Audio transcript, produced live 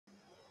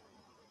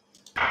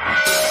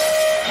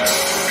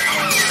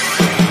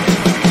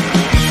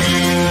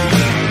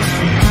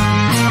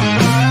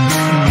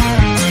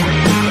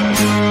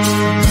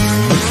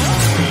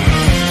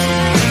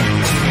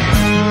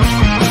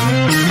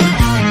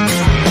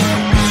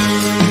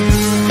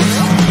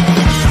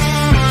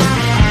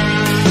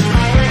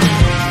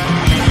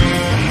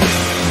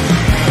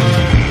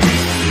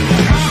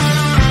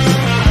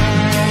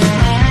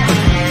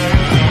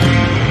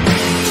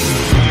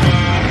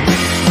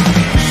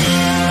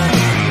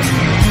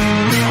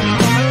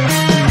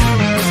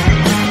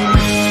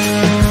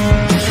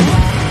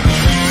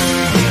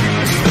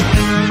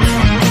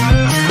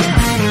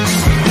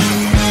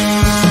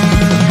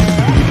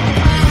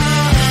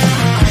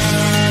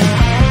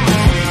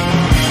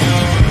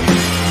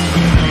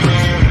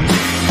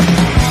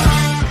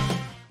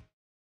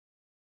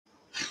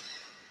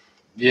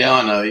Yeah,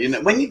 I know. You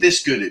know, when you're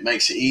this good, it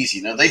makes it easy.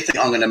 You know, they think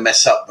I'm going to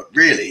mess up, but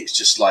really, it's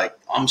just like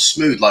I'm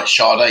smooth, like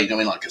Sade. You know, what I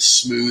mean, like a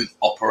smooth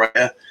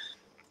operator.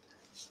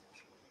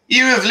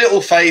 You have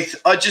little faith.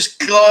 I just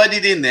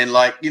glided in then,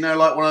 like, you know,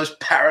 like one of those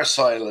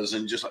parasailers,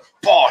 and just like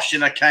bosh,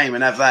 and I came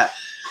and have that.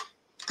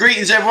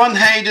 Greetings, everyone.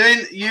 How you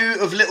doing?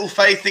 You of little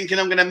faith, thinking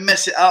I'm going to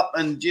mess it up,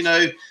 and you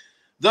know,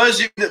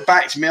 those of you that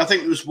backed me, I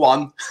think there was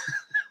one.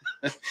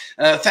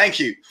 Thank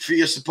you for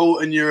your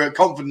support and your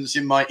confidence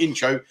in my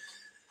intro.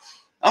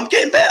 I'm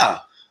getting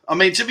better. I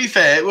mean, to be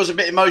fair, it was a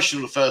bit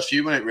emotional the first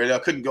few, wasn't it, really? I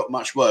couldn't got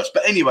much worse.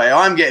 But anyway,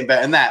 I'm getting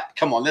better than that.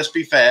 Come on, let's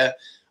be fair.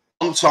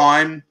 On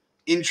time,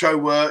 intro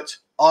worked.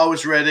 I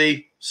was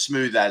ready.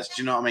 Smooth as.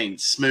 Do you know what I mean?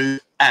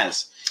 Smooth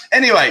as.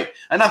 Anyway,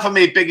 enough of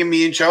me bigging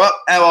me intro up.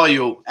 How are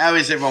you all? How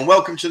is everyone?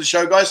 Welcome to the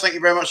show, guys. Thank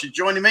you very much for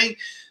joining me.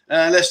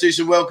 Let's do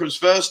some welcomes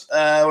first.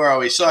 Where are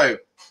we? So,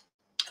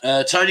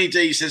 Tony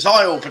D says,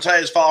 hi all,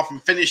 Pattaya's far from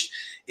finished.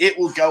 It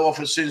will go off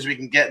as soon as we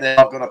can get there.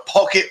 I've got a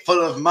pocket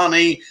full of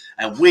money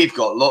and we've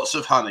got lots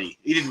of honey.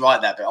 He didn't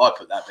write that bit. I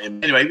put that bit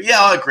in. Anyway, yeah,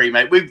 I agree,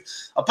 mate.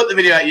 I put the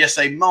video out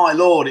yesterday. My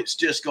Lord, it's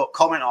just got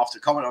comment after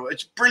comment.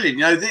 It's brilliant.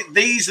 You know,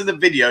 these are the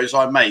videos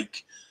I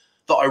make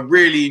that I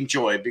really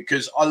enjoy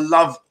because I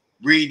love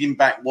reading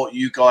back what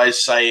you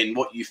guys say and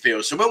what you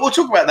feel. So we'll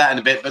talk about that in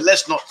a bit, but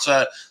let's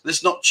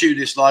not chew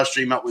this live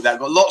stream up with that. I've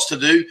got lots to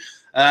do.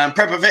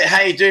 Prep of it.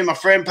 How you doing, my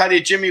friend?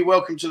 Paddy, Jimmy,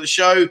 welcome to the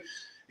show.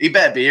 He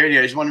better be here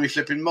anyway. He's one of me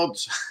flipping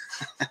mods.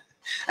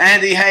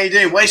 Andy, how you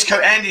doing?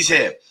 Waistcoat Andy's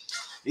here.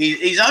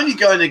 He's only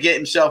going to get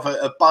himself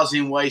a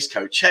buzzing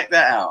waistcoat. Check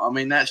that out. I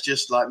mean, that's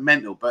just like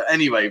mental. But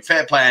anyway,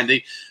 fair play,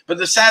 Andy. But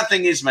the sad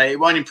thing is, mate, it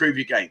won't improve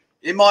your game.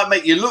 It might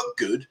make you look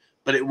good,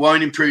 but it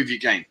won't improve your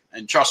game.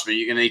 And trust me,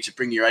 you're going to need to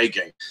bring your A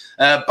game.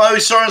 Bo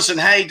Sorensen,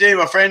 how you doing,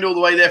 my friend? All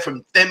the way there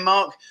from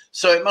Denmark.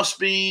 So it must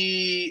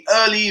be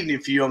early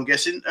evening for you, I'm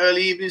guessing.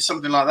 Early evening,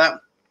 something like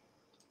that.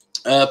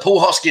 Paul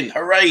Hoskin,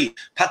 hooray,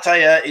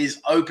 Pattaya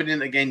is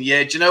opening again.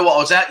 Yeah, do you know what? I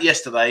was out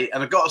yesterday,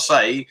 and I've got to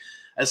say,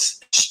 as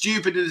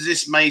stupid as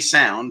this may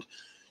sound,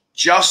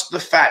 just the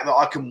fact that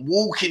I can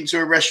walk into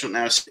a restaurant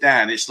now and sit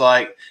down, it's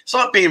like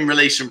being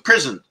released from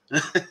prison. Do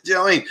you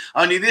know what I mean?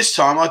 Only this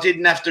time I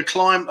didn't have to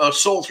climb or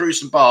saw through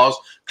some bars,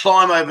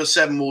 climb over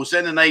 7 walls,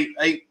 then an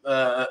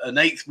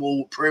eighth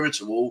wall,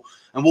 perimeter wall,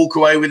 and walk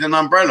away with an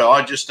umbrella.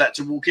 I just had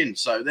to walk in.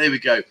 So there we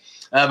go.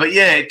 But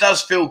yeah, it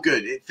does feel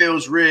good. It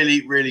feels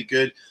really, really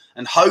good.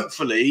 And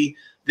hopefully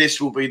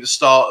this will be the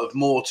start of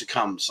more to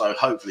come. So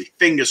hopefully,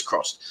 fingers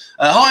crossed.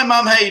 Hi,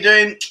 Mum. How you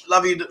doing?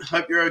 Love you.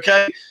 Hope you're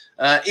okay.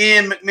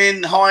 Ian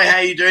McMinn. Hi. How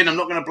you doing? I'm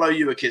not going to blow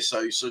you a kiss,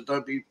 though. So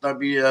don't be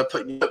putting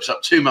your lips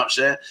up too much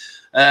there.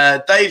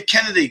 Dave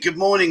Kennedy. Good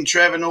morning,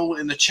 Trev, and all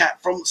in the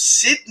chat from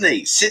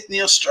Sydney,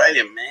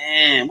 Australia.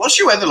 Man, what's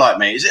your weather like,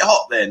 mate? Is it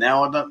hot there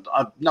now?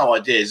 I've no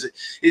idea.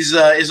 Is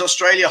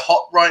Australia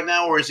hot right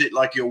now, or is it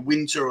like your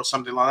winter or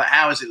something like that?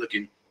 How is it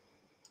looking?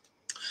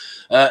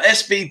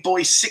 SB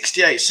Boy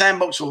 68,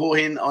 Sandbox for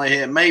Horhin, I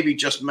hear, maybe,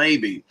 just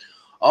maybe.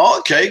 Oh,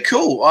 okay,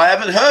 cool. I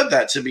haven't heard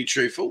that, to be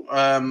truthful.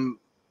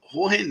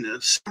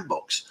 Horhin,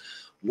 Sandbox.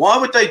 Why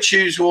would they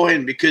choose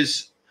Horhin?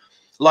 Because,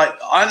 like,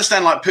 I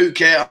understand, like,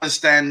 Phuket, I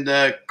understand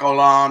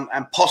Golan,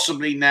 and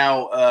possibly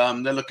now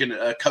they're looking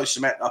at Koh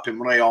Samet up in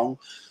Rayong.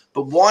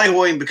 But why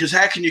Horhin? Because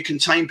how can you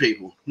contain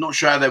people? Not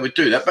sure how they would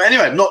do that. But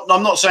anyway, I'm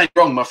not saying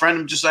wrong, my friend.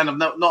 I'm just saying I've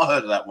not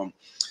heard of that one.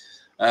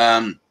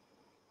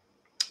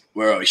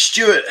 Where are we?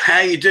 Stuart,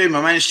 how you doing,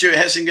 my man? Stuart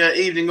Hessinger,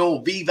 evening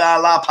all. Viva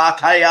la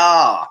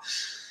Pattaya.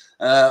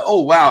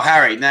 Oh, wow,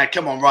 Harry. Now,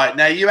 come on, right.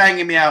 Now, you're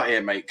hanging me out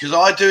here, mate, because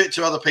I do it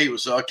to other people.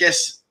 So I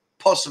guess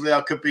possibly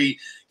I could be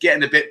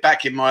getting a bit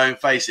back in my own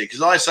face here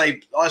because I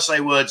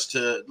say words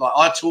to, like,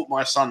 I taught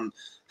my son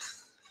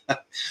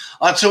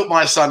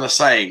a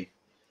saying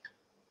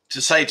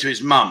to say to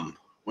his mum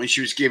when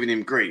she was giving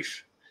him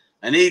grief.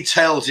 And he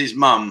tells his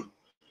mum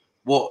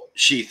what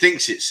she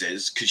thinks it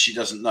says because she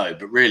doesn't know,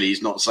 but really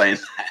he's not saying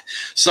that.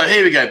 So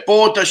here we go.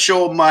 Borda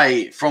Shaw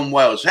May from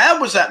Wales. How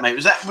was that, mate?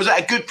 Was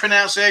that a good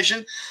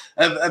pronunciation?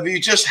 Have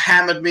you just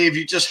hammered me? Have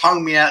you just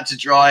hung me out to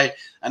dry?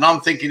 And I'm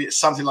thinking it's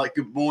something like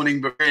good morning,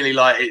 but really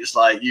like it's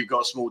like you've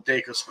got a small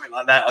dick or something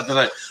like that. I don't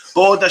know.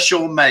 Borda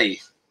Shaw May.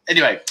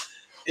 Anyway,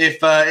 if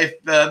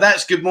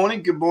that's good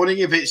morning, good morning.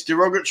 If it's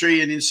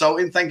derogatory and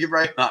insulting, thank you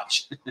very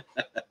much.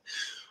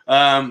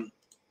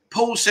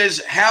 Paul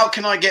says, how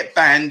can I get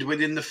banned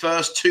within the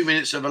first 2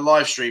 minutes of a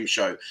live stream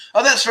show?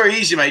 Oh, that's very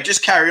easy, mate.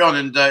 Just carry on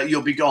and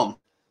you'll be gone.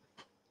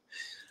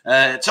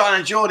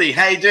 Tyler Geordie,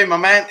 how you doing, my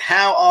man?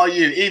 How are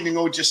you? Evening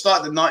all. Just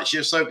started the night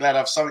shift. So glad I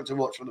have something to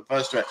watch for the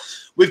first one.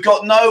 We've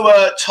got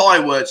no Thai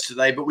words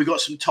today, but we've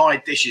got some Thai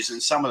dishes,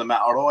 and some of them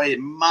are Aroi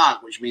and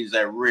Mark, which means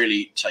they're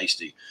really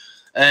tasty.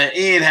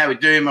 Ian, how we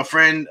doing, my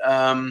friend?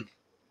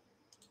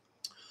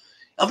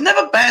 I've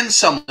never banned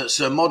someone that's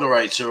a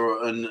moderator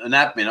or an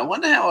admin. I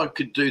wonder how I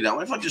could do that.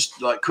 What if I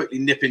just like quickly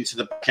nip into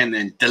the back end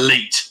and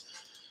delete?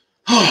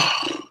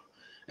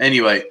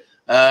 Anyway,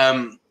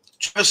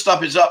 trust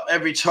up is up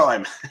every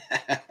time.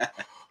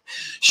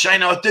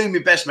 Shane, I'll do my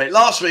best, mate.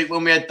 Last week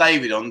when we had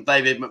David on,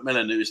 David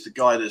McMillan, who was the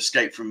guy that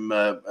escaped from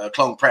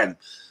Klong Prem,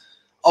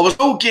 I was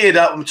all geared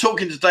up. I'm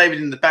talking to David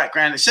in the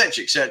background,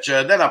 etc.,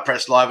 etc. Then I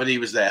pressed live and he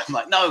was there. I'm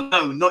like, no,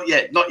 not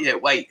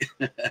yet, wait.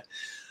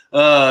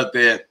 Oh,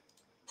 dear.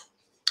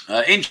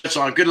 Intro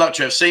time. Good luck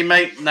to FC,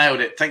 mate.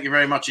 Nailed it. Thank you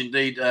very much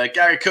indeed.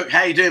 Gary Cook,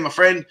 how you doing, my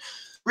friend?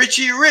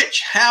 Richie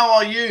Rich, how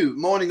are you?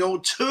 Morning all.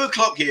 2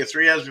 o'clock here,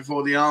 3 hours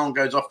before the alarm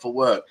goes off for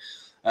work.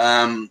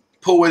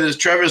 Paul Withers,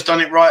 Trevor's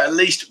done it right at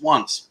least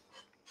once.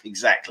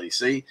 Exactly,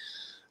 see?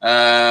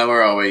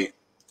 Where are we?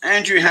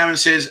 Andrew Hammond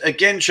says,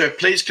 again, Trev,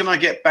 please can I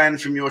get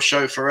banned from your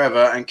show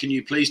forever? And can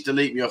you please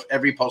delete me off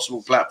every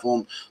possible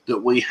platform that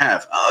we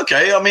have?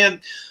 Okay, I mean,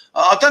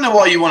 I don't know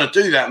why you want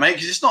to do that, mate,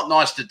 because it's not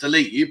nice to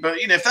delete you. But,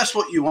 you know, if that's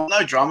what you want,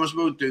 no dramas,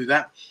 we'll do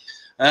that.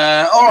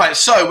 All right,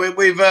 so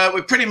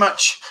we've pretty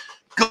much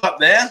got up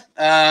there.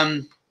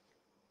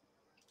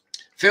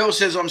 Phil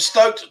says, I'm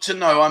stoked to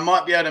know I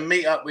might be able to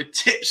meet up with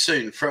Tip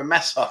soon for a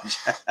massage.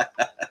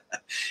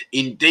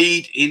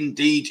 Indeed,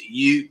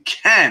 you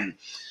can.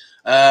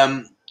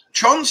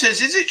 Tron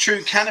says, is it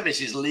true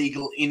cannabis is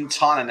legal in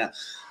Thailand now?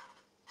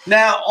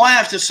 Now, I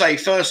have to say,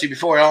 firstly,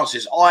 before I answer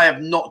this, I have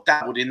not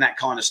dabbled in that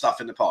kind of stuff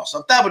in the past.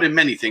 I've dabbled in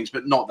many things,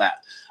 but not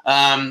that.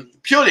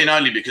 Purely and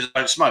only because I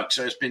don't smoke.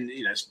 So it's been,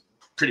 you know, it's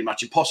pretty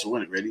much impossible,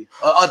 isn't it, really?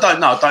 I don't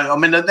know. I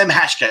mean, them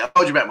hash cake, I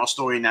told you about my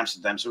story in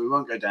Amsterdam, so we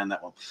won't go down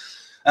that one.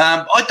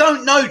 I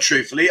don't know,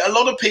 truthfully. A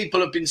lot of people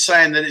have been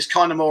saying that it's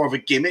kind of more of a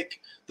gimmick,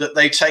 that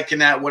they've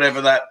taken out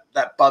whatever that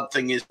bud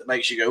thing is that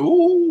makes you go,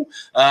 ooh.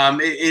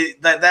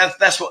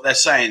 That's what they're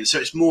saying. So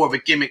it's more of a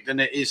gimmick than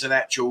it is an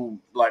actual,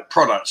 like,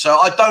 product. So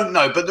I don't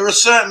know. But there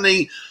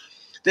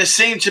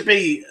seem to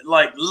be,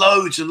 like,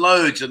 loads and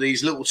loads of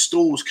these little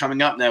stalls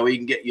coming up now where you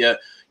can get your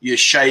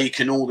shake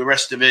and all the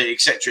rest of it,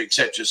 etc.,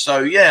 etc. So,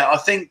 yeah, I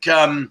think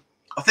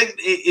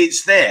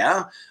it's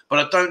there. But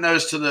I don't know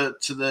as to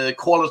the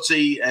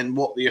quality and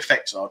what the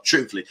effects are,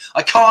 truthfully.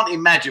 I can't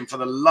imagine, for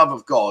the love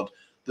of God,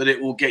 that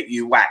it will get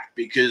you whacked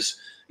because,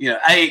 you know,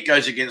 A, it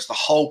goes against the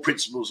whole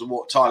principles of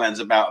what Thailand's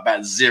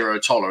about zero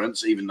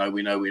tolerance, even though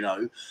we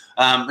know.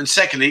 And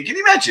secondly, can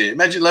you imagine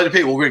a load of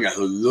people ringing,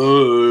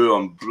 hello,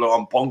 I'm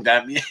bonged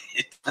out.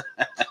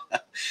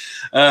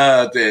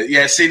 Dear.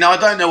 Yeah, see, now I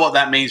don't know what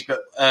that means, but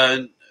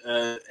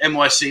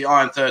NYC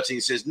Iron 13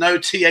 says, no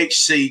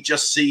THC,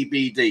 just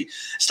CBD.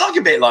 It's like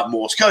a bit like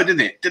Morse code, isn't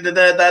it? You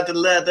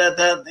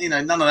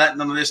know, none of that,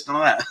 none of this, none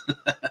of that.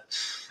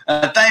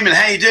 Damon,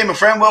 how you doing, my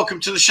friend? Welcome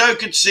to the show.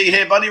 Good to see you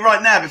here, buddy.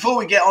 Right now, before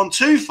we get on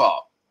too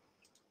far,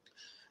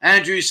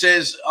 Andrew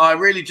says, I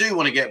really do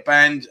want to get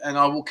banned, and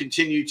I will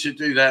continue to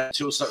do that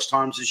until such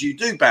times as you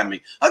do ban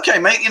me. Okay,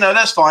 mate, you know,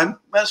 that's fine.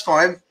 That's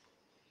fine.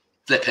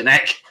 Flipping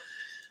heck.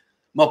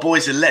 My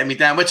boys are letting me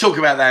down. We'll talk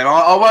about that.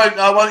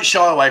 I won't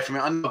shy away from it.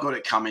 I know I've got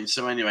it coming.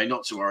 So anyway,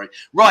 not to worry.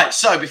 Right,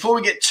 so before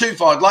we get too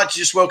far, I'd like to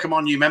just welcome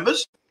our new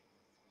members.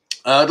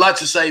 I'd like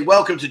to say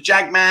welcome to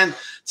Jagman,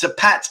 to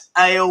Pat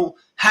Ale,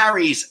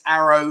 Harry's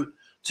Arrow,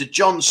 to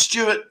John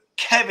Stewart,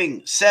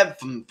 Kevin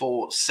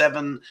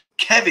 747,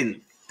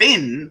 Kevin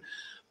Finn,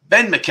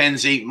 Ben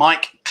McKenzie,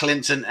 Mike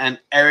Clinton, and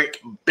Eric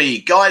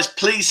B. Guys,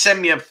 please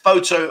send me a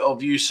photo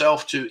of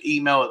yourself to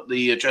email at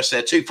the address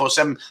there,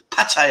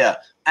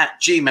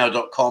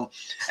 247pattaya@gmail.com,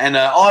 and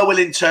I will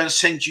in turn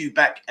send you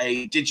back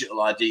a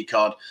digital ID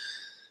card.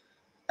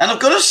 And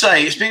I've got to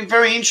say, it's been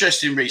very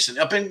interesting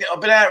recently. I've been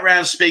out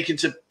around speaking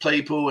to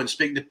people and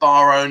speaking to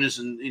bar owners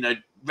and, you know,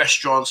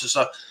 restaurants and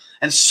stuff.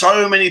 And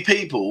so many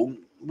people,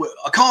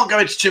 I can't go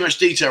into too much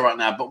detail right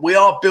now, but we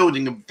are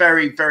building a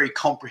very, very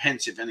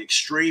comprehensive and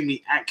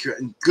extremely accurate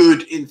and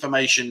good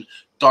information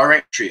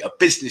directory, a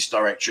business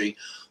directory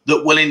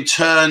that will in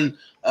turn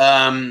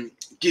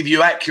give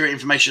you accurate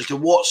information as to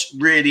what's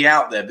really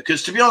out there.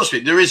 Because to be honest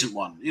with you, there isn't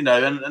one, you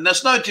know, and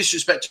there's no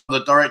disrespect to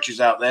the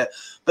directories out there.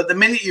 But the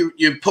minute you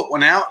put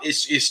one out,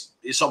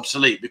 it's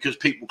obsolete because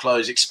people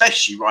close,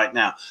 especially right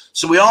now.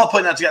 So we are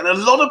putting that together. And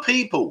a lot of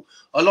people,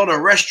 a lot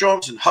of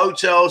restaurants and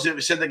hotels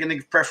have said they're going to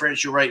give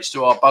preferential rates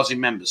to our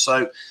buzzing members.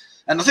 So,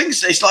 and I think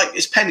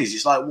it's pennies.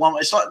 It's like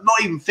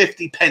not even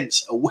 50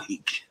 pence a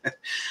week.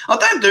 I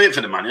don't do it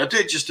for the money. I do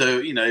it just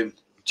to, you know,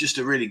 just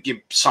to really give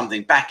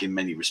something back in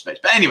many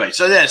respects. But anyway,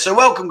 so there. So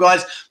welcome,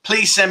 guys.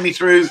 Please send me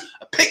through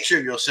a picture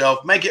of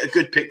yourself. Make it a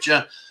good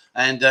picture.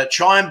 And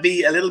try and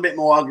be a little bit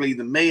more ugly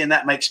than me. And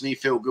that makes me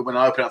feel good when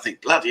I open it. I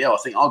think, bloody hell, I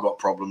think I've got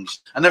problems.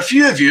 And a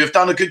few of you have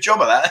done a good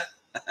job of that.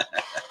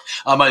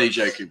 I'm only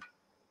joking.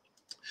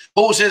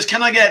 Paul says,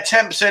 can I get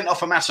 10%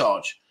 off a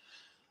massage?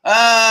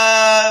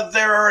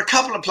 There are a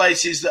couple of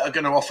places that are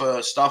going to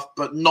offer stuff,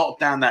 but not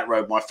down that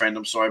road, my friend.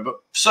 I'm sorry. But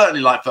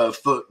certainly like for a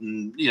foot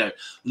and, you know,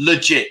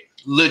 legit.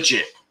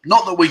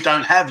 Not that we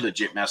don't have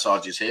legit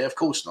massages here. Of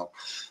course not.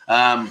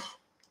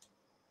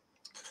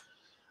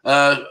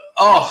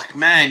 Oh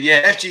man,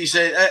 yeah.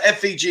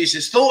 FVG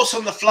says, thoughts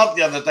on the flood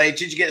the other day.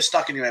 Did you get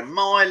stuck anywhere?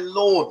 My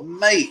lord,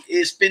 mate,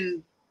 it's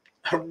been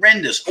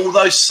horrendous.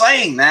 Although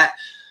saying that,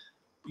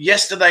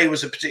 yesterday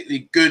was a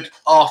particularly good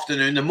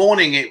afternoon. The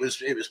morning it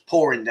was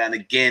pouring down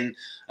again,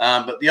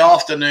 but the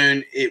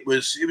afternoon it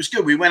was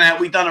good. We went out.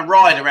 We done a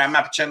ride around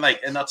Mapuchan Lake,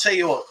 and I'll tell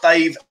you what,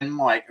 Dave and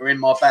Mike are in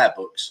my bad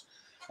books.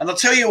 And I'll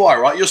tell you why,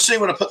 right? You'll see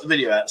when I put the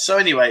video out. So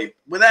anyway,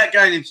 without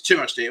going into too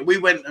much detail, we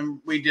went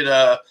and we did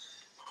a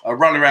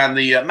run around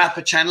the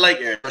Mapachan Lake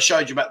area. I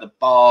showed you about the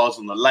bars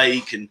on the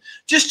lake and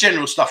just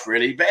general stuff,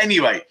 really. But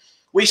anyway,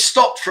 we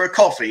stopped for a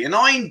coffee, and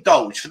I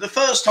indulged for the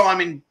first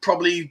time in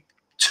probably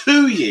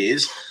 2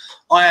 years.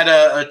 I had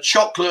a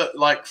chocolate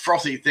like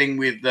frothy thing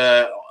with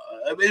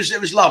it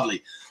was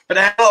lovely, but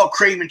it had a lot of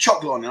cream and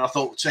chocolate on it. And I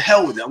thought, to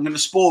hell with it, I'm going to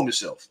spoil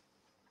myself.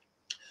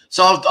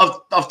 So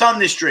I've done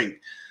this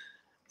drink,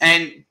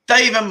 and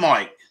Dave and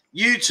Mike,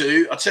 you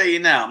two, I tell you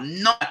now,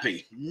 I'm not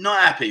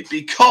happy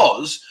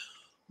because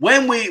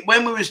when we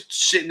was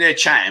sitting there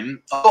chatting,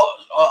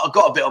 I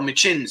got a bit on my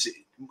chins.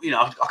 You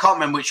know, I can't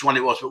remember which one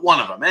it was, but one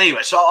of them.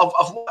 Anyway, so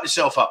I've wound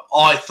myself up.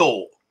 I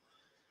thought,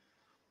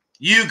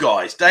 you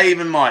guys, Dave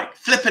and Mike,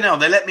 flipping out,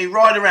 they let me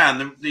ride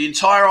around the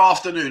entire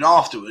afternoon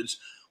afterwards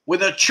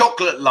with a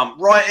chocolate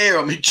lump right here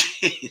on my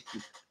chin.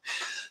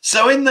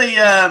 So in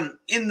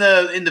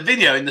the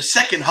video, in the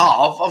second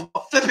half, I've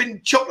got a flipping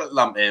chocolate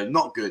lump here.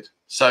 Not good.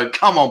 So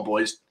come on,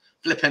 boys,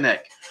 flipping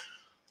heck.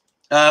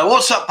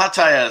 What's up,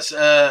 Pattayas?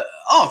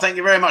 Oh, thank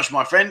you very much,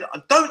 my friend.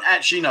 I don't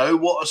actually know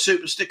what a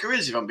super sticker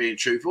is, if I'm being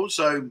truthful.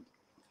 So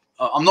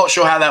I'm not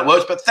sure how that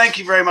works, but thank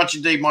you very much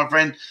indeed, my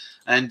friend.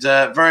 And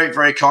very,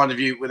 very kind of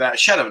you, without a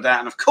shadow of a doubt.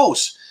 And, of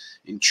course,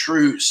 in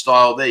true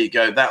style, there you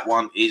go. That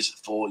one is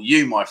for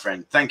you, my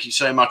friend. Thank you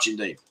so much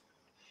indeed.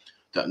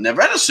 I've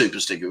never had a super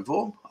sticker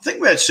before. I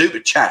think we had super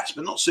chats,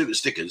 but not super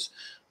stickers.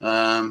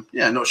 Yeah,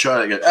 not sure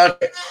how that goes.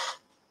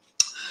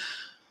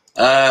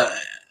 Okay.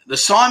 The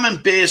Simon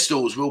Beer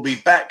Stalls will be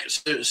back.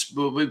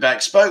 Spoke with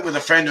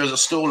a friend who has a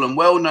stall and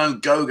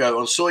well-known go-go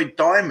on Soy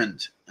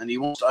Diamond, and he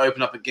wants to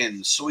open up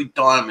again. Soy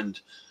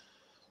Diamond.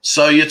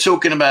 So you're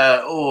talking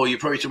about, you're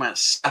probably talking about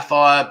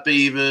Sapphire,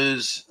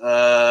 Beavers,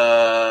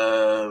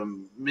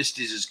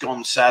 Misty's has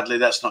gone, sadly.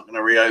 That's not going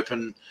to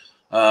reopen.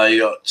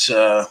 You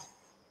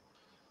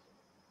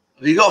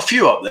got a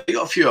few up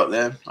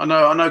there. I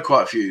know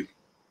quite a few.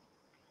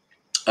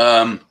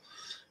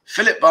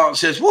 Philip Barton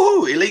says,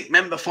 woohoo, elite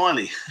member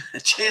finally.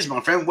 Cheers,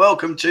 my friend.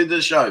 Welcome to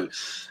the show.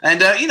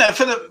 And, I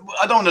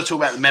don't want to talk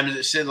about the members.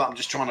 It said, like, I'm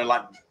just trying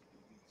to,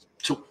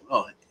 talk.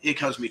 Oh, here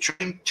comes me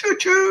train.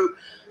 Choo-choo.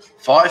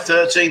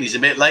 5:13. He's a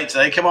bit late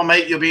today. Come on,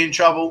 mate. You'll be in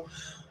trouble.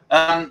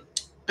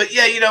 But,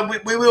 yeah,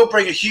 we will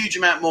bring a huge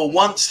amount more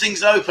once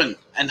things open,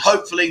 and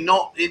hopefully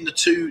not in the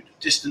too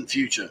distant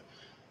future.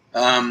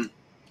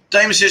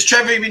 Damon says,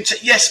 Trevor, you've been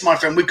yes, my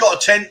friend. We've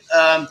got a tent.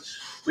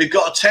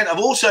 I've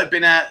also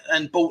been out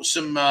and bought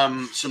some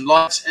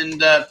lights.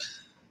 And I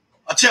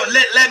tell you,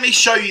 let me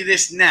show you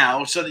this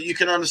now so that you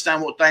can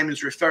understand what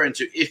Damon's referring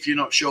to if you're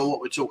not sure what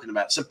we're talking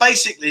about. So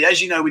basically,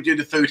 as you know, we do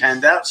the food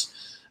handouts.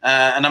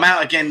 And I'm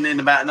out again in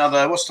about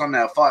another, what's time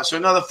now? 5. So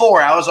another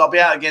 4 hours, I'll be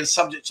out again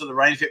subject to the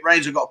rain. If it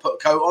rains, I've got to put a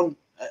coat on.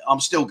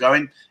 I'm still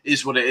going,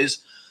 is what it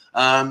is.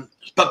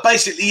 But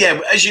basically, yeah,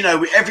 as you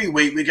know, every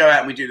week we go out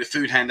and we do the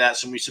food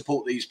handouts and we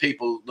support these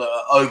people that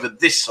are over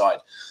this side.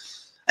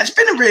 And it's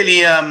been a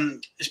really,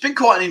 it's been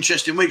quite an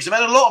interesting week. I've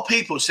had a lot of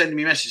people sending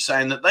me messages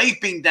saying that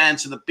they've been down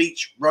to the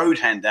beach road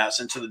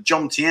handouts and to the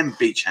John Tiem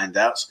beach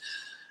handouts,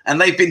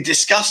 and they've been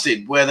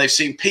disgusted where they've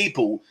seen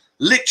people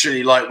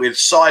literally like with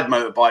side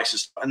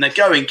motorbikes and they're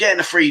going, getting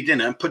a free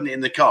dinner and putting it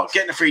in the car,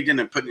 getting a free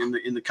dinner and putting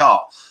it in the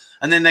car.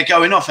 And then they're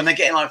going off and they're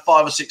getting like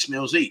 5 or 6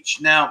 meals each.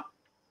 Now,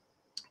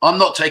 I'm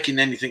not taking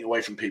anything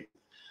away from people.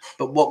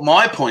 But what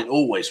my point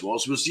always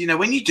was,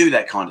 when you do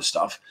that kind of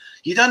stuff,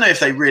 you don't know if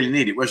they really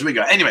need it. Whereas we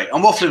go, anyway,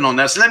 I'm waffling on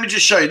now. So let me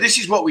just show you. This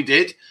is what we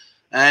did.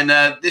 And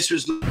this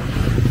was...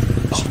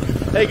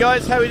 Hey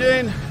guys, how are we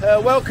doing?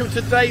 Welcome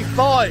to day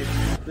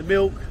 5. The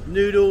milk,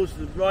 noodles,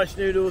 the rice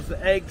noodles,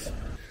 the eggs.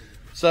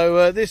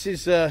 So this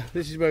is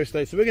where we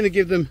stay. So we're going to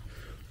give them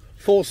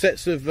 4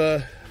 sets of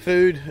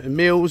food and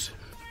meals.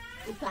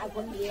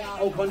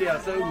 Oh, Kondia.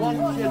 So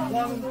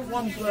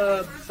one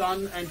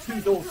son and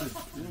 2 daughters.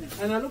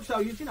 And look, so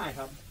you tonight,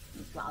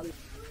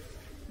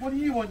 what do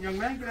you want, young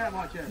man? Get out of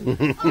my chair.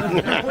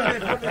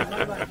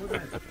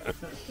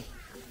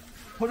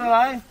 Put it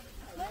away.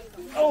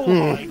 Oh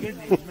my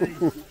goodness me.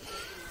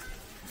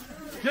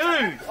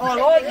 Dude, I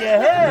like your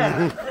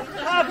hair.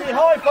 Happy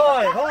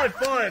high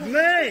five,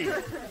 me.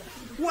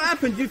 What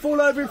happened? Did you fall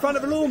over in front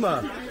of a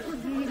lawnmower?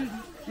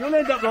 You'll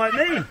end up like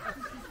me.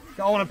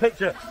 I want a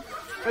picture.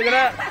 Look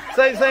at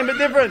that. Same but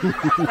different.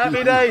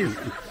 Happy days.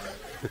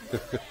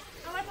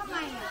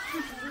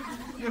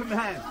 Good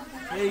man.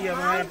 There you go,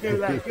 man. Good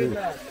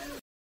lad.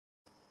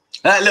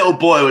 That little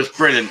boy was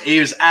brilliant. He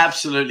was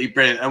absolutely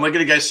brilliant. And we're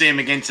going to go see him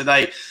again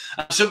today.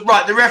 So,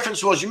 right, the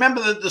reference was, you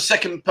remember the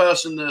second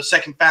person, the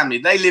second family,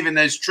 they live in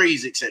those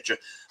trees, etc.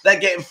 They're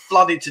getting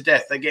flooded to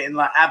death. They're getting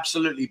like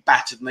absolutely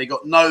battered and they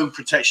got no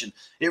protection.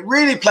 It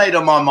really played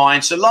on my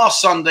mind. So last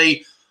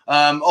Sunday,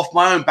 off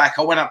my own back,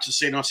 I went up to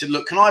see him and I said,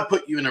 look, can I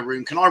put you in a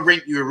room? Can I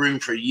rent you a room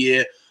for a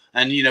year?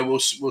 And, we'll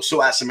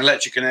sort out some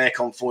electric and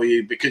aircon for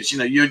you because,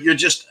 you're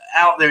just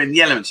out there in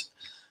the elements.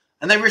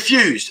 And they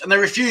refused. And they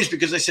refused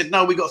because they said,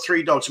 no, we got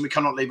 3 dogs and we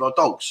cannot leave our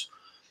dogs.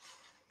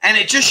 And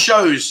it just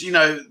shows, you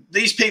know,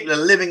 these people are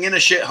living in a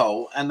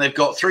shithole and they've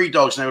got 3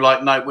 dogs and they're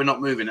like, no, we're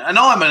not moving. And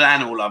I'm an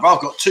animal lover.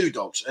 I've got 2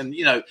 dogs. And,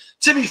 you know,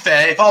 to be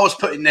fair, if I was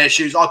put in their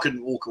shoes, I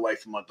couldn't walk away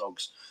from my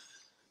dogs.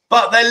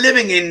 But they're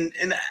living in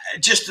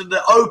just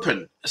the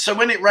open. So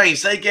when it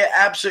rains, they get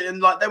absolutely,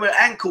 and like they were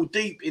ankle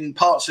deep in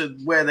parts of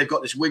where they've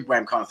got this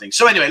wigwam kind of thing.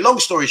 So anyway, long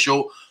story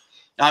short,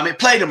 it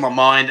played on my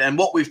mind. And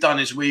what we've done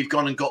is we've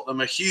gone and got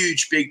them a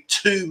huge, big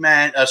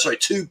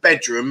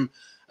 2-bedroom,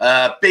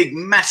 big,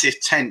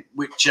 massive tent,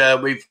 which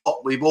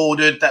we've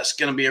ordered. That's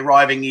going to be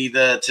arriving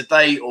either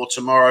today or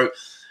tomorrow.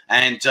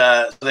 And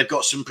they've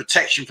got some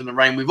protection from the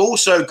rain. We've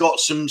also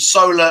got some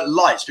solar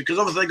lights because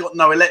obviously they've got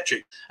no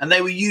electric. And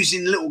they were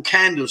using little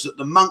candles that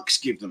the monks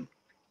give them.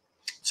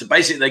 So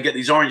basically they get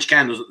these orange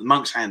candles that the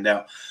monks hand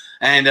out.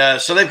 And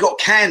so they've got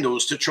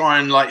candles to try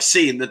and like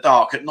see in the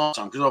dark at night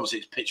time because obviously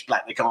it's pitch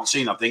black. They can't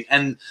see nothing.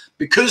 And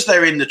because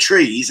they're in the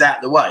trees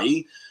out the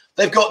way,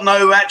 they've got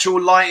no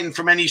actual lighting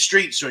from any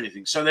streets or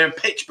anything. So they're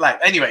pitch black.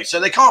 Anyway, so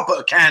they can't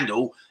put a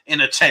candle in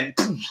a tent.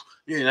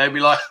 You know, be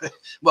like,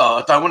 well,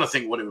 I don't want to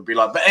think what it would be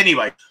like. But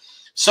anyway,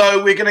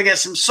 so we're going to get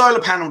some solar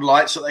panel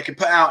lights that they can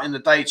put out in the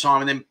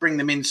daytime and then bring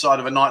them inside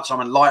of a nighttime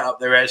and light up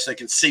their areas so they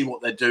can see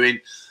what they're doing.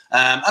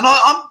 And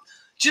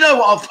do you know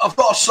what? I've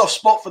got a soft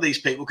spot for these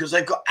people because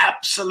they've got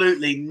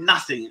absolutely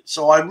nothing.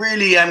 So I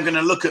really am going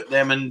to look at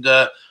them and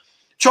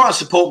try and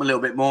support them a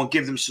little bit more and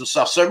give them some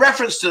stuff. So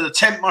reference to the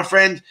tent, my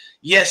friend.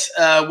 Yes,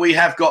 we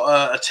have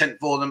got a tent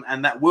for them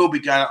and that will be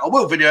going. I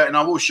will video it and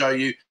I will show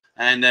you.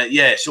 And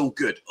yeah, it's all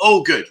good.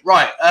 All good.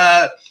 Right.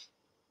 All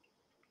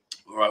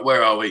right.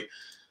 Where are we?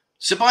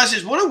 Sabai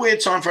says, what a weird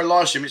time for a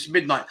live stream. It's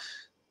midnight.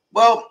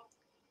 Well,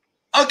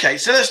 okay.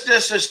 So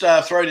let's just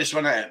throw this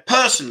one out.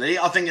 Personally,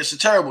 I think it's a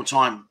terrible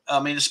time. I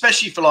mean,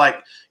 especially for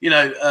like, you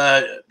know,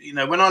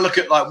 when I look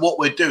at like what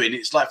we're doing,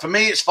 it's like for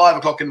me, it's 5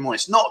 o'clock in the morning.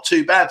 It's not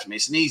too bad for me.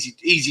 It's an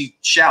easy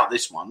shout,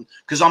 this one,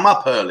 because I'm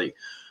up early.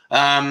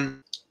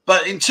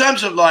 But in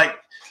terms of like,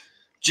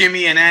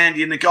 Jimmy and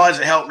Andy and the guys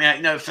that helped me out,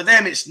 you know, for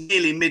them, it's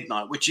nearly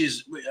midnight, which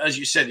is, as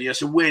you said,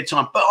 it's a weird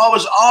time. But I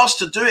was asked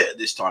to do it at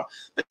this time.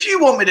 But if you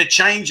want me to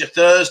change a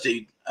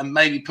Thursday and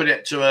maybe put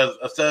it to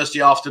a Thursday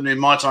afternoon,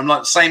 my time,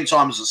 like the same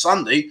time as a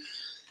Sunday,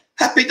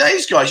 happy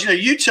days, guys. You know,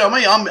 you tell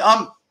me.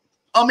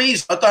 I'm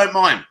easy. I don't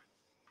mind.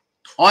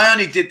 I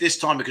only did this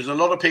time because a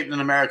lot of people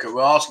in America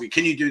were asking me,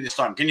 can you do this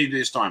time? Can you do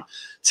this time?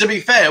 To be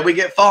fair, we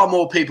get far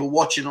more people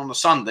watching on a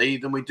Sunday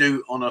than we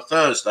do on a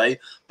Thursday.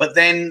 But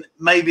then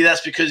maybe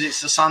that's because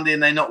it's a Sunday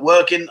and they're not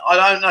working. I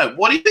don't know.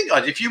 What do you think,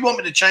 guys? If you want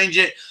me to change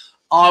it,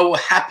 I will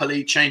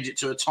happily change it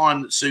to a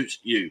time that suits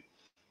you.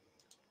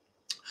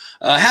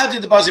 How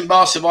did the Buzzing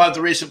Bar survive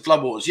the recent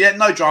floodwaters? Yeah,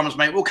 no dramas,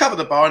 mate. We'll cover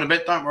the bar in a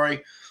bit. Don't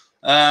worry.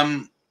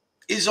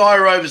 Is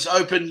Rovers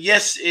open?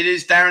 Yes, it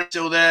is. Darren's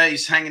still there.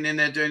 He's hanging in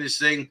there doing his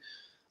thing.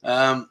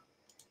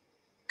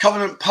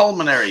 Covenant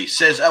Pulmonary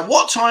says, at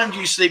what time do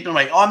you sleep and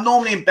wake? I'm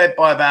normally in bed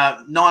by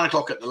about 9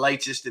 o'clock at the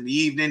latest in the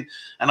evening,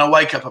 and I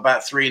wake up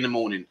about 3 in the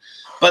morning.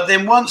 But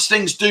then once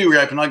things do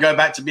reopen, I go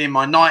back to being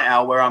my night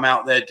owl where I'm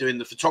out there doing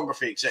the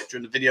photography, etc.,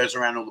 and the videos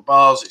around all the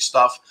bars and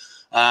stuff.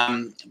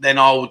 Then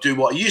I'll do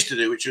what I used to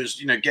do, which was,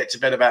 you know, get to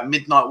bed about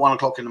midnight, 1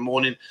 o'clock in the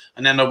morning,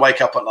 and then I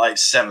wake up at like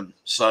 7.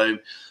 So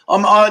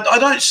I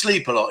don't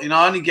sleep a lot. You know,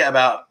 I only get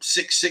about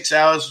 6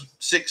 hours.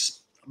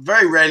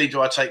 Very rarely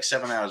do I take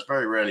 7 hours.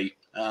 Very rarely.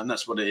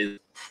 That's what it is.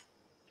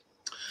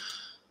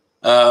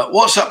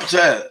 What's up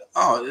to?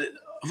 Oh,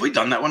 have we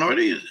done that one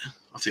already?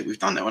 I think we've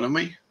done that one, haven't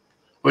we?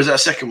 Or is that a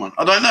second one?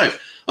 I don't know.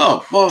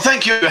 Oh, well,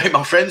 thank you,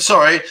 my friend.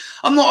 Sorry.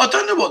 I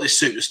don't know what this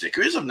super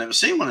sticker is. I've never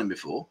seen one in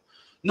before.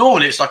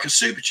 Normally, it's like a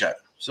super chat.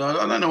 So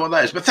I don't know what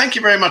that is. But thank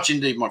you very much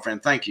indeed, my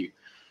friend. Thank you.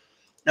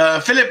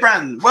 Philip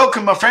Brandon,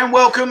 welcome, my friend.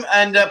 Welcome.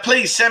 And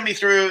please send me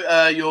through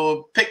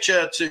your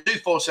picture to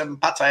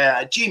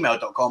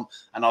 247pattaya@gmail.com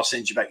and I'll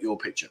send you back your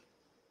picture.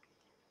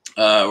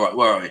 Right,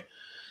 where are we?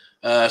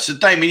 So,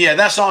 Damien, yeah,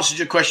 that's answered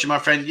your question, my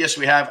friend. Yes,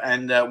 we have.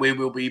 And we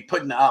will be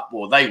putting it up.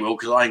 Well, they will,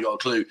 because I ain't got a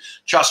clue.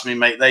 Trust me,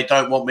 mate. They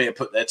don't want me to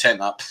put their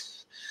tent up.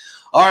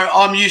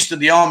 I'm used to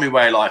the army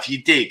way of life.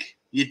 You dig.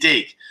 You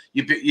dig.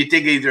 You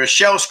dig either a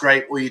shell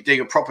scrape or you dig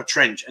a proper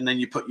trench, and then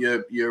you put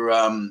your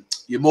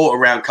mortar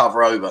round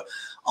cover over.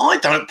 I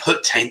don't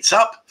put tents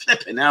up.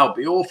 Flipping hell, it'd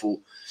be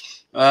awful.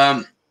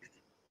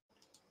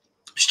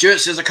 Stuart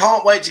says, I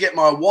can't wait to get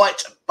my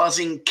white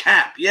buzzing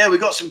cap. Yeah, we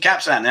got some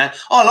caps out there.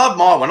 I love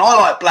my one. I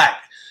like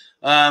black.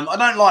 I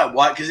don't like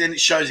white because then it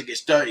shows it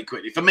gets dirty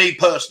quickly. For me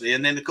personally,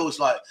 and then of course,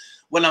 like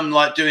when I'm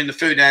like doing the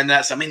food and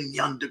that's, I'm in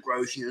the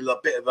undergrowth, you know, like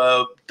a bit of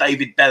a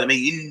David Bellamy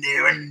in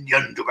there in the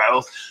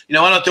undergrowth. You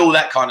know, when I do all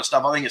that kind of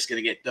stuff, I think it's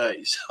going to get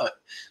dirty. So,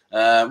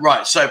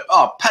 right. So,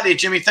 Paddy,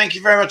 Jimmy, thank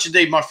you very much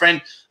indeed, my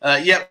friend.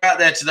 Yeah, we're out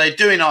there today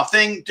doing our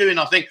thing.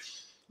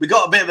 We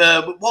got a bit of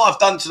a, what I've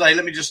done today.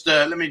 Let me just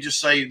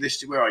say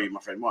this. Where are you, my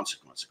friend? One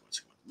second.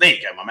 There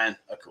you go, my man.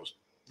 Of course.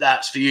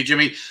 That's for you,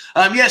 Jimmy.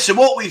 Yeah, so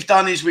what we've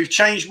done is we've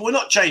changed. Well,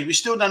 not changed. We've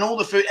still done all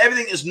the food.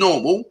 Everything is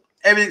normal.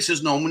 Everything's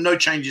as normal. No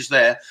changes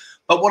there.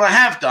 But what I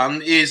have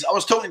done is I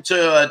was talking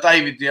to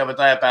David the other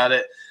day about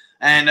it,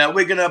 And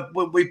we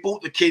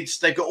bought the kids,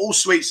 they've got all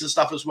sweets and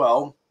stuff as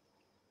well.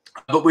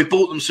 But we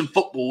bought them some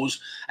footballs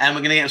and we're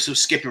going to get them some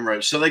skipping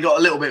ropes. So they got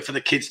a little bit for the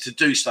kids to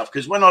do stuff.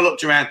 Because when I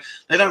looked around,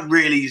 I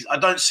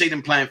don't see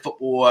them playing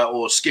football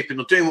or skipping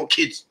or doing what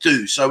kids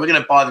do. So we're going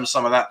to buy them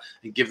some of that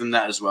and give them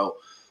that as well.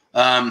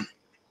 Right,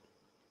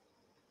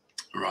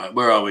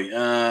 where are we?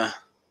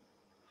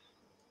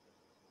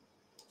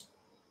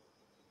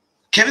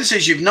 Kevin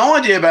says, you've no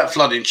idea about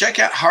flooding. Check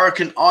out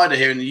Hurricane Ida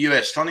here in the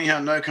US. Funny how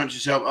no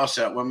countries help us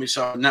out when we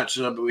suffer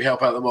natural, but we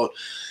help out the world.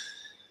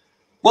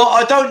 Well,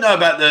 I don't know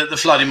about the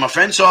flooding, my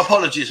friend, so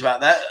apologies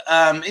about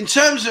that. In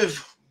terms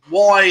of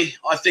why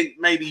I think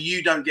maybe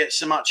you don't get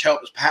so much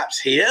help as perhaps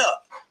here,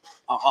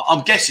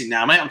 I'm guessing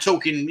now, mate. I'm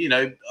talking,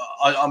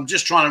 I'm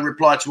just trying to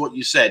reply to what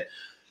you said.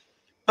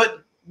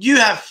 But you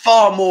have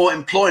far more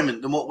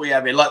employment than what we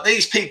have here. Like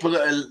these people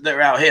that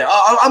are out here,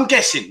 I'm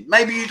guessing.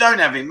 Maybe you don't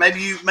have it.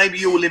 Maybe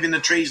you all live in the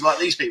trees like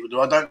these people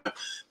do. I don't know.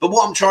 But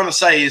what I'm trying to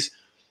say is,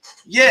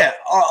 yeah,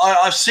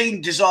 I've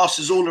seen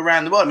disasters all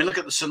around the world. I mean, look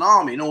at the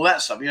tsunami and all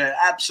that stuff. It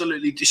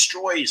absolutely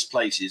destroys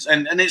places.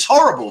 And it's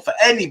horrible for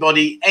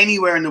anybody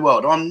anywhere in the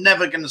world. I'm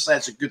never going to say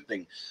it's a good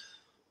thing.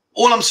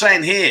 All I'm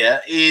saying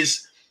here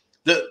is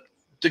that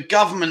the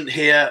government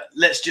here,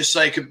 let's just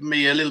say, could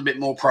be a little bit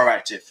more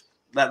proactive.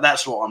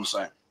 That's what I'm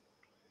saying.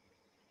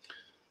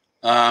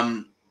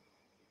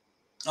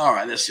 All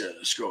right, let's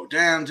scroll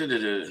down.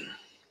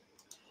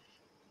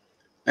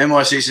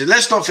 NYC says,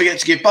 let's not forget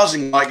to give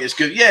buzzing like it's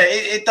good. Yeah,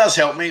 it does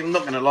help me. I'm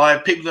not going to lie.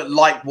 People that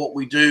like what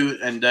we do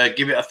and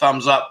give it a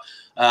thumbs up,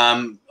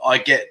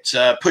 I get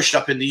pushed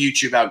up in the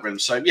YouTube algorithm.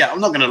 So, yeah, I'm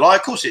not going to lie.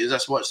 Of course it is.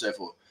 That's what it's there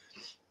for.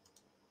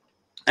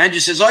 Andrew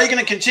says, are you going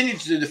to continue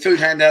to do the food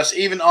handouts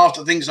even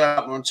after things are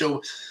up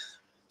until...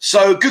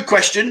 So, good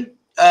question.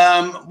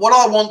 What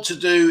I want to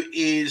do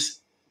is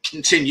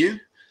continue.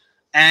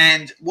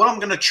 And what I'm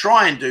going to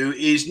try and do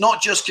is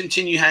not just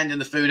continue handing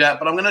the food out,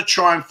 but I'm going to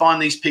try and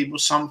find these people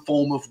some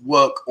form of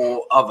work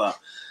or other.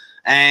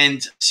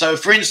 And so,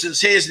 for instance,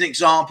 here's an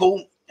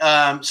example.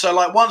 So,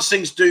 like, once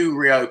things do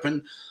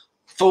reopen,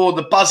 for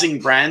the Buzzing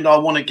brand, I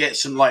want to get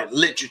some, like,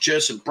 literature,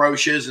 some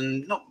brochures,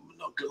 and not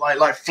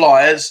like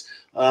flyers.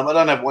 I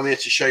don't have one here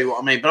to show you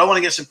what I mean, but I want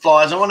to get some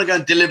flyers. I want to go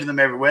and deliver them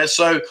everywhere.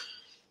 So,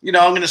 I'm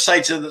going to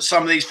say to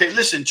some of these people,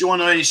 listen, do you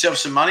want to earn yourself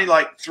some money,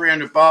 like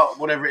 $300,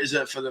 whatever it is,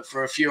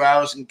 for a few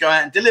hours, and go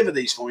out and deliver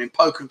these for me and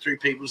poke them through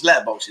people's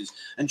letterboxes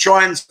and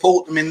try and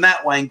support them in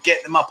that way and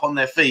get them up on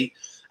their feet,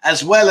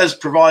 as well as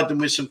provide them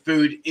with some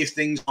food if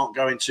things aren't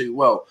going too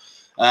well.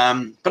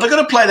 But I've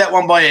got to play that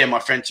one by ear, my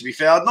friend, to be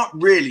fair. I'm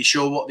not really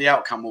sure what the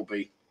outcome will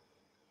be.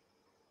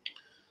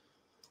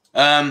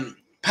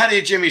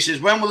 Paddy Jimmy says,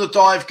 when will the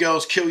dive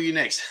girls kill you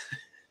next?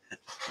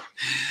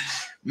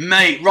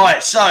 Mate,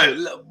 right.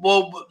 So,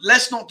 well,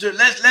 let's not do.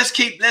 Let's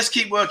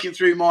keep working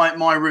through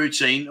my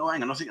routine. Oh,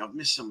 hang on, I think I've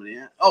missed somebody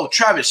here. Oh,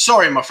 Travis,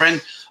 sorry, my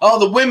friend. Oh,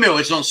 the windmill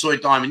is on Soy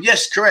Diamond.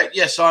 Yes, correct.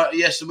 Yes, I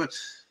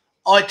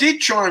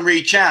did try and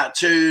reach out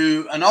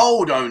to an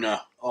old owner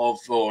or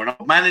an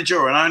old manager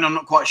or an owner. I'm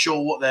not quite sure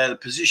what their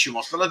position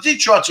was, but I did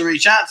try to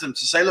reach out to them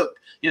to say, look,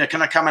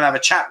 can I come and have a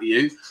chat with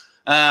you?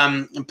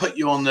 And put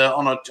you on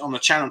the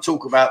channel and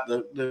talk about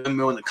the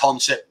windmill and the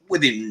concept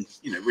within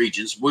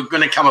regions. We're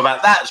going to come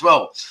about that as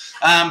well.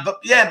 But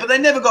they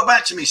never got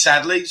back to me,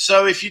 sadly.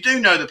 So if you do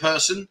know the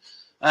person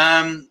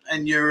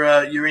and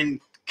you're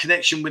in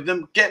connection with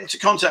them, get them to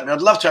contact me.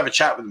 I'd love to have a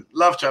chat with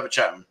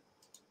them.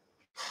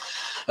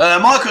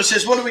 Michael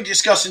says, what are we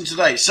discussing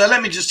today? So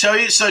let me just tell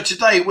you. So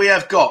today we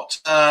have got,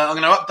 I'm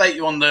going to update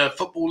you on the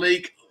Football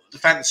League, the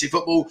fantasy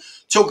football,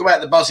 talk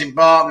about the Buzzing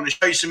Bar. I'm going to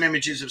show you some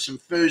images of some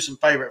food, some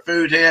favourite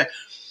food here.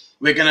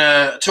 We're going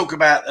to talk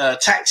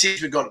about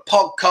taxis. We've got a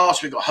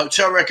podcast. We've got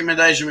hotel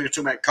recommendation. We're going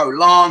to talk about Koh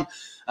Larn.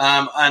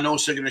 And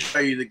also going to show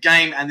you the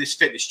game and this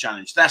fitness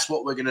challenge. That's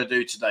what we're going to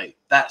do today.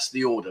 That's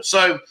the order.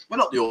 So, well,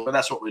 not the order.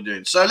 That's what we're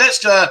doing. So let's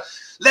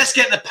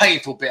get the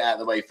painful bit out of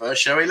the way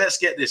first, shall we? Let's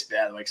get this bit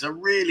out of the way because I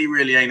really,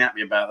 really ain't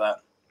happy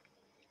about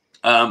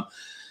that.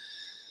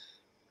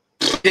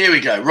 Here we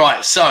go.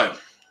 Right. So,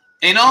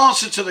 in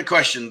answer to the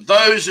question,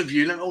 those of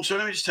you, let me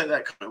just take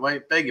that comment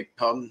away. Beg your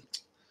pardon.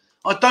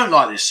 I don't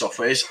like this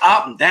software. It's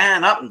up and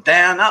down, up and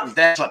down, up and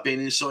down. It's like being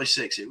in Soy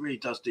 6. It really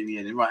does do me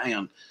in. Right, hang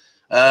on.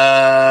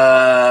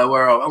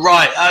 Where are we?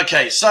 Right,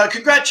 okay. So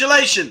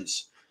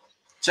congratulations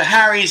to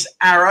Harry's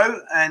Arrow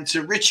and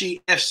to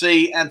Richie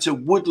FC and to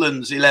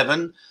Woodlands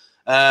 11.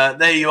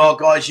 There you are,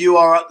 guys. You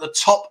are at the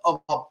top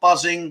of our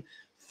Buzzing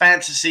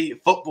Fantasy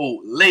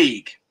Football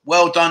League.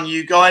 Well done,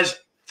 you guys.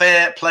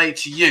 Fair play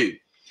to you.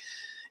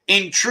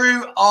 In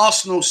true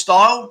Arsenal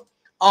style,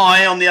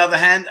 I, on the other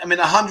hand, am in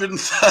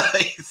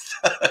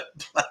 133rd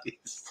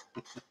place.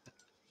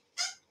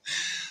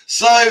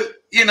 So,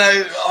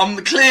 I'm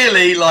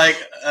clearly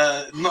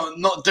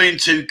not doing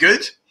too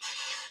good.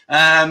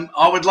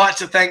 I would like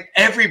to thank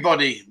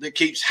everybody that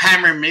keeps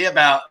hammering me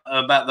about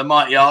the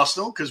mighty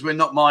Arsenal, because we're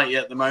not mighty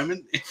at the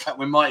moment. In fact,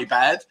 we're mighty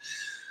bad.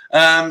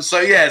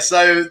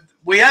 So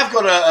we have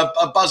got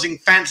a buzzing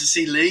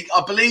fantasy league.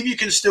 I believe you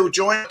can still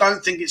join. I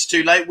don't think it's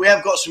too late. We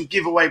have got some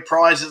giveaway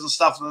prizes and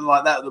stuff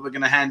like that we're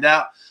going to hand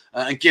out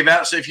and give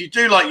out. So if you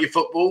do like your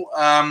football,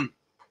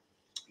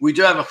 we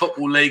do have a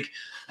football league.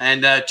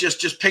 And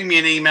just ping me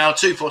an email,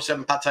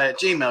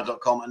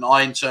 247pattaya@gmail.com, and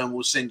I, in turn,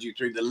 will send you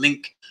through the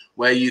link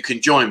where you can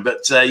join.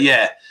 But,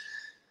 yeah,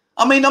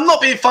 I mean, I'm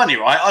not being funny,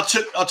 right?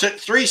 I took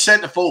 3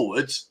 centre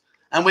forwards,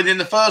 and within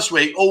the first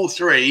week, all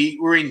 3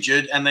 were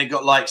injured, and they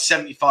got like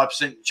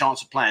 75%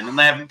 chance of playing, and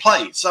they haven't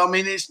played. So, I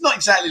mean, it's not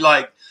exactly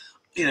like,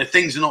 you know,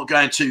 things are not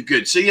going too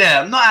good. So,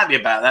 yeah, I'm not happy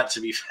about that, to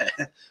be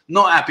fair.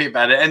 Not happy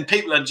about it. And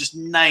people are just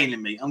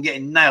nailing me. I'm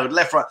getting nailed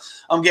left, right.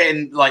 I'm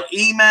getting, like,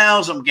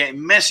 emails. I'm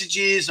getting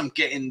messages. I'm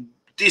getting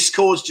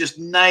Discords just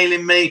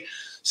nailing me.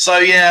 So,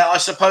 yeah, I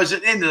suppose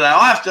at the end of the day,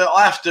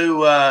 I have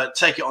to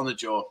take it on the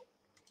jaw.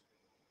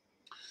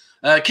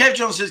 Kev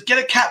John says, get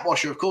a cat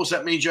washer. Of course,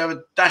 that means you have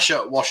a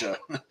dasher washer.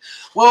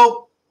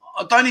 Well,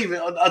 I don't have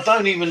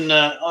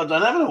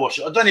a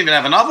washer. I don't even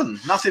have an oven.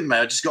 Nothing, mate.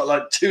 I just got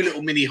like 2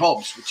 little mini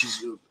hobs, which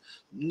is, you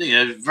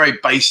know, very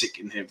basic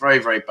in here. Very,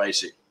 very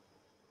basic.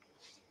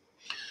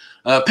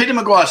 Peter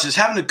Maguire says,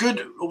 having a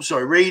good,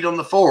 read on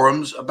the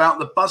forums about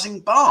the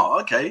buzzing bar.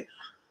 Okay.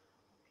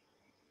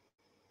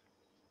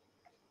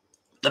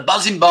 The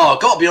buzzing bar,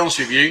 got to be honest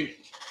with you.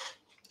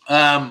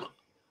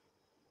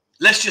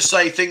 Let's just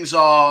say things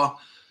are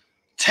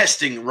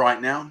testing right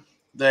now.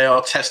 They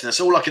are testing us.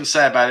 All I can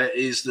say about it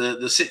is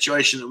the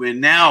situation that we're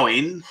now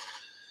in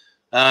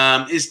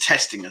is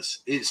testing us.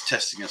 It's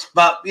testing us.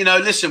 But, you know,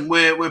 listen,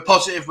 we're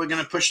positive. We're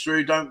going to push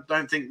through. Don't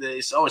think that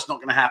it's not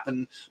going to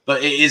happen.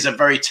 But it is a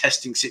very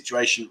testing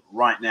situation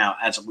right now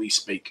as we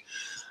speak.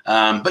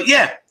 But,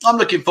 yeah, I'm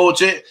looking forward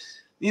to it.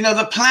 You know,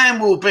 the plan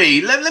will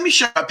be, let me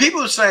show you.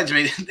 People are saying to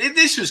me,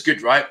 this was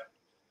good, right?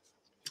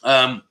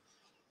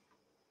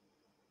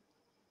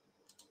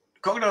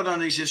 Crocodile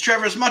Dundee says,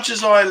 Trevor, as much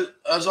as I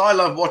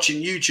love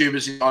watching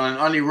YouTubers in Ireland,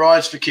 only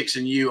Rides for Kicks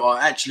and you are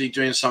actually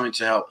doing something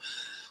to help.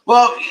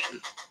 Well,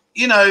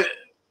 you know,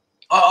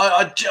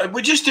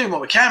 we're just doing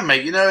what we can,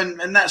 mate, you know,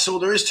 and that's all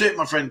there is to it,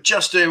 my friend.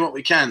 Just doing what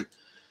we can.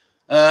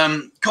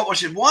 Cotwash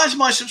says, why is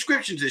my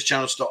subscription to this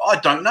channel stopped? I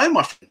don't know,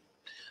 my friend.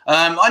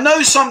 I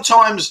know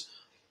sometimes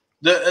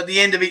that at the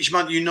end of each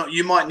month,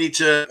 you might need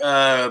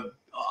to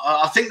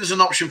I think there's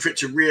an option for it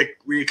to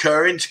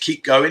reoccur to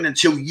keep going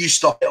until you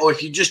stop it. Or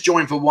if you just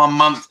join for 1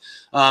 month,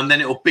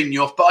 then it will bin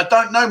you off. But I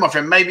don't know, my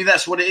friend. Maybe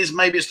that's what it is.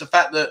 Maybe it's the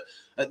fact that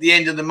at the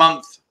end of the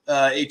month,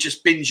 it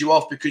just bins you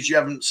off because you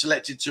haven't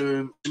selected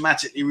to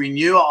automatically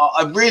renew.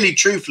 I really,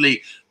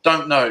 truthfully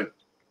don't know.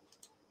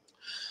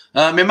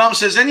 My mum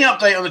says, any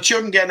update on the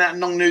children getting out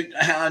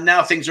of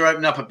now things are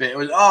opening up a bit.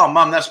 Oh,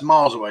 mum, that's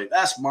miles away.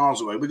 That's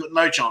miles away. We've got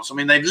no chance. I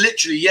mean, they've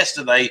literally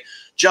yesterday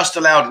just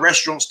allowed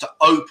restaurants to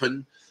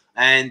open.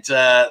 And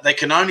they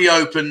can only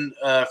open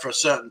for a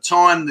certain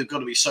time. They've got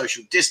to be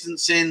social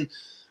distancing.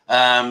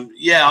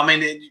 Yeah, I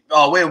mean,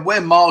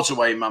 we're miles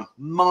away, Mum.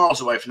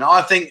 Miles away from that.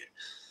 I think,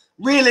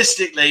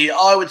 realistically,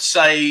 I would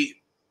say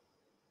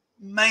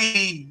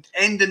maybe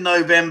end of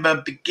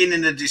November,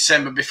 beginning of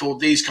December before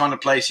these kind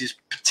of places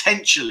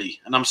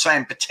potentially, and I'm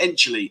saying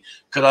potentially,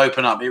 could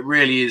open up. It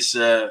really is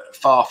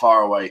far,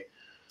 far away.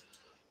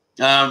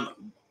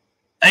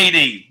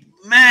 AD.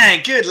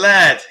 Man, good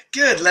lad.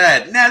 Good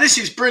lad. Now, this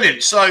is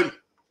brilliant. So,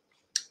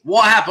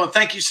 what happened?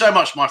 Thank you so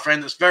much, my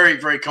friend. That's very,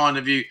 very kind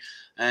of you.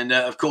 And,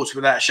 of course,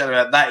 without a shadow of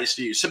a doubt, that is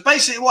for you. So,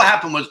 basically, what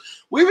happened was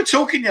we were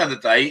talking the other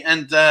day,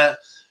 and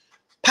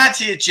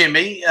Pattaya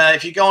Jimmy,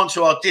 if you go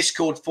onto our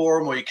Discord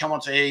forum or you come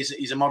onto here,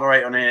 he's a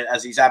moderator on here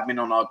as he's admin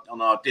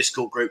on our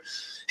Discord group.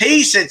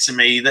 He said to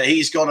me that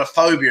he's got a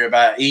phobia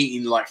about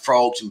eating, like,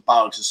 frogs and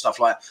bugs and stuff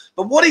like that.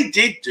 But what he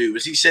did do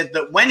was he said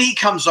that when he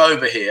comes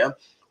over here,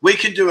 we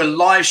can do a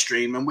live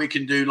stream and we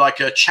can do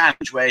like a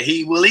challenge where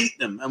he will eat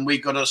them and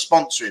we've got to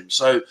sponsor him.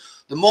 So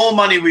the more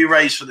money we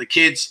raise for the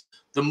kids,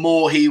 the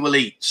more he will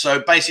eat. So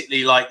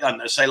basically, like, I don't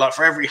know, say like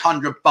for every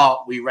 100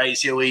 baht we raise,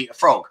 he'll eat a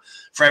frog.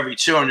 For every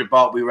 200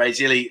 baht we raise,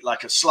 he'll eat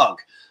like a slug.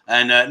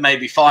 And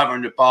maybe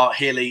 500 baht,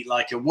 he'll eat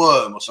like a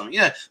worm or something.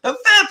 Yeah, but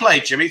fair play,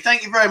 Jimmy.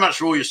 Thank you very much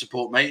for all your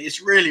support, mate.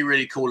 It's really,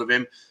 really cool of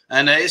him.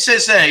 And it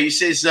says there, he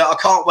says, I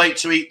can't wait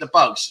to eat the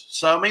bugs.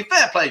 So, I mean,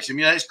 fair play to him.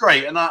 You know, it's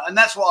great. And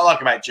that's what I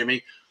like about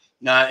Jimmy.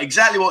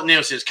 Exactly what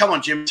Neil says. Come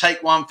on, Jim,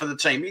 take one for the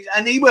team.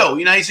 And he will.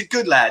 You know, he's a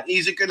good lad.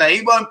 He's a good lad.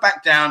 He won't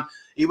back down.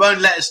 He won't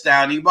let us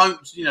down. He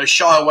won't, you know,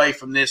 shy away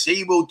from this.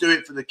 He will do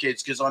it for the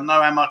kids because I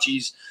know how much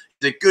he's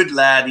a good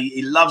lad.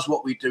 He loves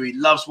what we do. He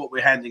loves what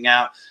we're handing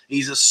out.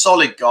 He's a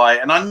solid guy.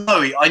 And I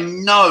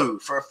know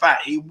for a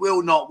fact he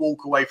will not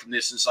walk away from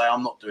this and say,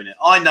 I'm not doing it.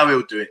 I know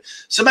he'll do it.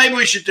 So maybe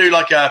we should do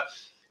like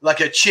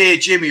a cheer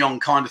Jimmy on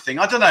kind of thing.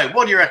 I don't know.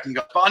 What do you reckon,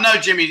 guys? But I know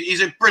Jimmy,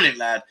 he's a brilliant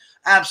lad.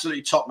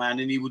 Absolutely top man,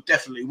 and he will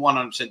definitely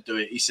 100% do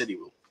it. He said he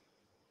will.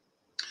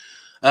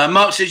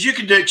 Mark says, you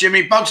can do it,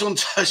 Jimmy. Bugs on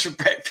toast for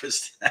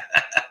breakfast.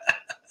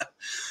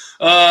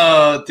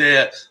 Oh,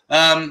 dear.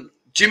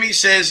 Jimmy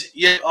says,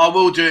 yeah, I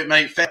will do it,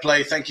 mate. Fair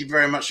play. Thank you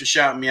very much for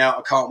shouting me out.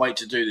 I can't wait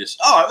to do this.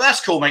 Oh,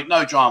 that's cool, mate.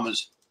 No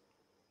dramas.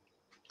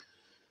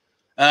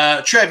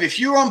 Trev, if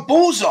you were on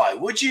Bullseye,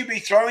 would you be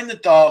throwing the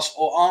darts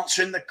or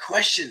answering the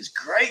questions?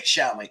 Great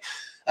shout, mate.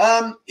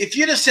 If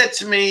you'd have said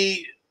to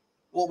me,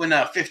 what we're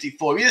now,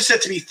 54, if you'd have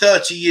said to me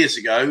 30 years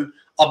ago,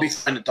 I'll be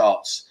throwing the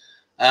darts.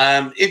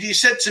 If you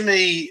said to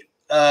me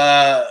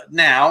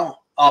now,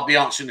 I'll be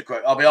asking the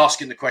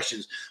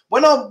questions.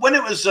 When I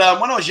was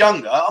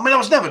younger, I mean, I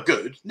was never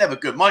good.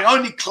 My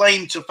only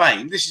claim to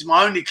fame, this is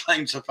my only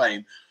claim to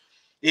fame,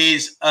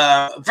 is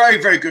a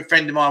very, very good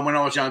friend of mine when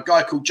I was young, a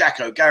guy called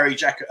Gary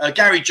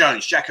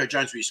Jones. Jacko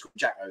Jones, we used to call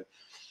Jacko.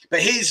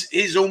 But his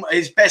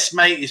best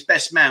mate, his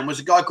best man, was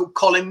a guy called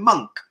Colin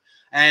Monk.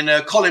 And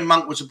Colin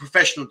Monk was a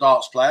professional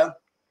darts player.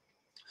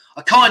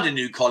 I kind of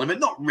knew Colin, but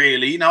not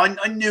really. You know,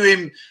 I knew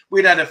him.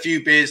 We'd had a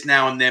few beers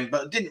now and then,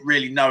 but I didn't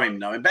really know him.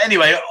 But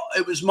anyway, I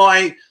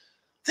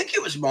think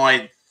it was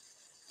my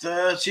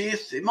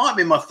 30th. It might have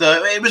been my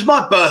 30th. It was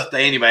my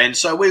birthday anyway. And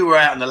so we were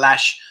out on the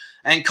lash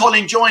and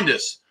Colin joined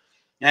us.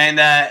 And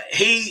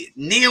he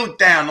kneeled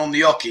down on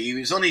the hockey. He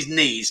was on his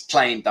knees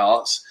playing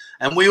darts.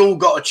 And we all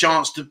got a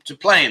chance to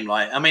play him.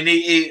 Like, I mean,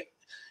 he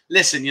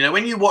listen, you know,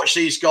 when you watch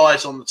these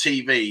guys on the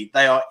TV,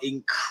 they are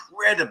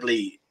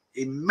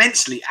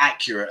immensely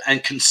accurate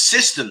and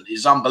consistent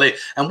is unbelievable.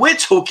 And we're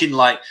talking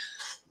like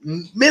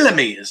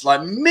millimeters,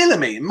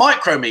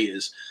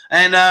 micrometers.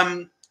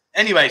 And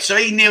anyway, so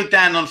he kneeled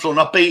down on the floor and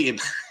I beat him.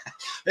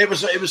 It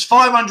was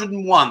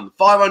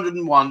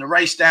 501, a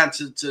race down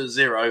to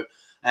zero.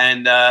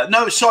 And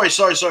no, sorry, it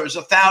was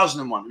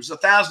 1,001. It was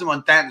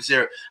 1,001 down to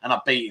zero, and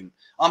I beat him.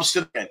 I'm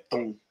still going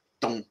dong,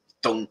 dong,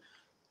 dong,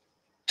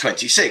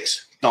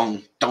 26,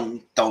 dong,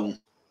 dong, dong,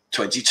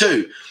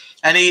 22.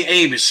 And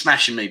he was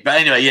smashing me. But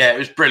anyway, yeah, it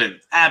was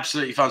brilliant.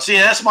 Absolutely fun. So,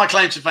 yeah, that's my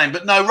claim to fame.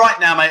 But no, right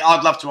now, mate,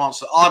 I'd like to ask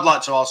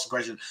the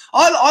question.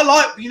 I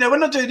like, you know,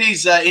 when I do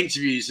these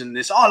interviews and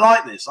this, I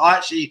like this.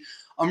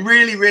 I'm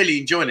really,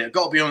 really enjoying it. I've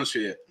got to be honest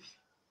with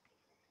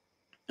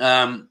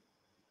you.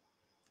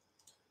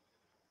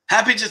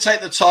 Happy to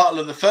take the title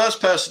of the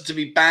first person to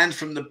be banned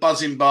from the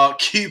buzzing bar,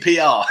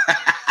 QPR.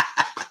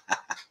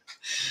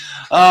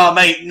 Oh,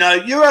 mate, no,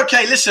 you're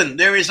okay. Listen,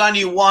 there is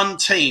only one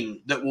team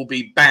that will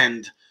be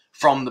banned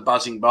from the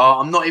buzzing bar.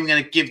 I'm not even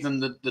going to give them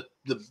the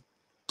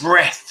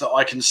breath that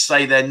I can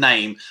say their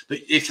name. But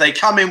if they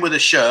come in with a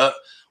shirt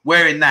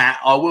wearing that,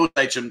 I will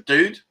say to them,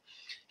 dude,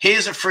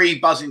 here's a free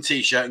buzzing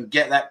T-shirt and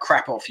get that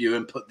crap off you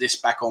and put this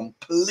back on,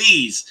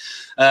 please.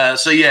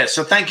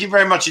 So thank you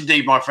very much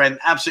indeed, my friend.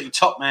 Absolutely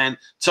top man.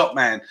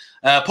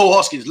 Paul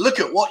Hoskins, look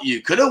at what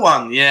you could have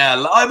won. Yeah,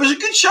 it was a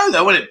good show,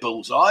 though, wasn't it,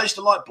 Bullseye? I used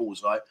to like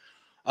Bullseye.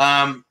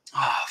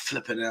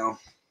 Flipping hell.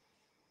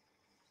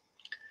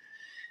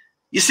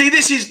 You see,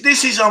 this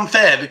is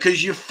unfair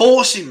because you're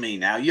forcing me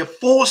now. You're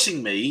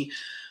forcing me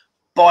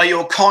by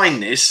your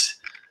kindness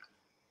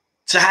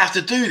to have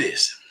to do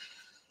this.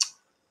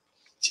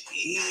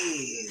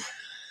 Jeez.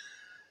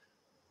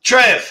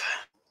 Trev.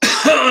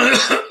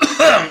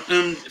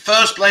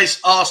 First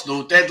place,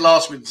 Arsenal. Dead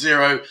last with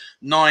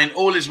 0-9.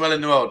 All is well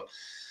in the world.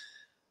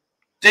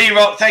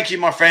 D-Rock, thank you,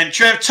 my friend.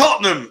 Trev,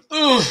 Tottenham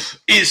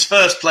is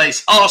first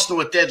place. Arsenal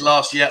were dead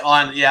last year.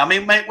 I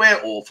mean, mate,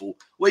 we're awful.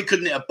 We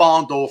couldn't hit a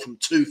barn door from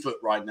 2 foot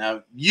right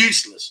now.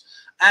 Useless.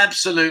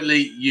 Absolutely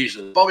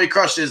useless. Bobby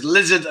Crush says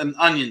lizard and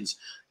onions.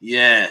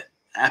 Yeah,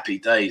 happy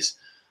days.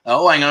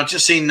 Oh, hang on. I've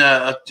just seen,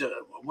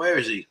 where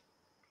is he?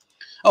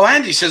 Oh,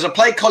 Andy says, I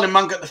played Colin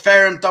Monk at the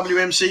Fairham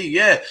WMC.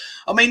 Yeah.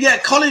 I mean, yeah,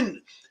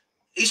 Colin,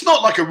 he's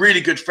not like a really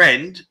good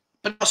friend.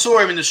 But I saw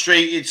him in the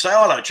street. He'd say,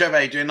 oh, hello, Trevor,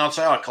 how you doing? I'd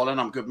say, oh, Colin,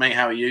 I'm good, mate.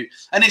 How are you?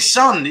 And his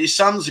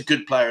son's a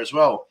good player as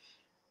well.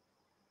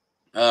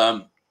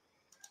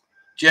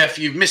 Jeff,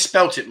 you've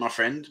misspelt it, my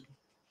friend.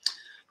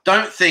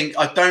 Don't think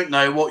I don't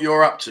know what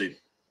you're up to.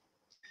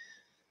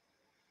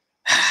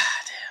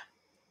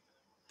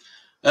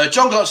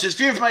 John Glott says,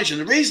 for your information,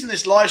 the reason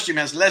this live stream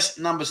has less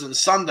numbers than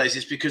Sundays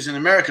is because in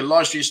America,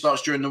 live stream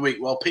starts during the week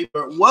while people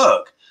are at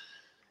work.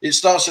 It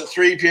starts at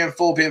 3 p.m.,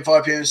 4 p.m.,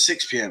 5 p.m.,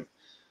 6 p.m.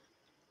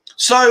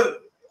 So,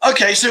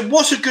 okay, so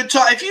what's a good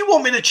time? If you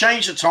want me to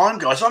change the time,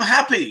 guys, I'm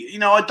happy. You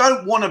know, I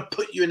don't want to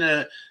put you in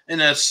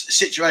a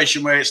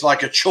situation where it's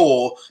like a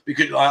chore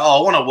because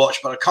I want to watch,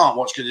 but I can't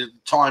watch because the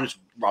time's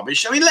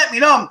rubbish. I mean, let me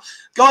know.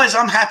 Guys,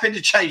 I'm happy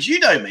to change. You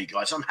know me,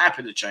 guys. I'm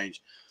happy to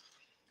change.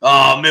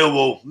 Oh,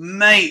 Millwall.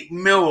 Mate,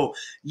 Millwall.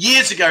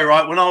 Years ago,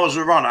 right, when I was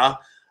a runner,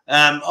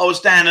 I was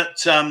down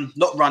at,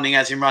 not running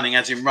as in runner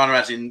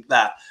as in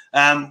that.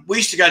 We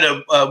used to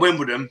go to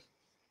Wimbledon.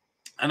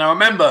 And I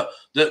remember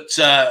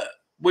that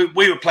we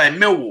were playing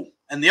Millwall,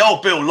 and the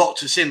old Bill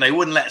locked us in. They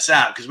wouldn't let us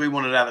out because we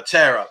wanted to have a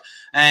tear up.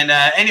 And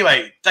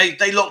anyway,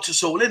 they locked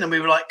us all in, and we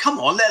were like, "Come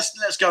on,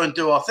 let's go and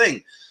do our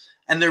thing."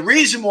 And the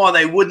reason why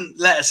they wouldn't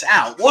let us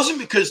out wasn't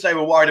because they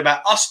were worried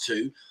about us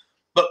two,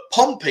 but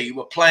Pompey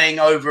were playing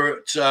over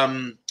at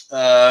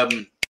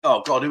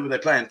oh God, who were they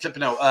playing?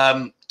 Flipping out.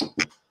 Oh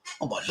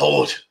my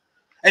Lord.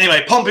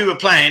 Anyway, Pompey were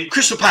playing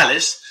Crystal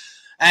Palace.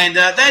 And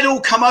they'd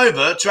all come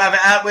over to have it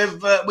out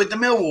with the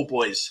Millwall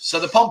boys. So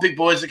the Pompey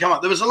boys had come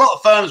up. There was a lot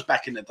of firms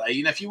back in the day.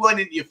 You know, if you weren't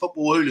into your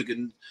football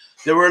hooligan,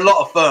 there were a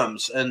lot of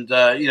firms. And,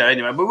 you know,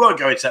 anyway, we won't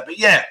go into that. But,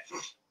 yeah,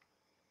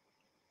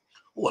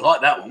 Oh, I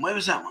like that one. Where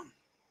was that one?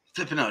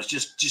 Flipping out. It's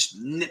just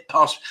nipped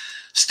past.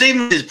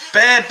 Stephen is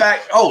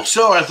bareback. Oh,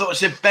 sorry. I thought I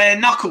said bare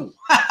knuckle.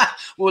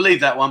 We'll leave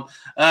that one.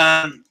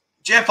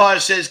 Jeff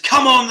Ives says,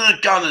 come on, the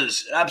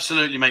Gunners.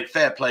 Absolutely, mate.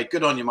 Fair play.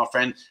 Good on you, my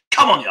friend.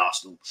 Come on, you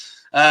Arsenal.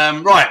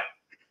 Right.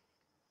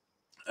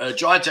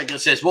 Jai Taker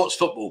says, what's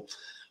football?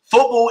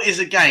 Football is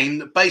a game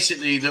that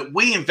basically that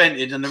we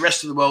invented and the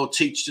rest of the world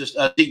teaches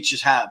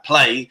us how to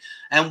play.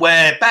 And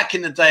where back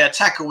in the day, a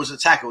tackle was a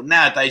tackle.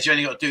 Nowadays, you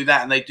only got to do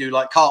that and they do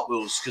like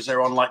cartwheels because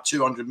they're on like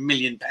 200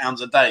 million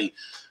pounds a day.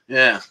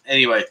 Yeah.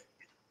 Anyway.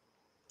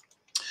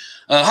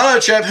 Hello,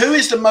 Trev. Who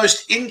is the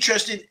most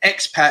interesting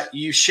expat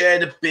you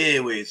shared a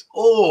beer with?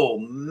 Oh,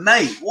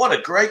 mate, what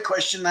a great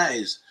question that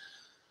is.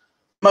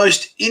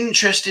 Most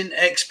interesting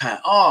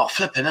expat. Oh,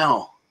 flipping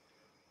hell.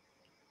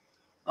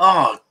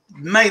 Oh,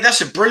 mate,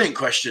 that's a brilliant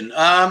question.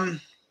 Can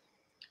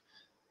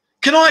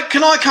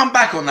I come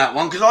back on that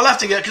one? Because I'll have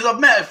to get, because I've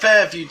met a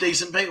fair few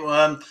decent people.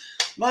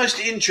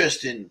 Most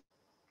interesting.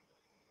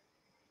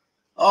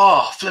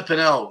 Oh, flipping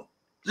hell.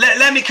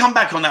 Let me come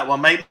back on that one,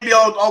 mate. Maybe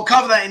I'll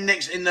cover that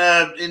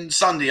in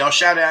Sunday. I'll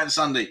shout it out on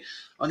Sunday.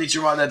 I need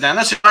to write that down.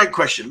 That's a great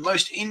question.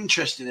 Most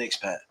interesting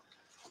expat.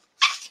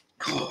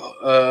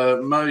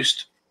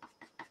 Most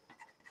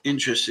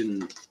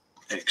interesting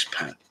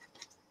expat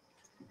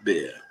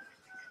beer.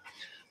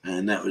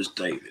 And that was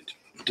David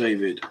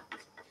Baker.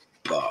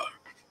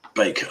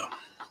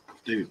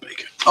 David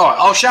Baker. All right,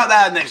 I'll shout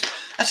that out next.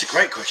 That's a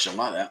great question. I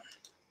like that.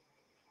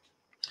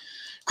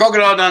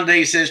 Crocodile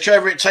Dundee says,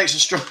 Trevor, it takes a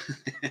strong...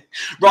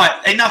 Right,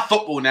 enough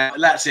football now.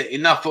 That's it.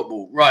 Enough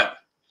football. Right.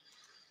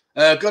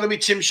 Got to be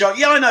Tim Shark.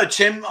 Yeah, I know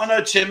Tim.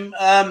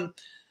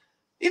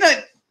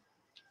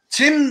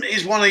 Tim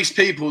is one of these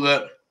people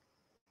that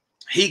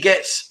he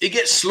gets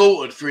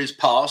slaughtered for his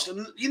past.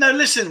 And,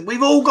 listen,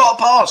 we've all got a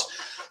past.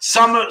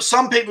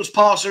 Some people's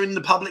pasts are in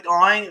the public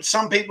eye.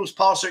 Some people's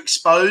pasts are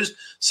exposed.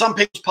 Some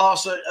people's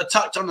pasts are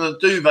tucked under the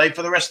duvet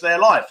for the rest of their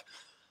life.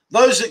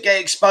 Those that get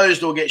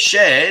exposed or get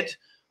shared,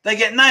 they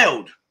get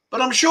nailed.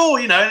 But I'm sure,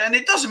 and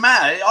it doesn't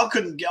matter. I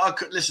couldn't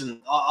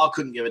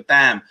give a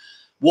damn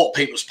what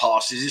people's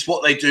past is. It's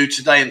what they do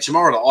today and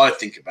tomorrow that I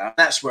think about.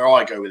 That's where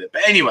I go with it.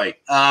 But anyway,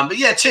 but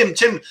yeah, Tim,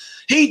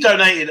 he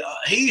donated.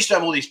 He used to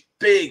have all these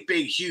big,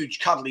 huge,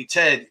 cuddly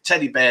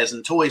teddy bears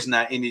and toys and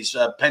that in his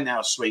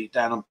penthouse suite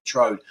down on Beach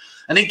Road.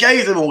 And he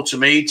gave them all to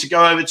me to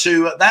go over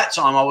to, at that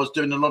time, I was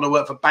doing a lot of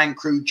work for Ban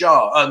Jing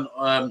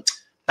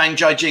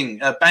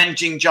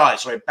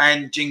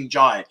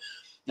Jai,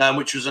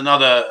 which was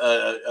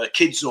another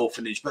kids'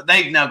 orphanage. But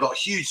they've now got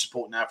huge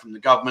support now from the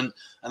government,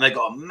 and they've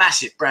got a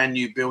massive brand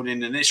new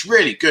building, and it's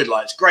really good.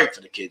 Like, it's great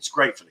for the kids.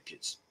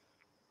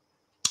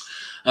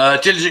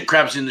 Diligent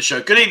Crab's in the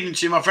show. Good evening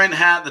to you, my friend.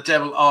 How the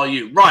devil are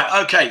you?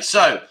 Right, okay,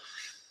 so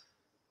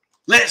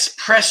let's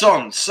press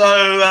on.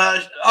 So,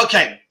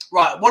 okay,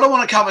 right, what I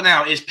want to cover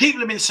now is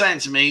people have been saying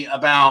to me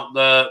about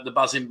the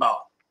buzzing bar.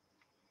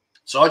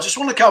 So I just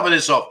want to cover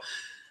this off.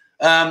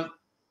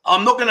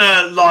 I'm not going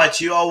to lie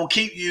to you. I will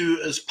keep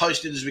you as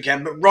posted as we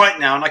can. But right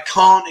now, and I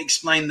can't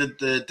explain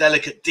the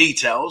delicate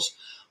details,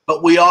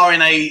 but we are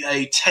in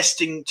a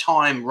testing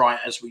time right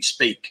as we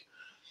speak.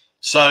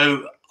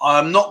 So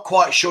I'm not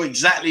quite sure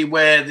exactly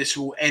where this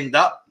will end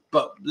up,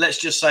 but let's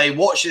just say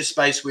watch this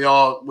space. We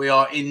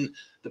are in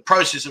the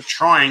process of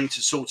trying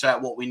to sort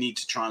out what we need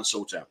to try and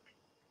sort out.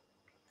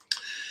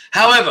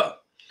 However,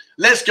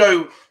 let's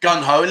go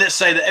gung-ho and let's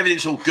say that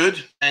everything's all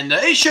good, and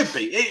it should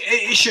be.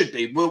 It should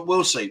be.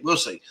 We'll see.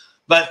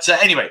 But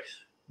anyway,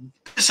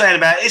 saying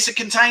about it, it's a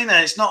container.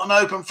 It's not an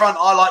open front.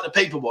 I like the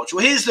people watch.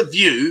 Well, here's the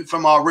view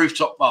from our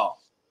rooftop bar.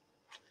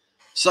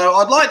 So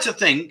I'd like to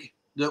think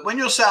that when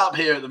you're sat up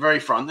here at the very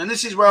front, and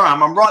this is where I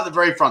am. I'm right at the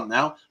very front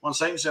now. One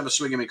second, let's have a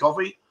swig of my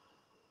coffee.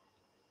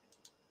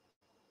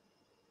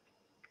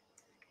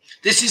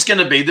 This is going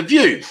to be the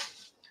view.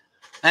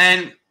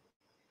 And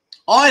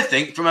I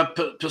think from a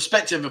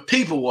perspective of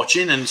people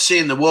watching and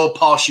seeing the world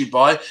pass you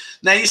by.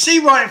 Now, you see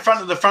right in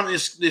front of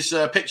this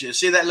picture,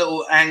 see that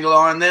little angle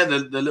iron there,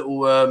 the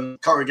little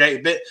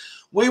corrugated bit?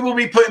 We will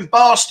be putting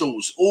bar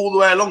stools all the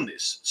way along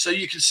this. So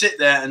you can sit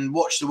there and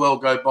watch the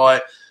world go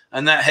by,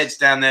 and that heads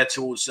down there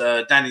towards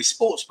Danny's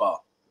Sports Bar.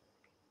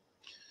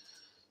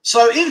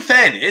 So in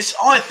fairness,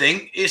 I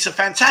think it's a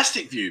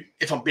fantastic view.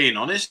 If I'm being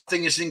honest, I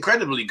think it's an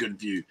incredibly good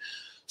view.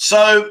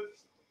 So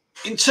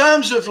in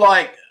terms of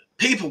like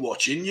people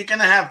watching, you're going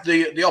to have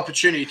the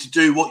opportunity to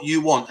do what you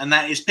want, and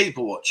that is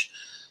people watch.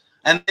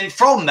 And then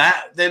from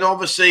that, then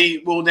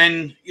obviously we'll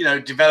then,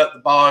 develop the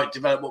bar,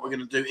 develop what we're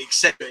going to do,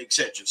 etc.,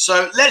 etc.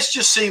 So let's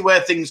just see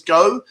where things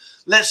go.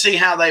 Let's see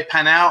how they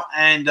pan out.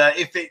 And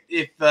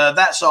if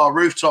that's our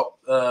rooftop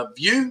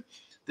view,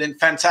 then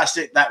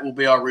fantastic. That will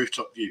be our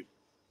rooftop view.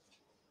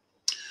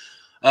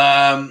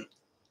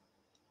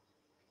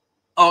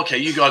 Okay,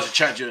 you guys are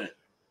chatting.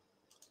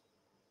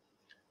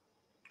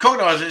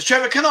 Crocodile says,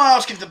 Trevor, can I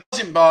ask if the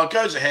buzzing bar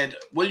goes ahead,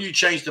 will you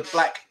change the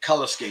black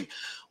colour scheme?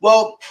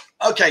 Well,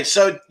 okay,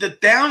 so the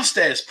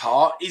downstairs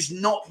part is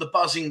not the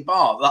buzzing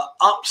bar. The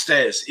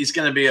upstairs is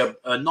going to be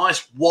a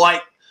nice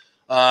white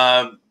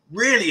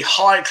really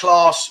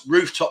high-class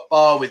rooftop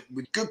bar with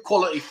good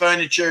quality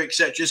furniture,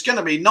 etc. It's going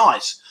to be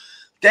nice.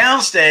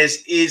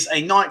 Downstairs is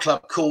a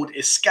nightclub called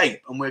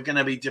Escape, and we're going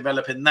to be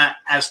developing that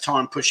as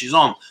time pushes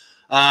on.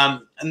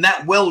 And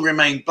that will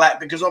remain black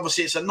because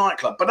obviously it's a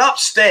nightclub. But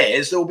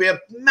upstairs, there will be a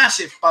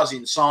massive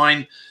buzzing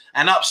sign,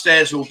 and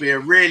upstairs will be a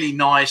really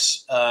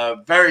nice,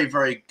 very,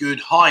 very good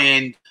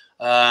high-end,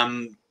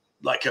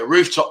 like a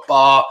rooftop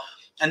bar.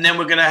 And then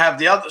we're going to have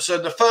the other. So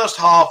the first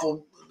half,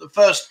 or the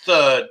first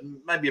third,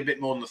 maybe a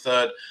bit more than the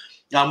third,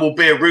 will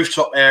be a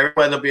rooftop area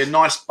where there'll be a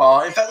nice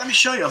bar. In fact, let me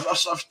show you. I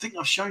think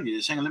I've shown you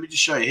this. Hang on, let me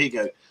just show you. Here you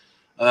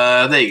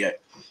go. There you go.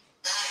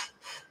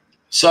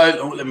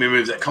 So let me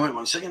remove that comment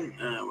 1 second.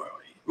 Where are we?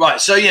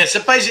 Right. So yeah.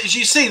 So basically, as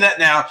you see that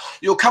now,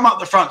 you'll come up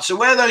the front. So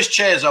where those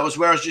chairs are was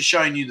where I was just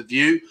showing you the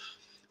view.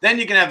 Then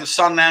you're going to have the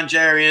sun lounge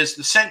areas,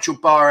 the central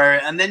bar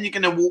area, and then you're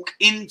going to walk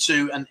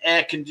into an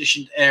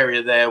air-conditioned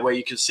area there where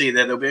you can see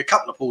there'll be a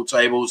couple of pool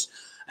tables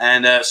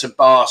and some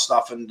bar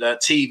stuff and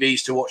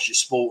TVs to watch your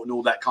sport and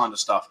all that kind of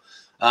stuff.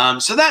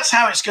 So that's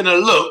how it's going to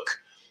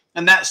look,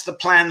 and that's the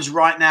plans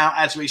right now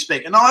as we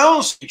speak. And I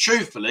honestly,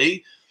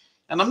 truthfully,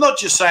 and I'm not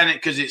just saying it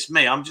because it's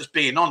me, I'm just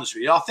being honest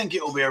with you, I think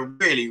it will be a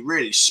really,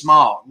 really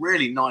smart,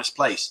 really nice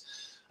place.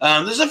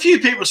 There's a few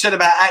people said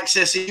about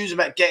access issues,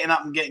 about getting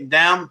up and getting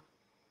down.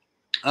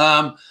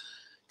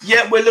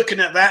 Yeah, we're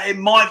looking at that. It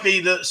might be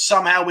that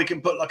somehow we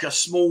can put like a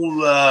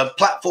small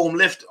platform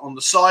lift on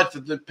the side for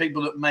the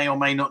people that may or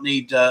may not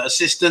need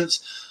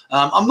assistance.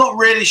 I'm not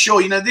really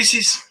sure. You know, this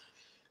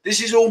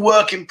is all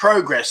work in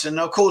progress, and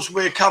of course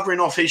we're covering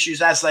off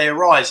issues as they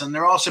arise, and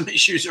there are some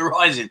issues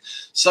arising.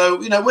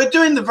 So, you know, we're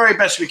doing the very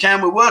best we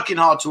can. We're working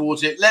hard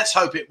towards it. Let's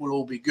hope it will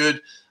all be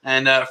good,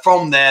 and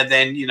from there,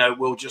 then, you know,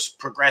 we'll just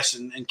progress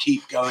and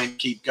keep going,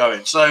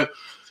 So,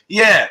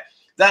 yeah.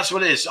 That's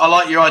what it is. I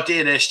like your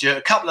idea there, Stuart.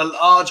 A couple of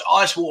large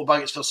ice water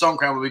buckets for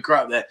Songkran when we grew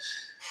up there.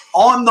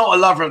 I'm not a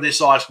lover of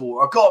this ice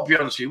water. I've got to be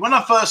honest with you. When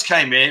I first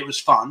came here, it was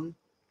fun.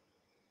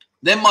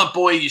 Then my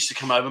boy used to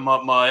come over,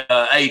 my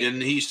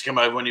Aiden. He used to come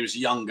over when he was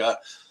younger.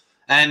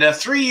 And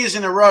 3 years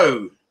in a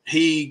row,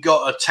 he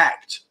got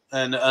attacked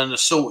and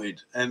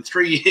assaulted. And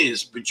 3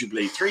 years, would you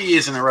believe? 3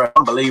 years in a row.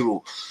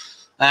 Unbelievable.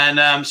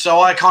 And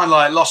so I kind of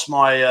like lost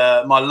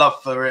my my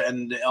love for it.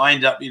 And I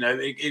ended up, you know,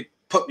 it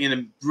put me in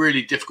a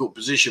really difficult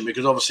position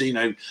because obviously, you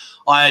know,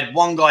 I had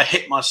one guy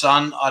hit my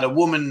son. I had a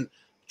woman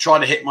try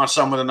to hit my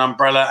son with an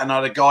umbrella, and I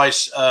had a guy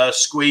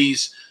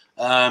squeeze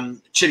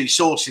chili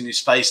sauce in his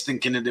face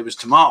thinking that it was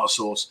tomato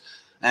sauce.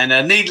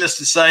 And needless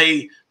to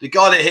say, the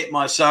guy that hit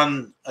my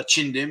son, I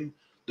chinned him.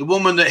 The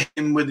woman that hit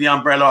him with the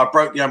umbrella, I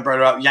broke the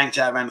umbrella up, yanked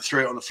it out of hand and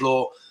threw it on the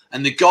floor.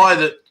 And the guy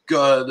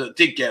that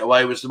did get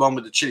away was the one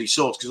with the chili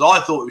sauce, because I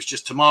thought it was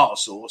just tomato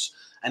sauce,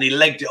 and he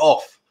legged it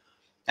off.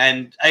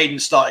 And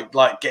Aiden started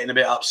like getting a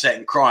bit upset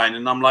and crying,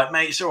 and I'm like,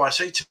 mate, it's all right.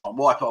 So he took my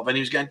wipe it off, and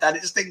he was going, Dad,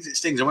 it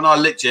stings. And when I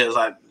licked it, I was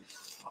like,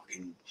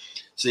 fucking.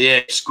 So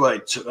yeah,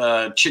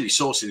 squirted chili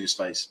sauce in his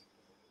face.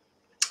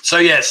 So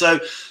yeah, so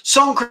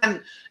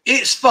Songkran,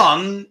 it's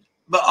fun,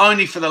 but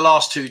only for the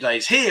last 2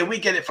 days. Here we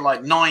get it for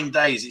like 9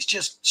 days. It's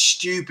just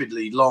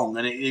stupidly long,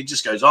 and it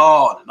just goes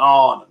on and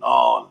on and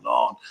on and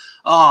on.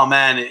 Oh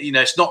man, you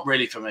know, it's not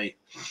really for me.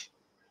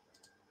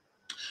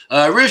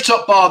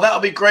 Rooftop bar,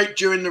 that'll be great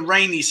during the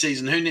rainy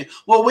season. Who knew?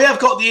 Well, we have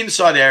got the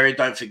inside area,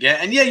 don't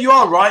forget. And yeah, you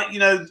are right. You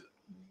know,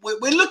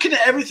 we're looking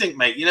at everything,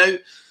 mate. You know,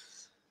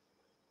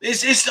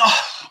 it's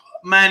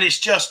man, it's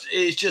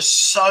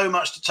just so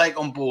much to take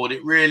on board.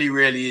 It really,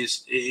 really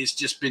is. It's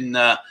just been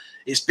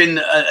it's been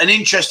an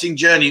interesting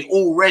journey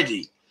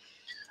already.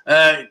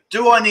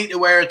 Do I need to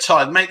wear a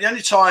tie, mate? The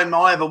only time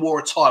I ever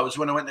wore a tie was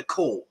when I went to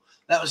court.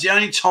 That was the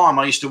only time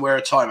I used to wear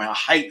a tie, mate. I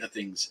hate the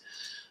things.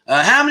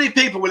 How many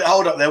people will it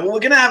hold up there? Well, we're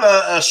going to have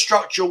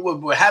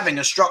we're having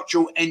a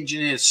structural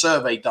engineer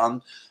survey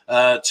done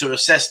to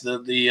assess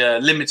the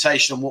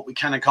limitation on what we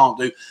can and can't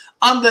do.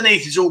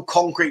 Underneath is all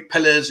concrete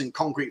pillars and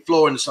concrete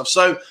flooring and stuff.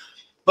 So,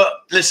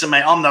 but listen,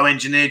 mate, I'm no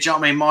engineer. Do you know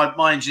what I mean?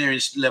 My engineering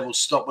level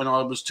stopped when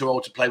I was too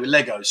old to play with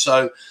Lego.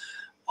 So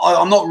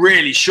I'm not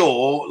really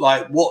sure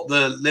like what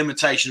the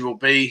limitation will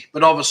be,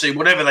 but obviously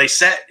whatever they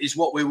set is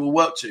what we will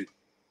work to.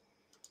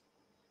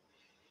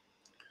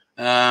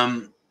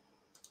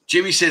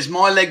 Jimmy says,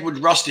 my leg would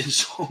rust in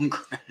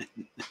Songkran.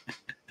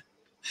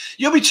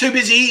 You'll be too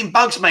busy eating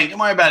bugs, mate. Don't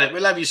worry about it.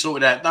 We'll have you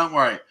sorted out. Don't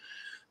worry.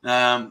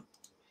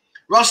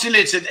 Rusty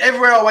Lid said,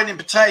 everywhere I went in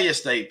Pattaya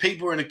yesterday,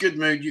 people were in a good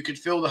mood. You could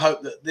feel the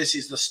hope that this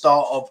is the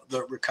start of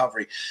the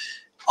recovery.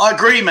 I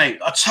agree, mate.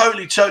 I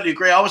totally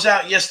agree. I was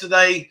out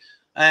yesterday,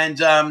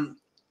 and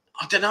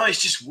I don't know.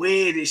 It's just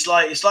weird. It's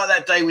like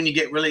that day when you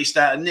get released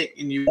out of Nick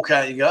and you walk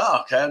out and you go,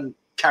 oh, okay, and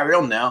carry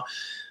on now.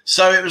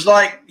 So it was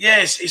like,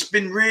 yes, it's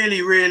been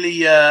really,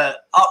 really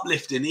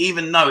uplifting,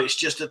 even though it's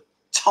just a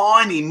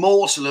tiny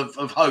morsel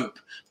of hope.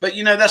 But,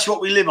 you know, that's what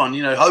we live on,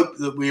 you know, hope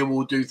that we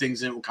will do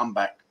things and it will come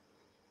back.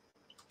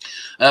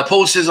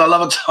 Paul says, I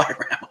love a tie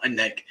around my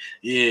neck.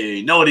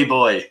 Yeah, naughty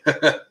boy.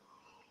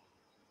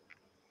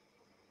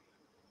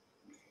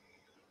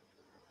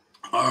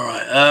 All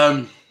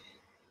right.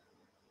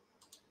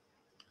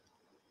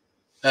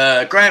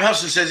 Graham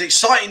Hudson says,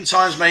 exciting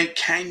times, mate.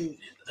 Can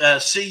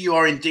see you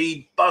are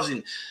indeed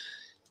buzzing.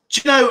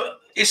 Do you know,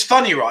 it's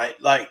funny, right?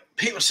 Like,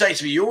 people say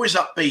to me, you're always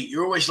upbeat.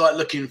 You're always, like,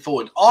 looking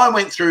forward. I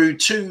went through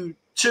two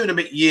and a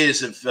bit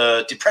years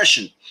of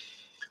depression,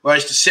 where I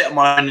used to sit on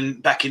my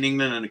own back in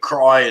England and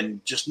cry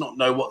and just not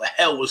know what the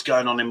hell was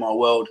going on in my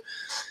world.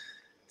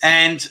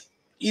 And,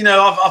 you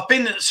know, I've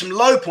been at some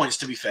low points,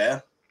 to be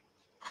fair.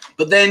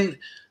 But then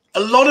a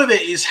lot of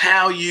it is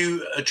how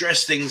you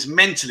address things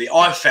mentally,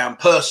 I've found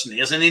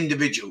personally, as an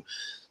individual.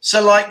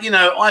 So, like, you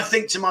know, I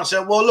think to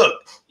myself, well,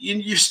 look,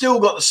 you've still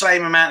got the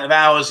same amount of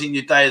hours in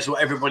your day as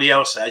what everybody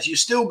else has. You've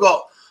still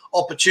got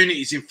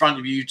opportunities in front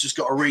of you. You've just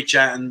got to reach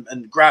out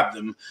and grab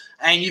them.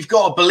 And you've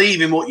got to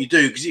believe in what you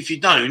do, because if you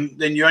don't,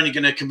 then you're only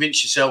going to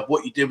convince yourself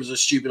what you did was a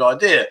stupid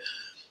idea.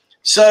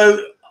 So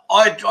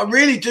I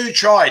really do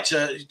try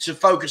to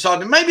focus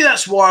on, and maybe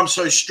that's why I'm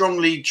so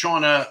strongly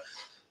trying to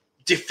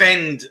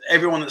defend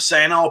everyone that's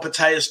saying, oh,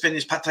 Pattaya's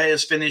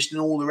finished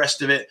and all the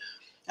rest of it.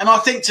 And I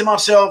think to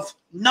myself,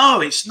 no,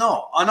 it's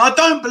not. And I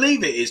don't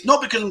believe it is.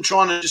 Not because I'm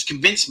trying to just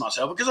convince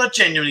myself, because I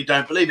genuinely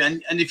don't believe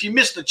it. And if you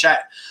missed the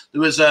chat,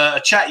 there was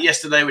a chat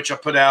yesterday which I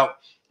put out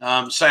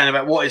saying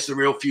about what is the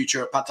real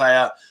future of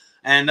Pattaya.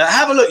 And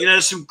have a look. You know,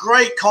 there's some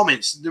great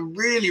comments. The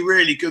really,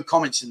 really good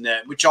comments in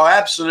there, which I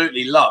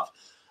absolutely love.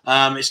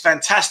 It's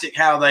fantastic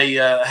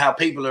how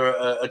people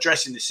are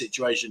addressing this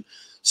situation.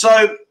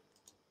 So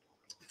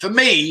for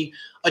me,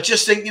 I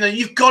just think, you know,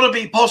 you've got to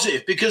be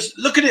positive, because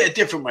look at it a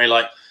different way.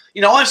 Like,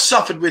 you know, I've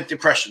suffered with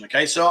depression.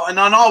 Okay. So, and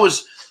I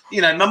was,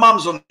 you know, my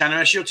mum's on the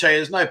channel. She'll tell you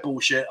there's no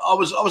bullshit. I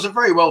was a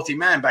very wealthy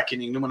man back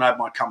in England when I had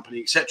my company,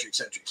 etc.,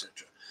 etc.,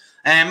 etc.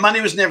 And money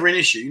was never an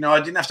issue. You know,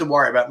 I didn't have to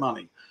worry about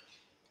money.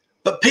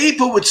 But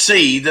people would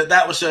see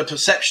that was a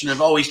perception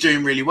of, oh, he's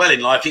doing really well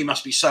in life. He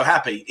must be so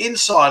happy.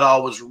 Inside, I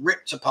was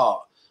ripped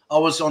apart. I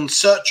was on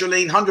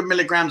sertraline, 100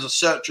 milligrams of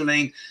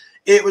sertraline.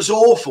 It was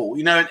awful.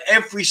 You know, and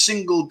every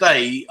single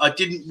day I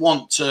didn't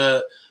want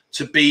to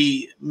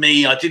be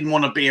me. I didn't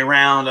want to be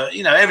around,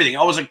 you know, everything.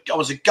 I was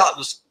a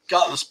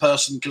gutless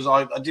person, because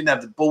I didn't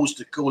have the balls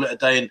to call it a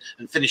day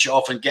and finish it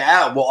off and get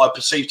out of what I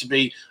perceived to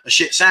be a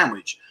shit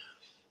sandwich.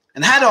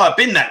 And had I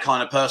been that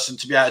kind of person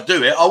to be able to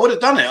do it, I would have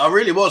done it. I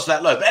really was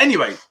that low. But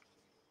anyway,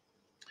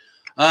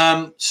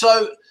 but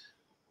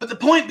the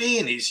point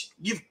being is,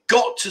 you've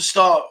got to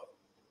start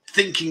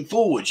thinking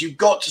forwards. You've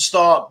got to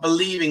start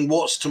believing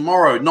what's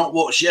tomorrow, not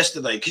what's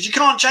yesterday, because you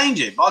can't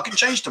change it, but I can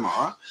change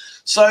tomorrow.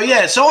 So,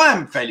 yeah, so I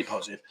am fairly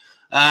positive.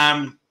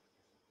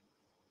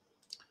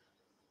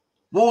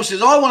 Wall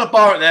says, I want a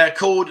bar out there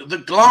called The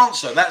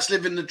Glancer. That's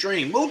living the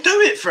dream. Well, do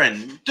it,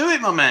 friend. Do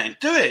it, my man.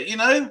 Do it, you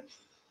know.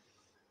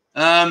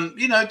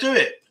 You know, do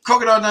it.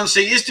 Crocodile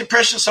Dundee, is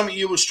depression something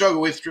you will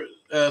struggle with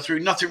through?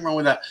 Nothing wrong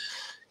with that.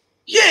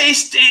 Yeah,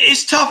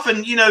 it's tough,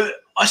 and you know,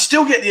 I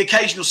still get the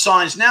occasional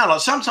signs now. Like,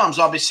 sometimes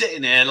I'll be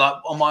sitting there, like,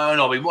 on my own,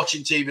 I'll be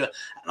watching TV, and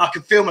I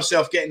can feel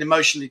myself getting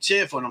emotionally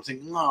tearful, and I'm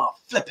thinking, oh,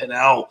 flipping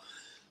hell.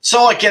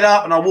 So I get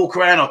up and I walk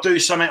around, I'll do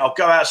something, I'll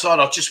go outside,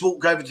 I'll just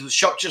walk over to the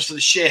shop just for the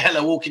sheer hell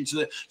of walking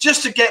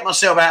just to get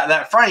myself out of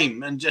that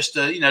frame, and just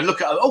to, you know, look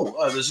at,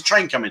 oh, there's a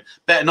train coming,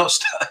 better not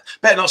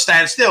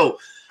stand still.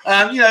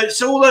 You know,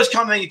 so all those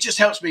kind of things, it just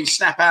helps me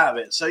snap out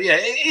of it. So yeah,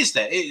 it is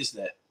there. It is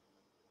there.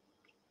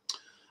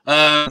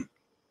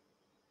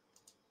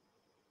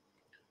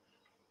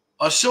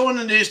 I saw in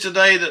the news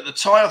today that the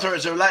Thai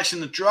authorities are relaxing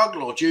the drug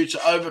law due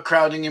to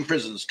overcrowding in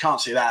prisons. Can't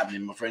see that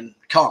happening, my friend.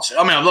 Can't see.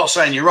 I mean, I'm not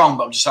saying you're wrong,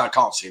 but I'm just saying I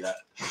can't see that.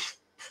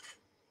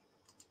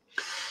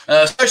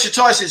 Social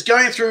Ty says,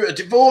 going through a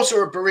divorce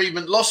or a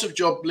bereavement, loss of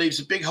job leaves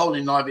a big hole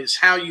in life. It's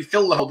how you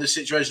feel the whole this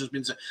situation has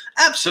been.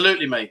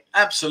 Absolutely, mate.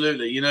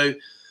 Absolutely. You know,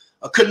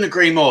 I couldn't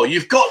agree more.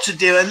 You've got to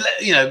do, and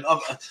you know,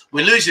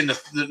 we're losing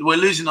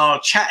our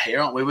chat here,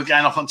 aren't we? We're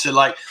going off onto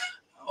like,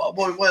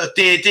 what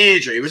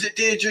Deirdre? Was it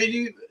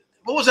Deirdre?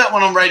 What was that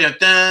one on radio?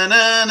 Da,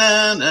 na,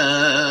 na,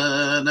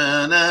 na,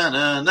 na, na,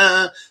 na,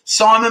 na.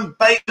 Simon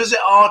Bates, was it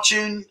our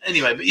tune?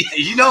 Anyway, but yeah,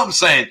 you know what I'm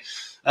saying.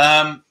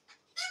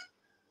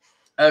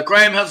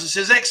 Graham Hudson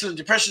says, excellent.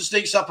 Depression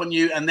sneaks up on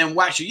you and then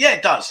whacks you. Yeah,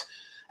 it does.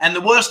 And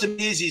the worst of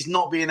it is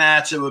not being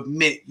able to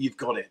admit you've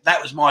got it.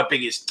 That was my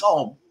biggest,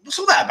 oh, what's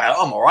all that about?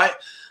 I'm all right.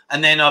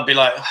 And then I'd be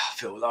like, oh, I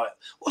feel like,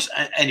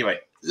 anyway,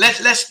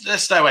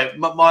 let's stay away.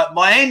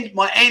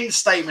 My end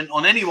statement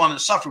on anyone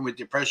that's suffering with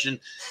depression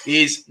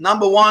is,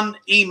 number one,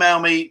 email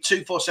me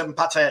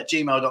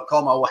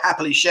 247pattaya@gmail.com. I will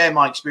happily share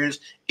my experience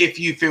if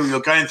you feel you're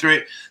going through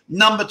it.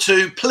 Number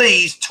two,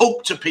 please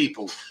talk to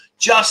people.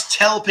 Just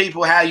tell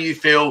people how you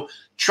feel.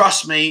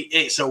 Trust me,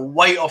 it's a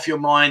weight off your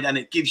mind, and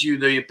it gives you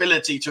the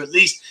ability to at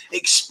least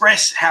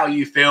express how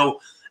you feel.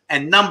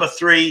 And number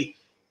three,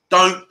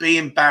 don't be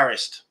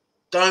embarrassed.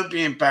 Don't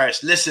be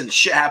embarrassed. Listen,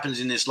 shit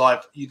happens in this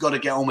life. You got to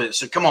get on with it.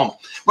 So come on.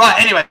 Right.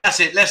 Anyway, that's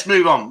it. Let's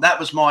move on. That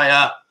was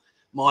my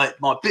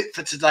my bit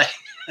for today.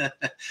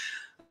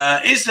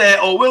 Is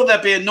there or will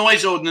there be a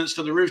noise ordinance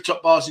for the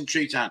rooftop bars in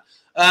Treetown?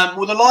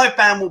 Well, the live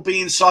band will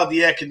be inside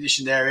the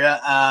air-conditioned area,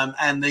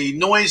 and the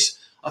noise,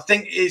 I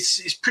think,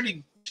 is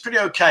pretty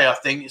okay. I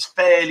think it's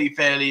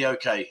fairly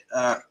okay.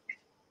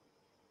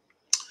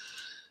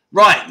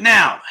 Right,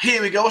 now,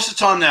 here we go. What's the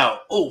time now?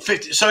 Oh,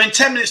 50. So in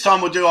 10 minutes'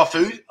 time, we'll do our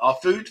food.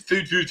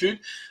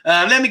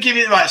 Let me give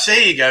you, right, so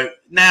here you go.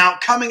 Now,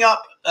 coming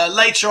up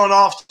later on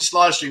after this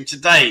live stream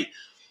today,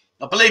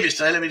 I believe it's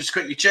today. Let me just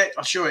quickly check.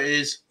 I'm sure it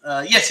is.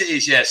 Yes, it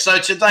is, yes. So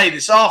today,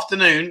 this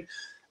afternoon,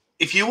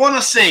 if you want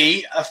to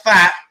see a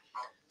fat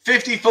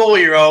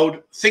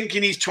 54-year-old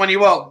thinking he's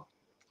 21,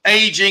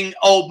 aging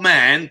old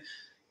man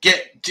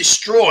get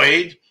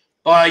destroyed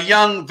by a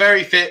young,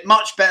 very fit,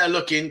 much better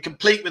looking,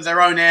 complete with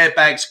their own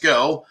airbags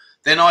girl,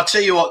 then I'll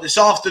tell you what, this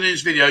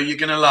afternoon's video you're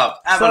going to love.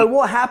 So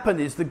what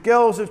happened is the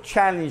girls have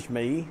challenged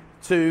me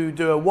to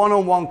do a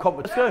one-on-one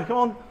competition. Let's go, come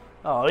on.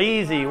 Oh,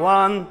 easy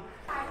one.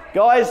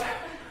 Guys,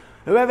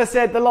 whoever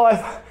said the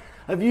life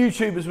of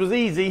YouTubers was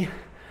easy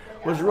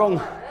was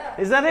wrong.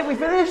 Is that it? We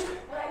finished?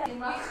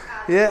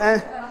 Yeah,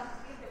 and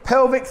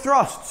pelvic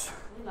thrusts.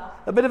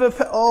 A bit of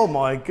a, oh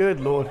my good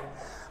Lord.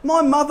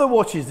 My mother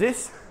watches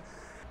this.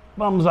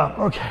 Thumbs up,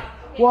 okay.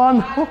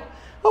 1,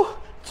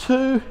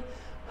 2,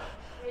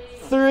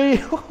 3,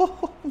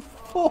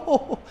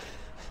 4,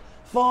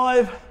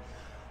 5,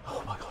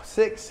 oh my God,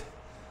 6,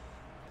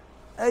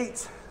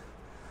 8,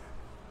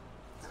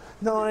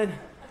 9,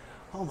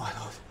 oh my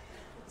God,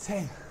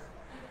 10.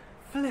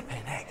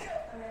 Flipping heck.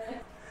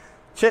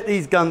 Check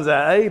these guns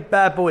out, eh?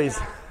 Bad boys.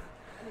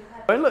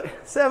 Oh, look,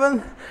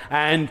 7,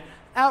 and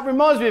out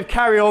reminds me of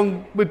Carry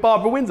On with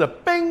Barbara Windsor.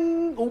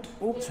 Bing!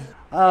 Oops.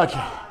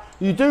 Okay.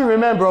 You do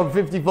remember I'm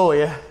 54,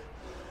 yeah?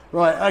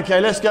 Right, okay,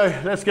 let's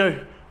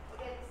go.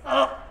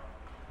 Oh,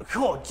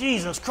 God,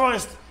 Jesus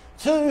Christ.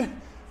 2,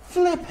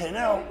 flipping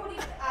out.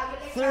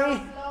 3,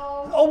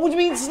 oh, what do you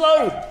mean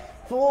slow?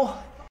 4.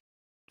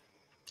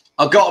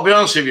 I've got to be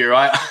honest with you,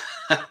 right?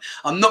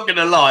 I'm not going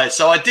to lie.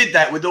 So I did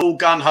that with all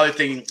gun-ho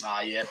thinking,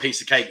 yeah,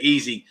 piece of cake,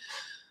 easy.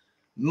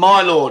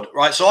 My Lord,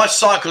 right? So I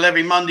cycle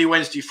every Monday,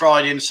 Wednesday,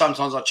 Friday, and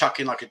sometimes I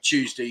chuck in like a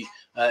Tuesday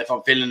if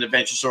I'm feeling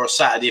adventurous, or a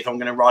Saturday if I'm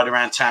going to ride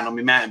around town on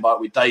my mountain bike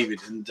with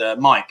David and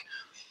Mike.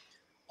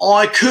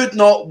 I could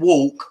not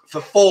walk for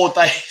 4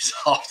 days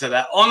after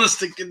that. Honest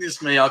to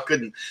goodness me, I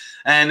couldn't.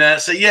 And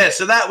so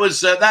that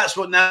was that's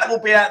what. Now that will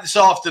be out this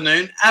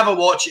afternoon. Have a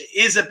watch. It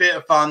is a bit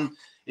of fun.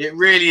 It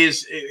really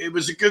is. It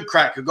was a good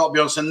crack. I've got to be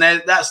honest. And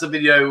that's the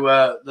video,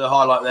 the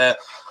highlight there.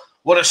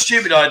 What a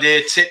stupid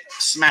idea. Tip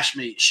smashed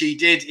me. She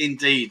did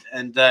indeed.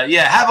 And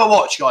yeah, have a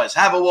watch, guys.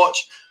 Have a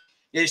watch.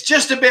 It's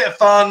just a bit of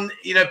fun,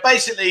 you know,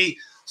 basically.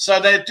 So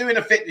they're doing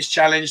a fitness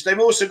challenge. They've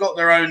also got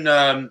their own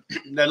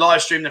their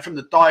live stream. They're from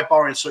the dive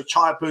bar in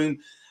Suchaipoon.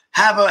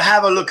 Have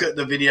a look at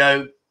the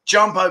video.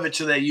 Jump over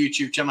to their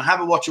YouTube channel.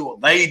 Have a watch of what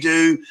they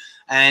do.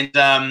 And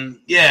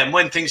yeah, and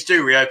when things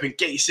do reopen,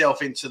 get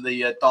yourself into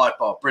the dive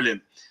bar.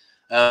 Brilliant.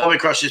 Bobby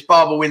Crushes,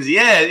 Barbara Windsor.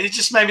 Yeah, it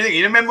just made me think.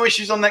 You remember when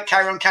she was on that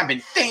Carry On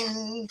camping?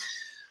 Ding!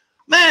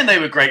 Man, they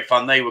were great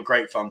fun. They were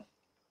great fun.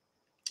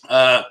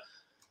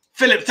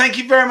 Philip, thank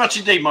you very much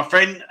indeed, my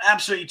friend.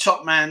 Absolutely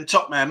top man,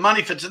 top man.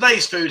 Money for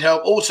today's food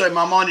help. Also,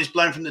 my mind is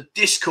blown from the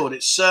Discord.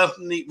 It's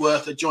certainly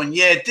worth a join.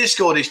 Yeah,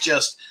 Discord is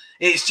just,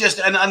 it's just,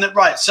 and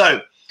right.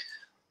 So,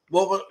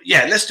 well,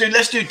 yeah, let's do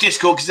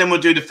Discord because then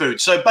we'll do the food.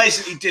 So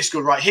basically,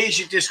 Discord. Right, here's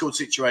your Discord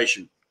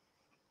situation.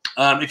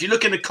 If you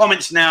look in the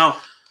comments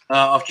now,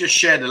 I've just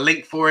shared a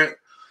link for it.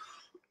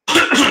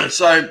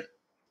 So,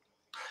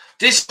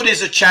 Discord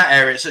is a chat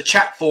area. It's a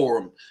chat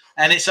forum.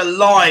 And it's a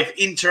live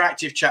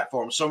interactive chat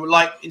forum. So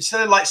like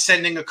instead of like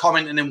sending a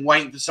comment and then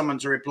waiting for someone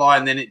to reply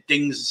and then it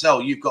dings and says, oh,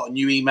 you've got a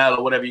new email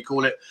or whatever you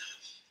call it.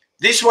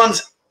 This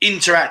one's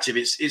interactive.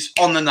 It's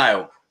on the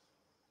nail.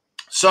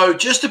 So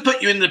just to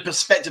put you in the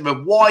perspective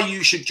of why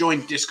you should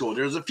join Discord,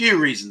 there's a few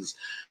reasons.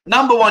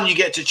 Number one, you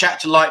get to chat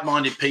to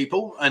like-minded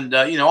people. And,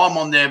 you know, I'm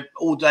on there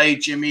all day,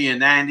 Jimmy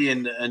and Andy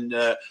and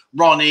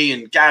Ronnie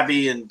and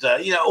Gabby and,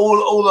 you know,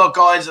 all our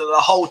guys, the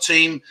whole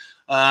team,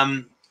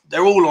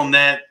 they're all on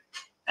there.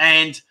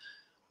 And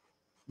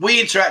we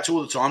interact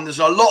all the time. There's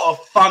a lot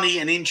of funny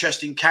and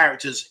interesting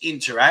characters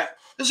interact.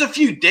 There's a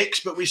few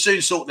dicks, but we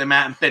soon sort them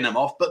out and bin them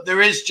off. But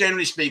there is,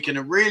 generally speaking,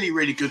 a really,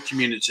 really good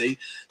community.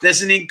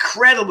 There's an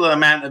incredible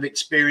amount of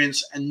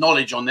experience and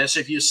knowledge on there.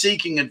 So if you're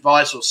seeking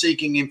advice or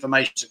seeking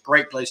information, it's a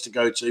great place to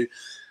go to.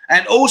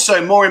 And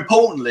also, more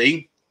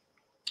importantly,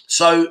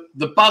 so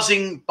the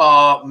Buzzing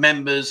Bar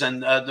members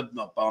and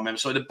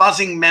the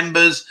Buzzing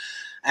members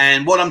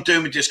and what I'm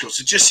doing with Discord.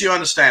 So just so you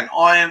understand,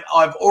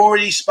 I've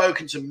already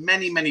spoken to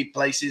many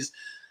places,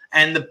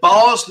 and the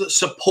bars that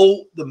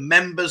support the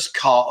members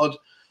card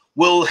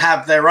will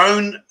have their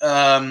own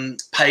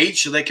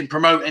page, so they can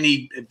promote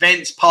any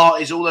events,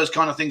 parties, all those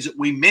kind of things that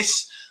we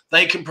miss.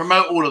 They can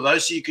promote all of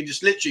those, so you can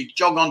just literally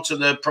jog onto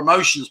the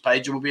promotions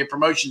page. It will be a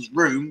promotions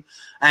room,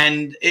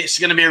 and it's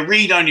going to be a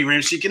read-only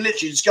room, so you can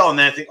literally just go on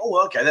there and think,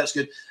 oh, okay, that's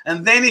good.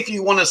 And then if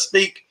you want to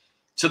speak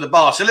to the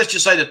bar, so let's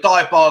just say the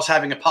dive bar's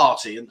having a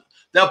party, and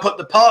they'll put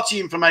the party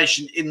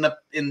information in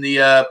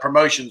the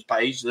promotions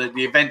page, the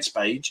events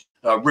page,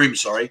 room,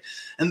 sorry.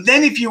 And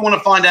then if you want to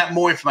find out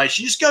more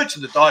information, you just go to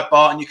the dive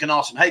bar and you can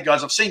ask them, hey,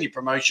 guys, I've seen your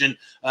promotion.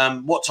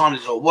 What time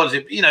is it? Or what is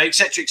it? You know, et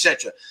cetera, et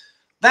cetera.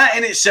 That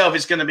in itself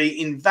is going to be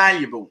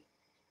invaluable.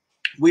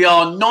 We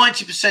are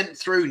 90%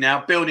 through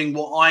now building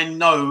what I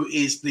know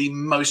is the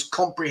most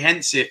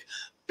comprehensive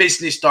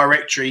business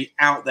directory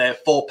out there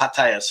for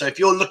Pattaya. So if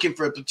you're looking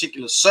for a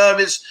particular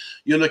service,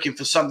 you're looking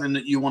for something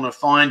that you want to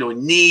find or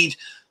need,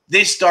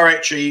 this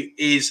directory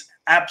is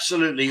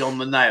absolutely on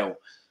the nail.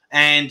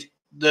 And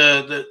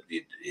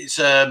it's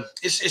a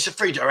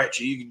free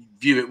directory. You can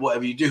view it,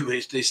 whatever you do,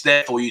 it's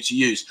there for you to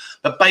use.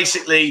 But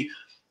basically,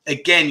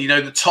 again, you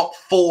know, the top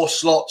 4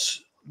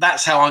 slots,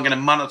 that's how I'm going to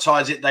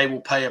monetize it. They will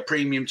pay a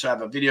premium to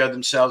have a video of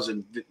themselves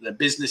and their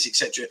business,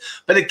 etc.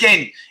 But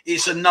again,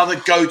 it's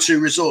another go-to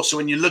resource. So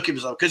when you're looking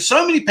for something, because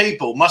so many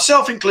people,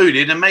 myself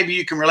included, and maybe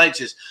you can relate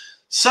to this,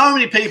 so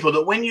many people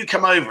that when you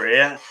come over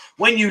here,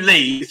 when you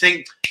leave, you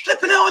think,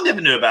 flipping out, I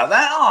never knew about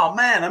that. Oh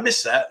man, I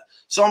missed that.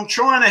 So I'm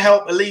trying to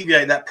help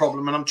alleviate that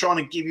problem, and I'm trying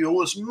to give you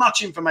all as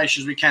much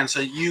information as we can so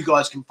that you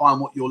guys can find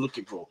what you're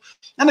looking for.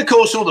 And of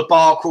course, all the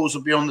bar crawls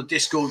will be on the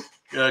Discord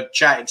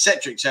chat,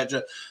 etc.,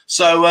 etc.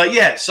 So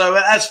yeah, so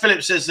as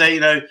Philip says there, you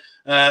know,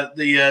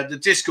 the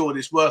Discord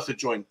is worth a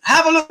join.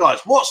 Have a look, guys.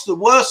 What's the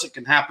worst that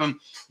can happen?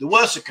 The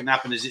worst that can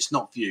happen is it's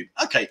not for you.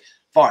 Okay,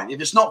 fine. If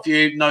it's not for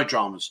you, no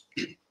dramas.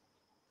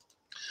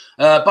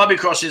 Bobby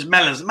Cross says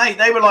melons, mate.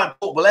 They were like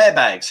portable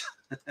airbags.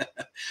 But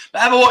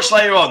have a watch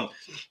later on.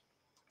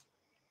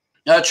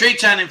 Tree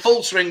Town in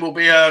full swing will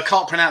be,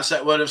 can't pronounce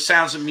that word, of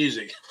sounds and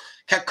music.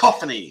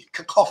 Cacophony.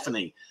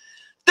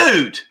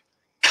 Dude,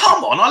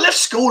 come on. I left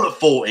school at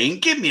 14.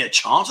 Give me a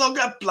chance. I'll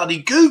go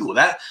bloody Google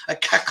that. A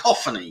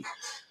cacophony.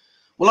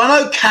 Well,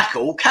 I know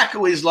cackle.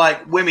 Cackle is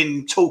like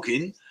women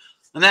talking.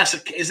 And that's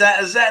is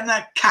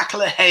that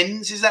cackle of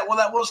hens? Is that what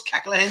that was?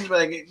 Cackle of hens? Where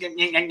they get,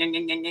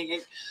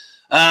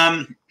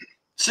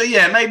 so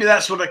yeah, maybe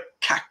that's what a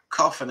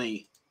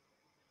cacophony.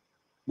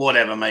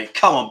 Whatever, mate.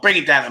 Come on, bring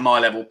it down to my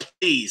level,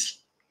 please.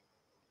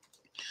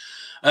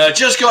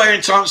 Just got here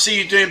in time to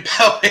see you doing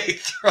pelvic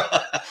thrust.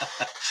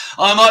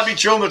 I might be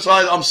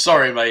traumatized. I'm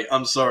sorry, mate.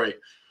 I'm sorry.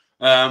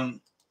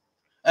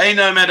 Hey,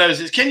 no Meadows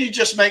says, can you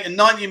just make a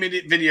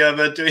 90-minute video of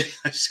her doing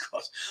those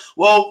squats?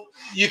 Well,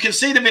 you can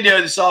see the video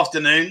this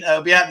afternoon.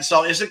 It'll be out this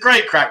afternoon. It's a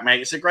great crack,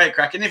 mate. It's a great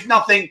crack. And if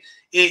nothing,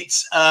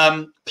 it's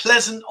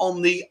pleasant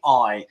on the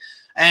eye.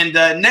 And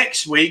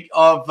next week,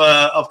 I've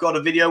got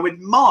a video with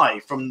Mai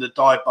from the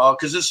dive bar,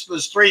 because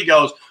there's 3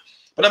 girls.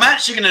 But I'm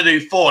actually going to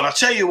do 4. And I'll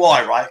tell you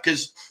why, right?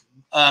 Because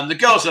the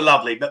girls are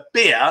lovely. But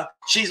Bia,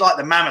 she's like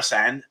the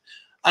mama-san.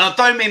 And I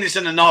don't mean this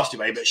in a nasty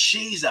way, but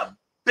she's a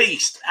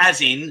beast,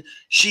 as in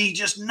she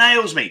just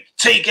nails me.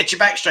 T, get your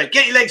back straight.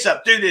 Get your legs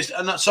up. Do this.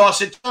 And so I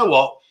said, you know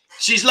what?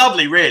 She's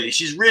lovely, really.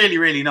 She's really,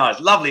 really nice.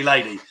 Lovely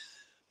lady.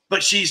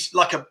 But she's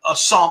like a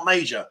sergeant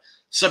major.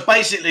 So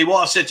basically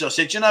what I said to her, I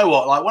said, you know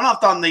what? Like when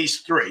I've done these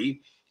 3,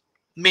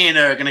 me and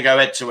her are going to go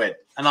head to head.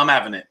 And I'm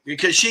having it.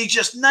 Because she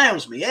just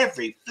nails me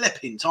every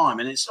flipping time.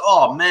 And it's,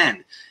 oh,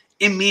 man.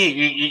 In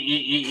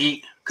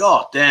me.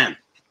 God damn.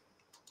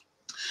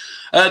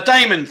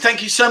 Damon,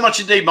 thank you so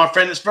much indeed, my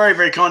friend. It's very,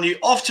 very kind of you.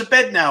 Off to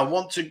bed now.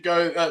 Want to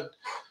go.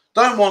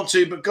 Don't want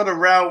to, but got to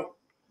row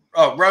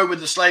with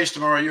the slaves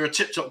tomorrow. You're a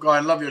tip-top guy.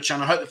 I love your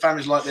channel. I hope the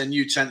families like their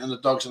new tent and the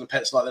dogs and the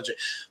pets like that too.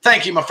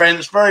 Thank you, my friend.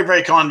 It's very,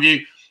 very kind of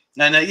you.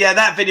 And yeah,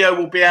 that video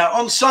will be out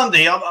on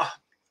Sunday. I've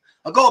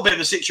got a bit of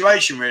a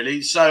situation,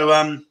 really. So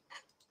I'm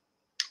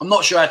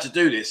not sure how to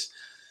do this.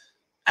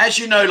 As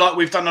you know, like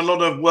we've done a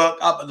lot of work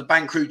up at the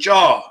Bankru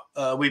Jar.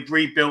 We've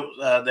rebuilt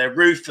their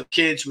roof for the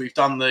kids. We've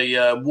done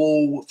the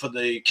wall for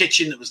the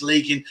kitchen that was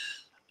leaking.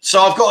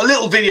 So I've got a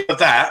little video of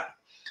that.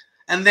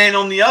 And then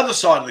on the other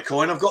side of the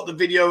coin, I've got the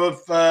video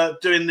of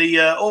doing the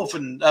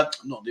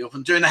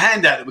doing the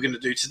handout that we're going to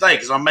do today,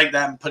 because I'll make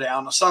that and put it out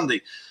on a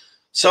Sunday.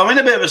 So I'm in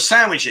a bit of a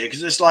sandwich here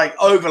because it's like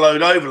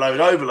overload of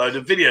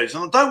videos.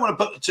 And I don't want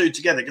to put the 2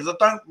 together because I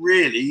don't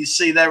really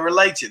see they're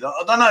related.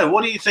 I don't know.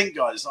 What do you think,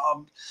 guys?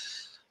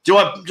 Do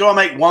I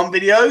make one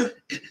video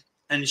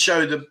and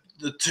show the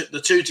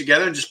 2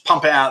 together and just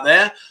pump it out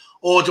there?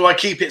 Or do I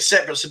keep it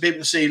separate so people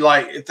can see,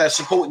 like, if they're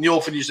supporting the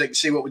orphanage, they can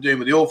see what we're doing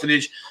with the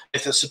orphanage.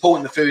 If they're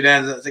supporting the food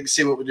hand, they can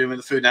see what we're doing with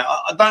the food hand.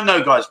 I don't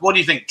know, guys. What do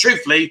you think?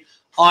 Truthfully,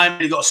 I've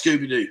really got a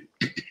Scooby-Doo.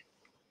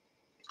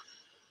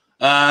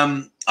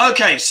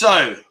 Okay,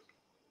 so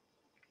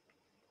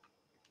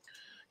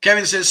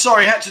Kevin says,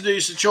 sorry, had to do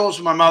some chores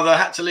for my mother,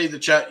 had to leave the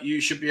chat.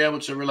 You should be able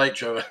to relate,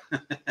 Trevor.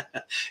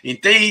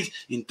 Indeed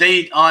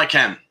I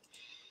can.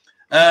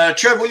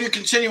 Trevor, will you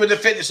continue with the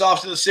fitness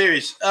after the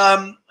series?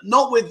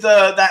 Not with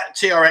that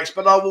TRX,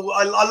 but I will.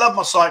 I love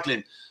my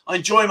cycling. I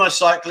enjoy my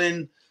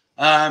cycling.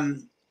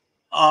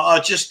 I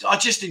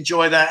just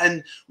enjoy that,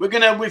 and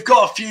we've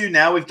got a few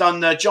now. We've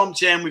done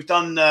Jomtien, we've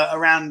done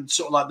around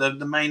sort of like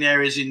the main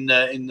areas in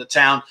the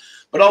town.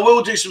 But I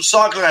will do some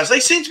cycling rounds. They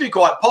seem to be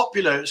quite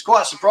popular. It's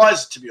quite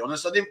surprising, to be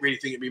honest. I didn't really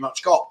think it'd be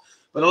much cop.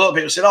 But a lot of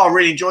people said, oh, I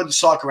really enjoyed the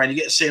cycle round. You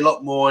get to see a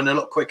lot more and a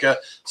lot quicker.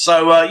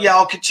 So, yeah,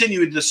 I'll continue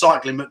with the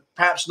cycling, but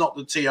perhaps not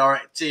the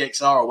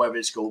TXR or whatever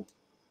it's called.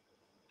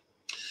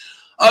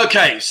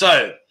 Okay,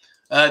 so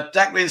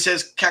Declan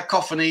says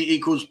cacophony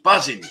equals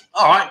buzzing.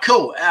 All right,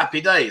 cool. Happy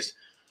days.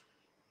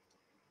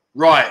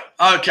 Right.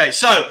 Okay,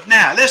 so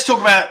now let's talk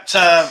about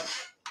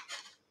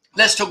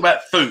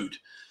food.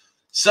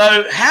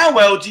 So how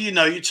well do you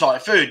know your Thai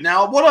food?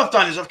 Now, what I've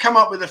done is I've come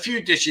up with a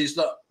few dishes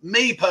that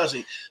me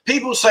personally,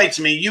 people say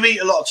to me, you eat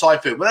a lot of Thai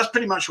food. Well, that's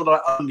pretty much what I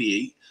only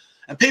eat.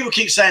 And people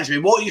keep saying to me,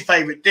 what are your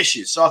favorite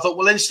dishes? So I thought,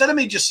 well, instead of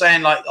me just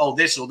saying like, oh,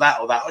 this or that,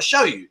 I'll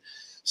show you.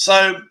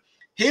 So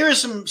here are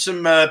some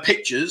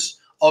pictures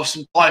of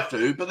some Thai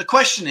food. But the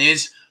question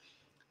is,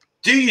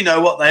 do you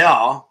know what they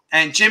are?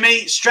 And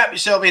Jimmy, strap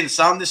yourself in,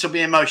 son. This will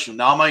be emotional.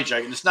 No, I'm only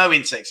joking. There's no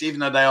insects, even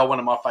though they are one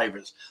of my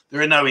favorites.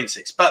 There are no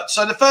insects. But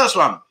so the first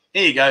one,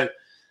 here you go.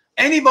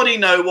 Anybody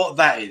know what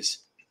that is?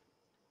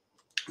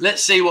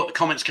 Let's see what the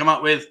comments come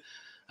up with.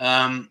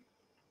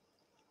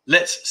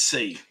 Let's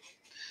see.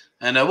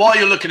 And while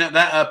you're looking at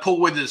that, Paul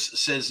Withers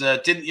says,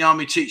 didn't the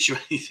army teach you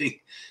anything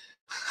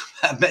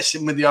about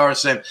messing with the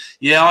RSM?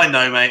 Yeah, I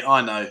know, mate.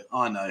 I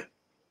know.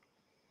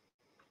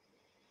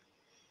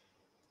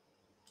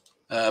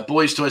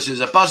 Boys Toy says,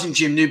 a buzzing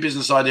gym, new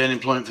business idea and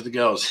employment for the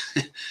girls.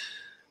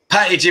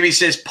 Patty Jimmy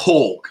says,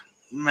 pork.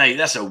 Mate,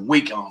 that's a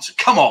weak answer.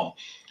 Come on.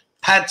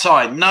 Pad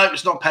Thai. No,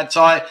 it's not Pad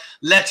Thai.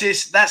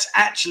 Lettuce. That's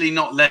actually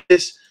not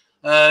lettuce.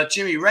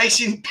 Jimmy,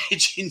 racing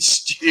pigeon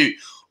stew.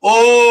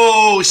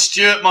 Oh,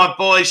 Stuart, my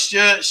boy.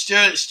 Stuart.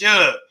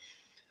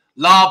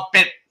 La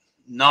bit.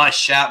 Nice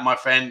shout, my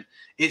friend.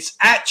 It's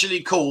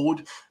actually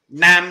called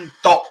Nam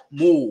Dok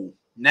Mu.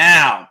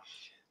 Now,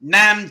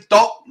 Nam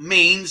Dok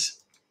means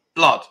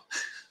blood.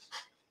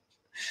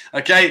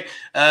 Okay,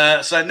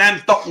 so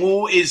Nam Dok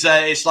Mu is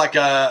it's like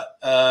a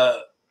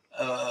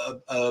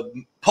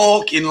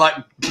pork in like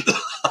blood.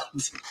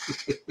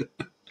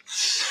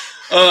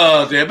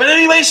 Oh dear, but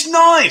anyway, it's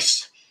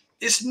nice.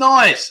 It's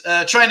nice.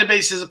 Trainer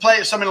B says a plate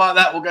of something like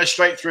that will go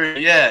straight through.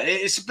 Yeah,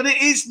 but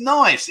it is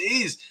nice. It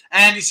is.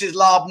 And he says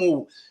lard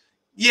mu.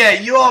 Yeah,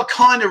 you are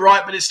kind of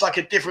right, but it's like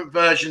a different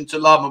version to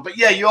lard mu. But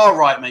yeah, you are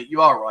right, mate.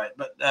 You are right.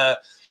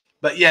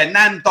 But yeah,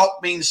 Nam Dok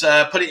means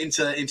put it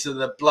into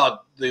the blood,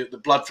 the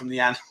blood from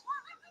the animal.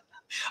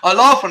 I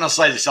laugh when I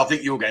say this. I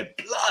think you'll go,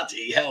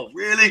 bloody hell,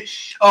 really?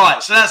 All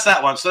right, so that's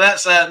that one. So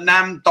that's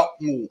Nam Dok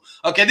Mu.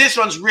 Okay, this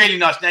one's really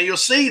nice. Now, you'll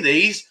see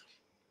these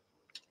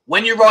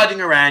when you're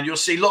riding around. You'll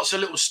see lots of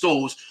little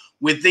stalls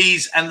with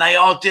these, and they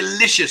are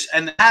delicious.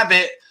 And have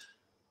it,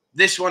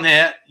 this one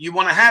here, you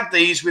want to have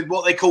these with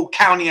what they call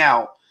khao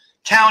niao.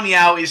 Khao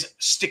niao is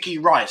sticky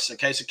rice,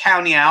 okay? So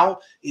khao niao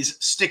is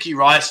sticky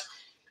rice.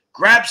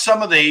 Grab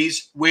some of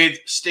these with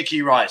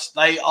sticky rice.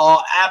 They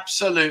are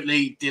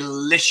absolutely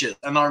delicious.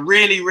 And I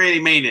really, really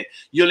mean it.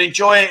 You'll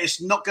enjoy it.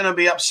 It's not going to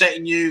be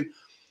upsetting you.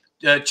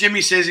 Jimmy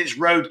says it's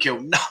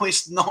roadkill. No,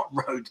 it's not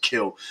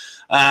roadkill.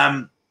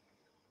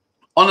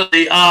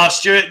 Honestly,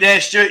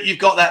 Stuart, you've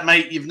got that,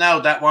 mate. You've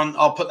nailed that one.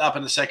 I'll put that up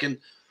in a second.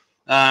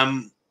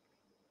 Nomad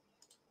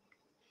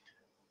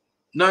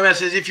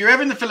says, if you're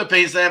ever in the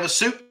Philippines, they have a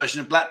soup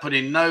version of black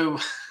pudding. No.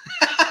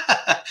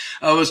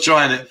 I was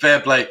trying it.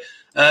 Fair play.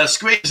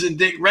 Squeeze and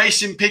Dick,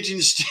 racing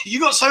pigeons. You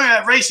got something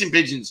about racing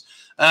pigeons?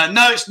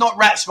 No, it's not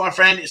rats, my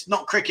friend. It's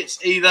not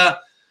crickets either.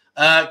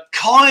 You're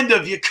kind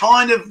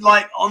of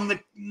like on the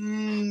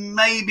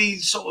maybe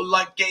sort of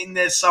like getting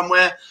there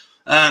somewhere.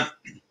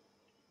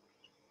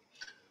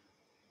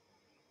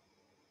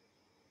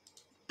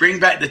 Bring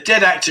back the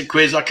dead actor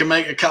quiz. I can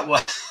make a couple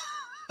of...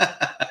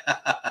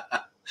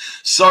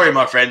 Sorry,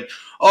 my friend.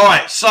 All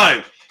right,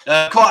 so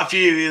quite a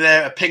few of you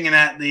there are pinging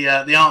out the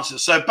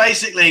answers. So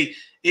basically,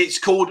 it's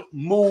called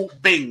mu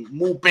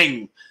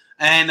bing,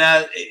 and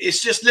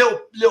it's just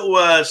little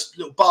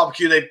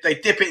barbecue. They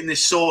dip it in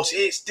this sauce.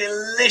 It's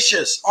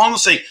delicious.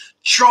 Honestly,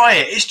 try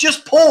it. It's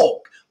just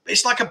pork.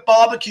 It's like a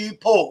barbecue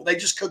pork. They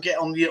just cook it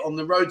on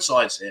the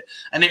roadsides here,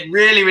 and it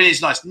really, really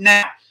is nice.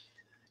 Now,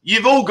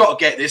 you've all got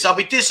to get this. I'll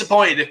be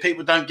disappointed if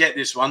people don't get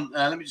this one.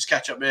 Let me just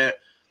catch up here.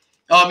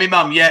 Oh, my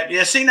mum,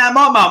 yeah. See, now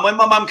my mum, when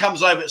my mum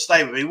comes over to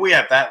stay with me, we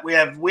have that. We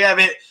have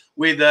it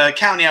with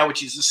khao niao,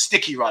 which is a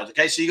sticky rice.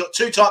 Okay, so you got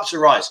two types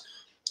of rice.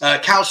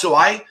 Khao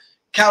soy.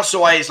 Khao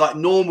soy is like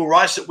normal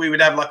rice that we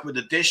would have like with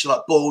a dish,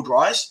 like boiled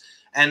rice.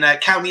 And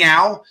khao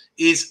niao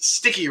is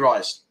sticky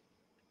rice.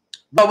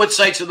 I would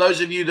say to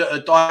those of you that are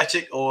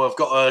diabetic or have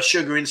got a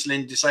sugar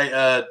insulin,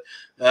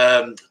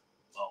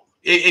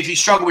 if you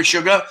struggle with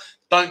sugar,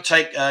 don't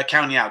take khao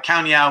niao.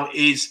 Khao niao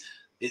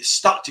it's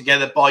stuck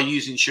together by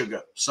using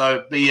sugar.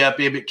 So be a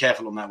bit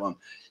careful on that one.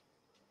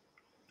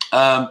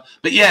 But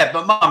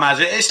mum has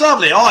it. It's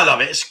lovely. I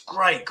love it. It's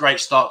a great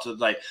start to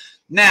the day.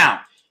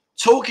 Now,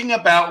 talking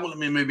about, let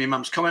me move my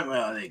mum's comment.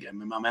 Well, there you go,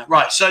 my mum out.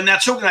 Right. So now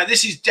talking about,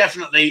 this is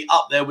definitely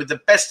up there with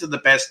the best of the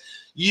best.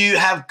 You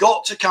have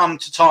got to come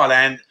to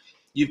Thailand.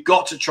 You've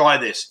got to try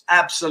this.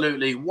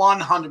 Absolutely.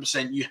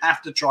 100%. You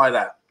have to try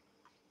that.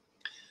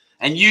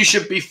 And you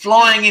should be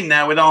flying in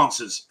now with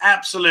answers.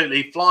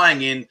 Absolutely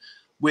flying in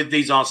with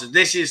these answers.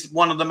 This is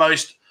one of the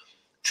most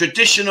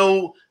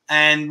traditional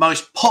and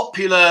most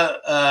popular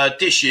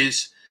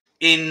dishes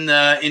in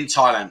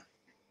Thailand.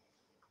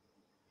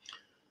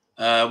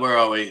 Where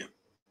are we?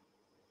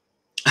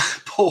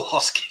 Paul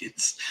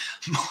Hoskins.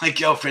 My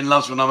girlfriend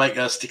loves when I make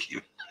her sticky.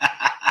 Big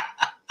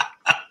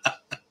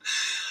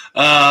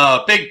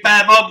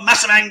Bad Bob,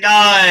 Massaman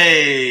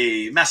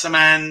guy.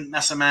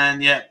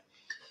 Massaman, yeah.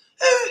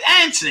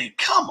 Anthony,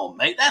 come on,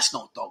 mate. That's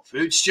not dog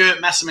food. Stuart,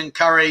 Massaman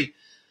curry.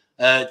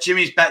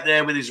 Jimmy's back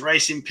there with his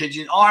racing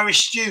pigeon.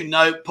 Irish stew,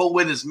 no. Paul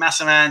Withers,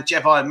 Massaman.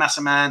 Jeff Hyde,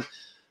 Massaman.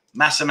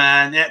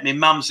 Massaman. Yeah, my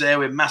mum's there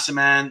with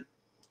Massaman.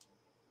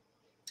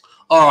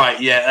 All right,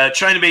 yeah.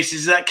 Trainer Beast,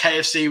 is that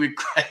KFC with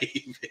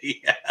gravy?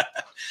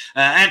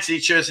 Anthony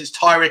Church, it's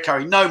Thai red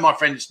curry. No, my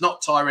friend, it's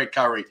not Thai red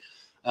curry.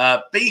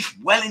 Beef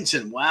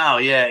Wellington. Wow,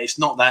 yeah, it's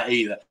not that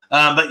either.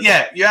 But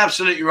yeah, you're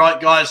absolutely right,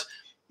 guys.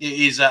 It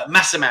is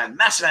Massaman.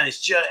 Massaman is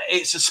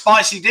it's a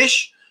spicy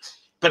dish,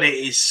 but it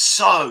is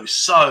so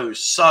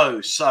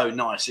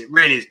nice. It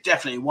really is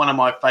definitely one of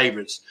my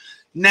favorites.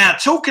 Now,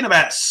 talking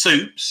about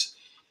soups,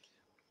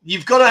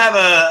 you've got to have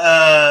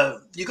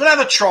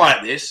a try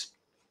at this.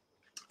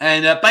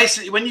 And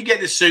basically, when you get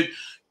this soup,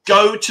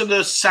 go to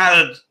the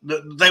salad.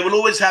 They will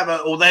always have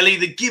or they'll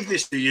either give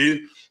this to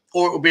you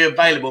or it will be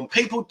available. And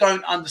people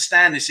don't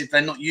understand this if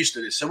they're not used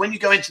to this. So when you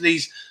go into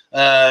these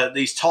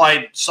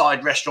Thai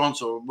side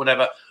restaurants or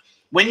whatever,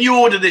 when you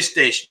order this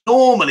dish,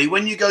 normally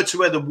when you go to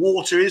where the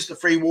water is, the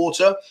free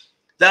water,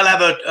 they'll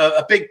have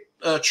a big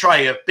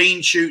tray of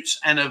bean shoots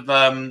and of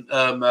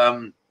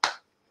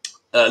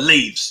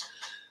leaves.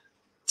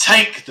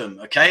 Take them,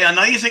 okay? I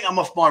know you think I'm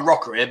off my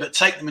rocker here, but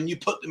take them and you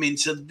put them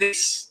into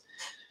this.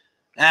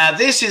 Now,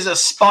 this is a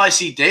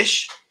spicy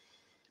dish,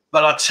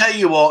 but I'll tell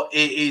you what,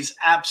 it is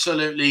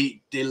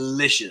absolutely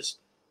delicious.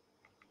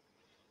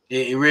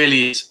 It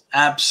really is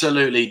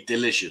absolutely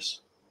delicious.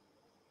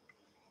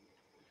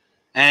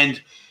 And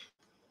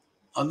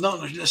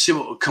let's see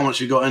what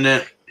comments we got in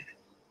there.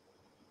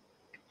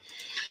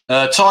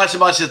 Ty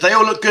somebody says, they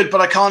all look good,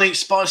 but I can't eat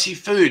spicy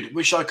food.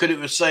 Wish I could. It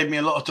would save me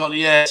a lot of time.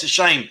 Yeah, it's a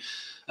shame.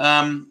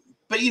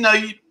 But, you know,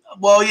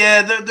 well,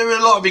 yeah, there are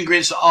a lot of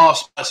ingredients that are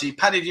spicy.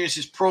 Paddy Junior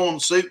says prawn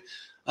soup.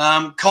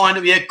 Kind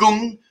of, yeah,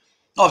 gung.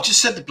 Oh, I've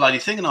just said the bloody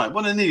thing, and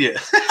what an idiot.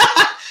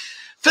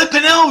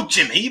 Flipping hell,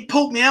 Jimmy, you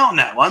pulled me out on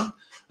that one.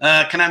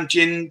 Kanam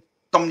Jin,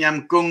 Tom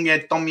Yam Gung, yeah,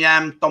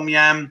 Tom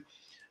Yam.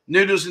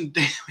 Noodles and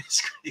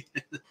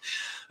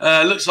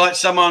looks like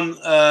someone,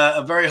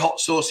 a very hot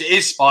sauce. It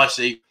is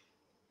spicy.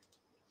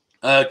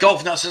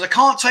 Golf Nut says, I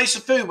can't taste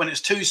the food when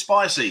it's too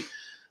spicy.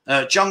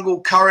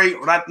 Jungle curry,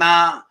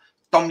 Radna,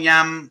 Tom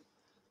Yam,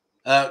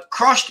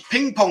 crushed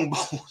ping pong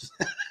balls.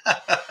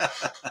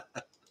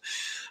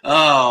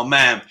 Oh,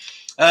 man.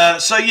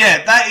 So,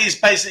 yeah, that is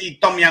basically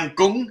Tom Yam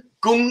Gung.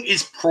 Gung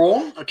is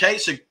prawn, okay?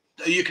 So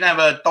you can have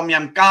a Tom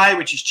Yam Gai,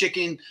 which is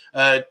chicken,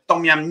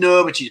 Tom Yam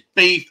Nu, which is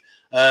beef,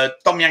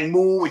 Tom Yam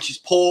Mu, which is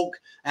pork,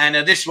 and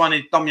this one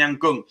is Tom Yam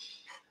Gung.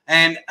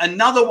 And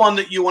another one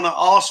that you want to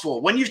ask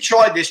for, when you've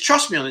tried this,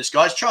 trust me on this,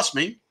 guys, trust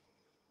me.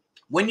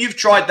 When you've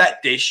tried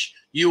that dish,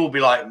 you will be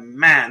like,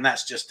 man,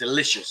 that's just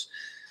delicious.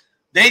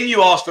 Then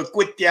you ask for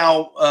Kway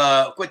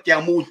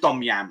Teow Mu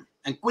Tom Yam.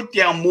 And Kway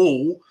Teow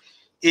Mu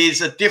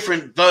is a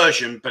different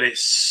version, but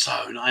it's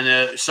so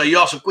nice. So you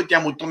ask for Kway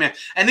Teow Mu Tom Yam.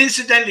 And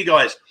incidentally,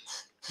 guys,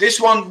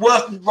 this one,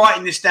 worth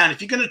writing this down.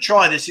 If you're going to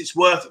try this, it's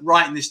worth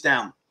writing this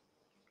down.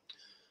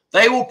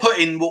 They will put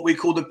in what we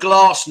call the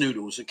glass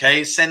noodles,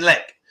 okay? Sen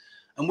Lek.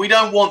 And we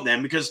don't want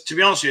them because, to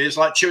be honest with you, it's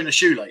like chewing a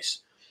shoelace.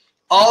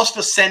 Ask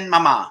for Sen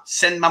Mama.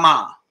 Sen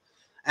Mama.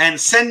 And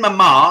Sen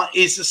Mama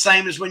is the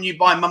same as when you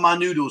buy Mama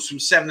noodles from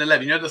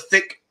 7-Eleven. You know, the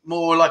thick,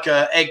 more like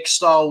a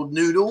egg-style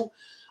noodle.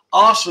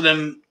 Ask for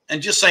them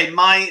and just say,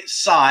 Mai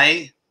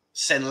Sai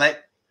Sen Lek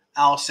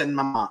Al Sen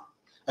Mama.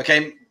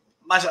 Okay?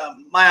 Mai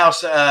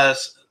Sai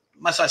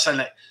Sen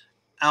Lek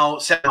Al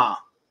Sen Mama.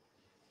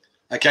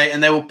 Okay?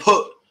 And they will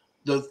put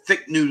the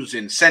thick noodles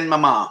in. Sen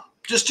Mama.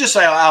 Just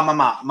say, Al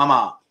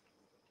Mama.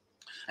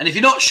 And if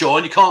you're not sure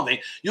and you can't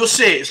think, you'll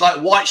see it. It's like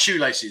white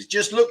shoelaces.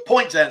 Just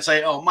point to that and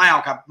say, oh, my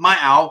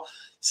Al,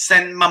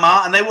 Sen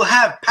Mama. And they will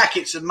have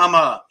packets of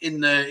Mama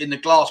in the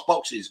glass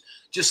boxes.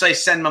 Just say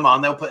Sen Mama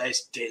and they'll put it.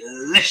 It's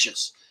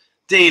delicious.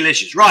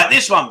 Delicious. Right,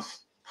 this one.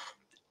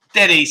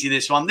 Dead easy,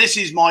 this one. This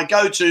is my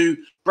go-to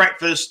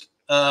breakfast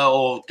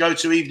or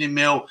go-to evening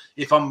meal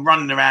if I'm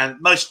running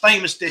around. Most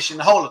famous dish in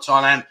the whole of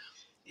Thailand.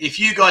 If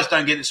you guys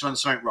don't get this one,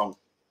 there's something wrong.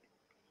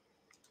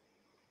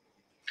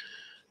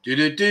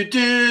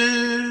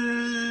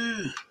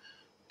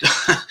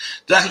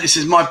 Douglas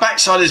says, my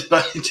backside is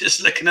burning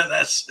just looking at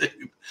that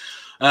soup.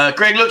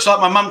 Greg, looks like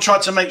my mum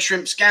tried to make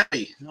shrimp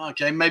scampi.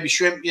 Okay, maybe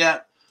shrimp, yeah.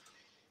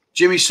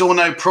 Jimmy saw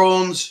no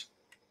prawns.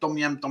 Tom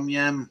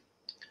yum.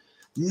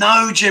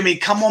 No, Jimmy,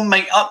 come on,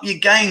 mate, up your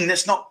game.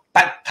 That's not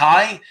pad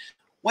thai.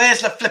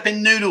 Where's the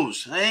flipping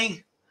noodles, eh?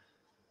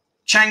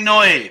 Chang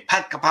Noi,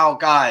 pad kapow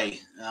guy.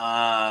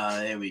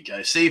 There we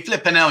go. See,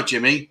 flipping out,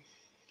 Jimmy.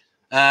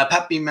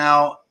 Papi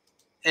Mao.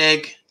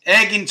 Egg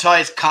in Thai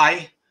is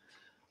kai.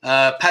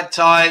 Pad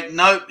Thai,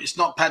 no, it's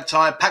not Pad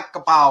Thai. Pad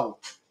Kapow.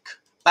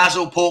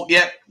 Basil pork,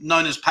 yep,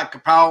 known as Pad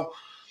Kapow.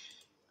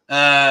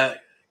 Khao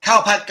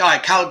Pad Gai,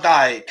 Khao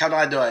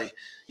Dai Doi.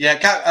 Yeah,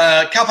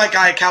 Khao Pad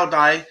Gai, Khao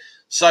Dai.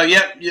 So,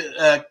 yep,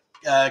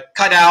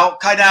 Kai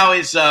Dao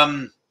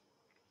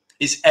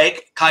is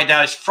egg. Kai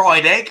Dao is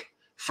fried egg.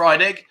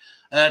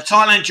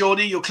 Thailand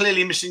Geordie, you're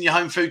clearly missing your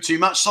home food too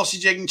much.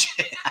 Sausage, egg, and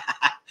cheese.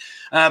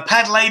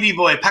 Pad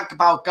Ladyboy, Pad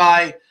Kapow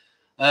Gai.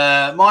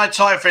 My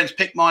Thai friends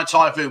pick my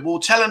Thai food. Well,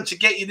 tell them to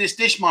get you this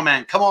dish, my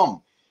man. Come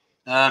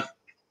on.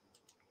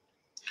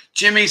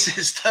 Jimmy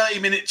says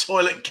 30-minute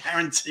toilet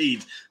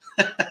guaranteed.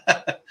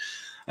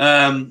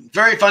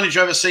 Very funny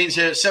driver scenes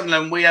here at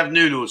 7-Eleven. We have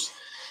noodles.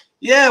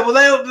 Yeah, well,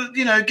 they'll,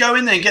 you know, go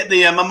in there and get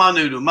the mama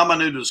noodle. Mama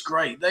noodle's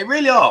great. They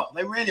really are.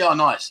 They really are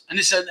nice. And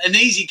it's an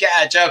easy get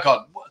out of jail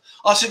card.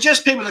 I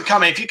suggest people that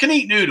come here, if you can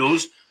eat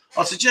noodles,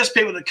 I suggest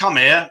people that come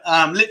here,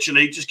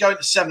 literally just go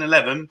into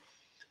 7-Eleven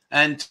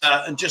and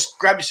just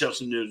grab yourself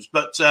some noodles.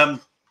 But so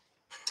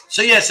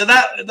yeah, so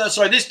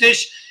sorry, this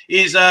dish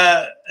is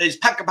Pat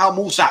Kapau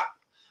Mulsap.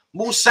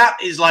 Mulsap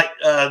is like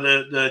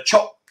the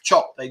chop.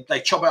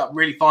 They chop it up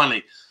really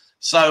finely.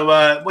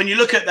 So when you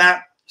look at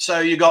that, so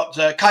you got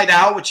kai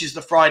dao, which is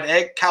the fried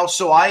egg, khao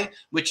soi,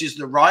 which is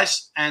the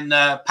rice, and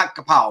Pat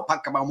Kapau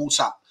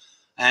Mulsap.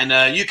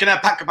 And you can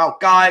have Pat Kapau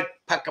Gai,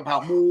 Pat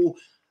Kapau Mu,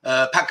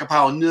 Pat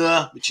Kapau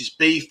Nur, which is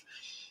beef.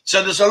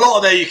 So there's a lot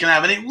of there you can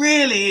have, and it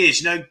really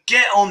is, you know,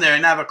 get on there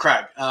and have a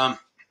crack. Oh,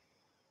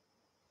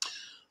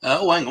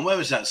 hang on, where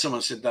was that?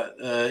 Someone said that.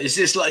 Is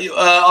this like?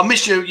 I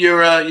missed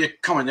your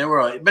comment there,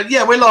 right? But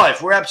yeah, we're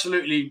live. We're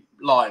absolutely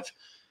live.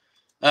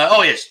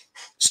 Oh yes,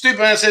 Stupid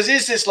Man says,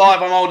 "Is this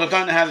live? I'm old. I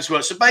don't know how this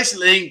works." So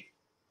basically,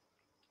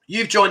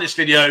 you've joined this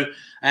video,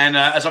 and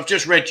as I've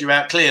just read you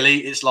out, clearly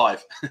it's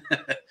live.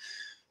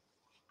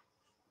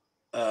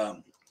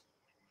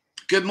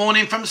 Good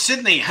morning from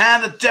Sydney. How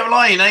the devil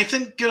are you,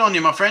 Nathan? Good on you,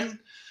 my friend.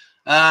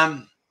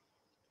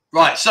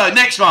 Right, so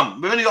next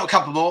one. We've only got a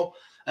couple more.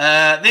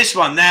 This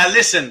one. Now,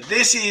 listen,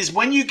 this is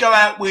when you go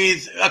out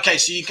with, okay,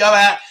 so you go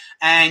out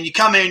and you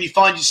come here and you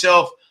find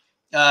yourself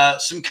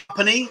some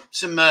company,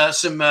 some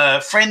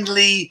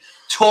friendly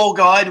tour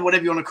guide,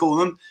 whatever you want to call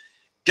them.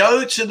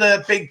 Go to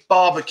the big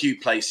barbecue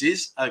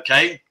places,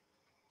 okay?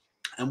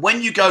 And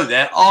when you go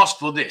there, ask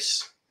for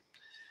this.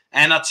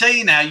 And I tell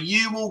you now,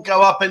 you will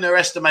go up in their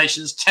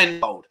estimations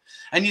tenfold.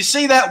 And you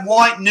see that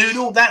white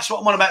noodle? That's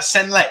what I'm on about,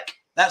 sen lek.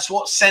 That's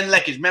what sen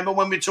lek is. Remember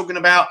when we were talking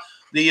about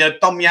the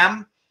tom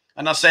yam?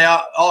 And I say,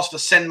 ask for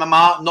sen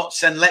mama, not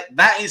sen lek.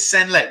 That is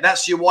sen lek.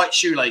 That's your white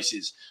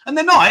shoelaces. And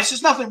they're nice.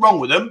 There's nothing wrong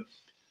with them.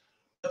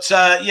 But,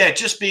 yeah,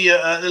 just be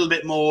a little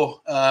bit more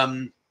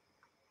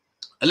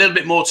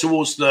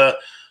towards the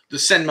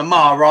sen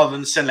mama rather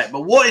than sen lek.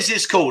 But what is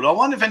this called? I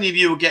wonder if any of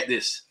you will get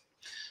this.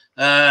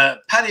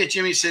 Pattaya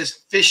Jimmy says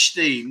fish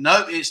Steve.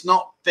 No, it's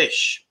not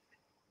fish.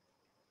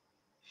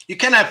 You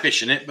can have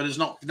fish in it, but it's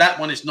not. That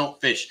one is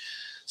not fish.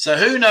 So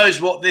who knows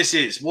what this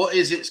is? What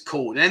is it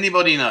called?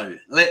 Anybody know?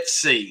 Let's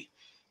see.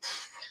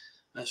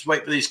 Let's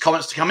wait for these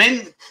comments to come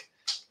in.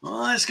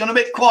 Oh, it's gone a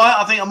bit quiet.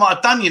 I think I might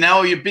have done you now,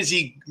 or you're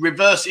busy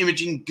reverse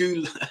imaging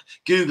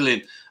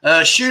Googling.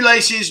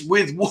 Shoelaces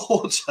with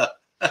water.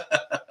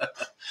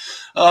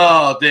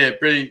 Oh dear,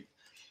 brilliant.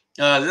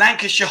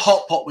 Lancashire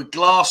hot pot with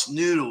glass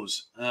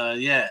noodles.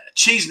 Yeah.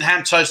 Cheese and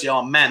ham toasty.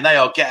 Oh, man, they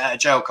are get out of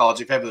jail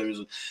cards if ever there is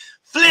one.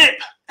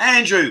 Flip,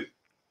 Andrew,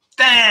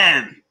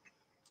 Dan.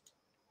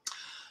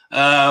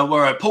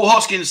 Where Paul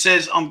Hoskins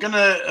says, I'm going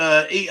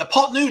to eat a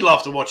pot noodle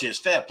after watching this.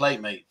 Fair play,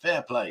 mate.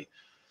 Fair play.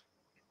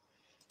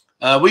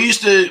 We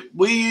used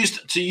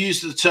to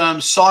use the term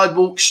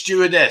sidewalk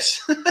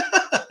stewardess.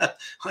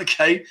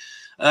 Okay.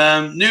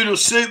 Noodle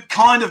soup,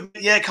 kind of,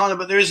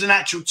 but there is an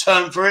actual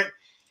term for it.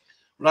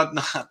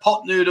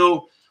 Pot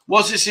noodle.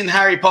 Was this in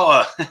Harry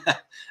Potter?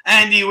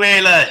 Andy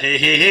Wheeler.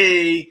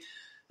 Hey.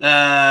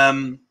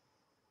 Where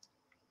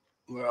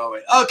are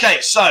we? Okay,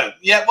 so,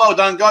 yeah, well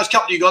done, guys.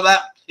 Couple of you got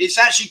that. It's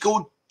actually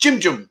called Jim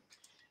Jum.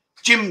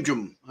 Jim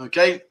Jum,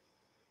 okay?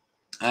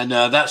 And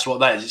that's what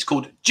that is. It's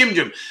called Jim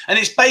Jum. And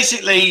it's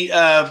basically,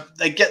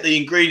 they get the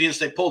ingredients,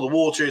 they pour the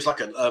water. It's like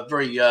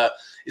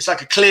it's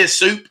like a clear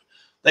soup.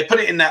 They put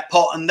it in that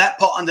pot, and that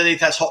pot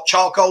underneath has hot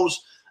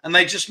charcoals. And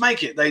they just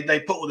make it. They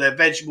put all their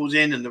vegetables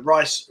in and the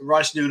rice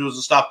noodles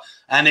and stuff.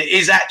 And it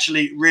is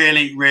actually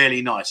really,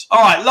 really nice.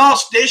 All right,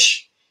 last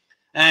dish.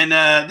 And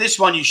this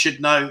one you should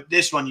know.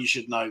 This one you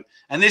should know.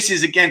 And this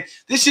is, again,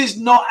 this is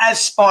not as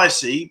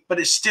spicy, but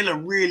it's still a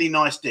really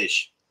nice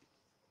dish.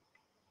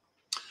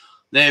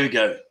 There we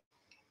go.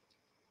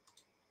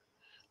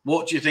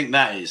 What do you think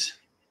that is?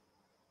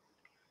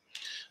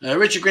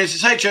 Richard Green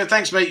says, hey, Joe,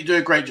 thanks, mate. You do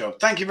a great job.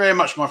 Thank you very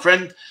much, my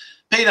friend.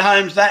 Peter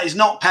Holmes, that is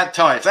not pad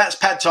thai. If that's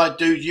pad thai,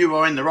 dude, you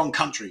are in the wrong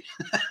country.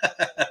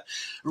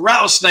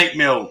 Rattlesnake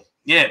meal.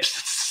 Yeah.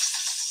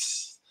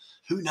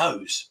 Who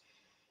knows?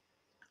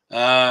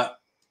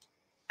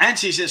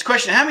 Auntie says,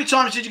 question, how many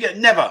times did you get?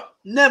 Never.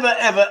 Never,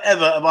 ever,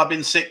 ever have I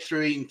been sick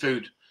through eating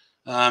food.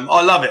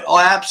 I love it.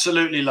 I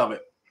absolutely love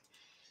it.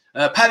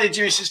 Paddy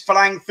Jimmy says,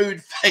 Falang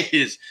food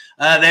failures.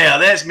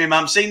 There's my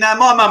mum. See, now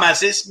my mum has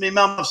this. My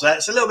mum loves that.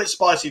 It's a little bit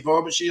spicy for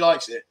her, but she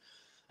likes it.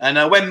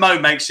 And when Mo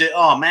makes it,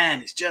 oh,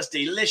 man, it's just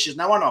delicious.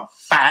 No wonder I'm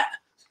fat.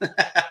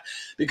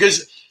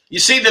 Because you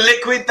see the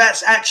liquid,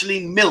 that's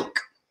actually milk.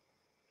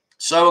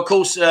 So, of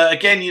course,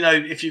 again, you know,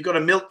 if you've got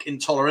a milk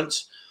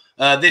intolerance,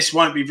 this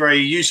won't be very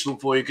useful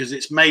for you because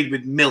it's made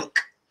with milk.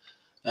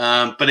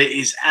 But it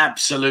is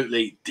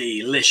absolutely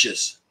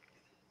delicious.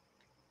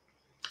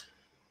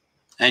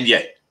 And,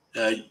 yeah,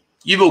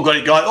 You've all got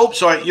it, guys. Oh,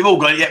 sorry, you've all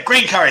got it. Yeah,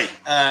 green curry,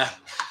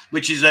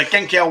 which is a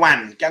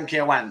Genkiawan.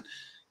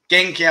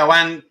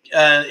 Genkiawan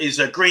is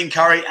a green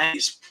curry, and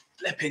it's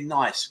flipping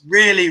nice.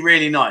 Really,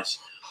 really nice.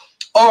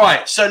 All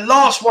right, so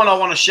last one I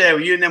want to share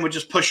with you, and then we'll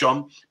just push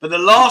on. But the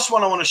last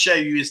one I want to share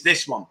with you is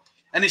this one.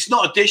 And it's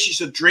not a dish,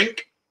 it's a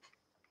drink.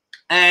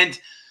 And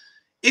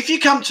if you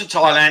come to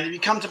Thailand, if you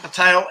come to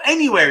Pattaya,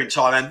 anywhere in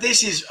Thailand,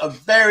 this is a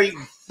very,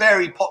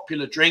 very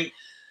popular drink.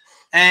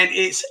 And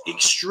it's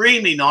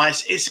extremely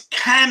nice. It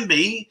can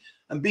be,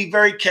 and be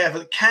very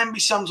careful, it can be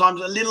sometimes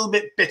a little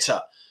bit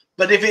bitter.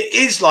 But if it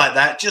is like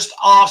that, just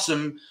ask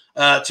them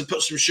to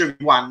put some sugar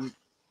wan,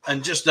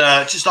 and just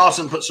ask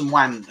them to put some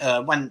wan,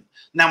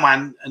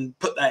 Nawan, and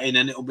put that in,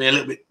 and it'll be a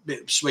little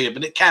bit sweeter,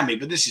 but it can be.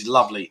 But this is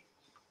lovely.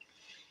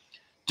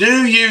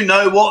 Do you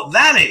know what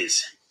that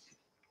is?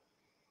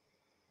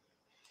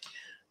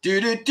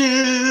 Do.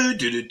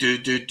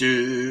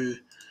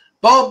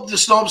 Bob the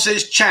Snob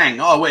says Chang.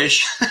 I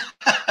wish.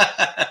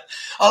 I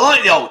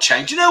like the old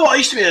Chang. Do you know what? I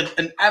used to be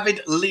an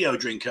avid Leo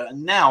drinker,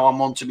 and now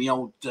I'm on to my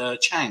old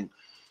Chang.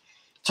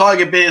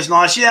 Tiger beer is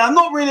nice. Yeah, I'm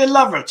not really a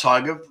lover of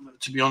Tiger,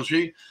 to be honest with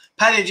you.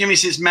 Paddy Jimmy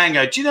says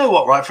mango. Do you know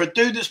what, right? For a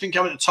dude that's been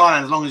coming to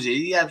Thailand as long as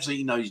he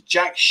absolutely knows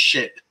jack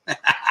shit.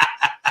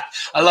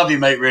 I love you,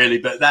 mate, really,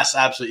 but that's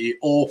absolutely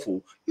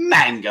awful.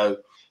 Mango.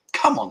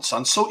 Come on,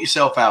 son. Sort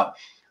yourself out.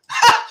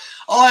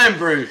 Iron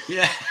brew.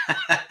 Yeah.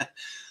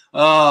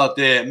 Oh,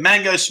 dear.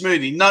 Mango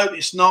smoothie. No,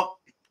 it's not.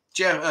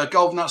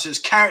 Golden Nut says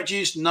carrot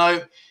juice.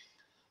 No.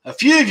 A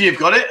few of you have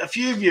got it. A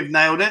few of you have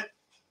nailed it.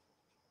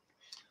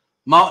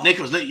 Mark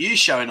Nichols, look, you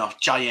showing off.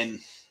 Jayen.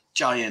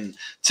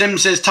 Tim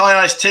says Thai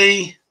iced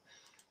tea.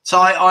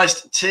 Thai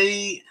iced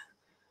tea.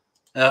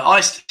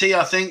 Iced tea,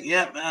 I think.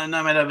 Yep.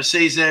 No made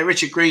overseas there.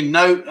 Richard Green,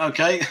 no.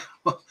 Okay.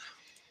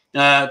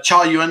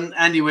 Cha Yuan.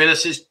 Andy Wheeler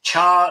says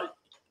Cha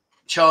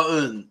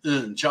Un.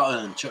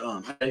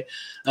 Okay.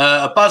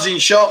 A buzzing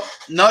shot.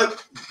 No.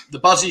 The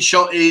buzzing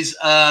shot is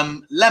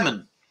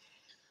lemon.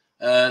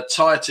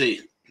 Thai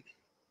tea.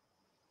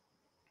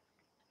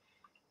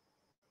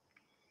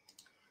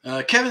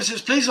 Kevin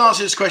says, please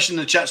answer this question in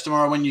the chats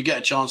tomorrow when you get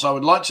a chance. I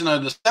would like to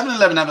know, does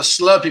 7-Eleven have a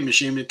Slurpee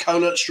machine with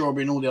cola,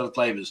 strawberry, and all the other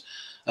flavors?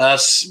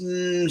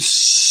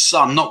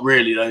 Some, not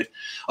really, though.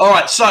 All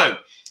right, so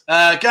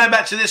going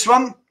back to this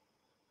one.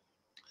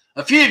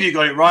 A few of you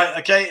got it right,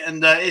 okay?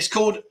 And it's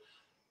called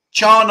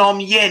Cha Nom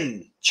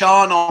Yen.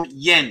 Cha Nom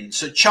Yen.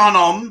 So Cha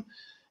Nom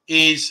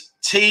is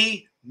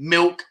tea,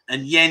 milk,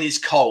 and yen is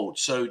cold.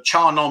 So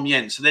Cha Nom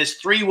Yen. So there's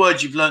 3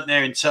 words you've learnt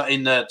there in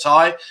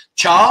Thai.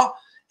 Cha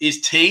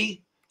is tea.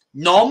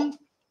 Nom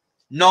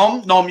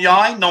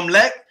yai, nom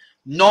lek.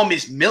 Nom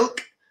is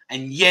milk,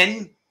 and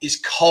yen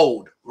is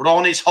cold.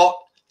 Ron is hot,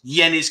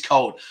 yen is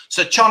cold.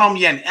 So Cha Nom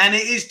Yen, and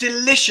it is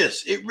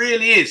delicious. It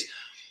really is.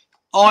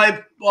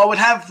 I would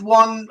have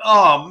one,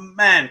 oh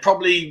man,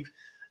 probably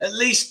at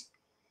least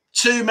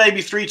 2,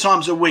 maybe 3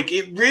 times a week.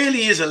 It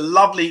really is a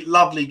lovely,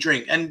 lovely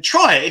drink. And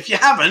try it. If you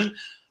haven't,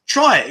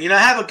 try it. You know,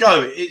 have a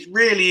go. It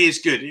really is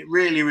good. It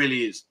really,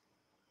 really is.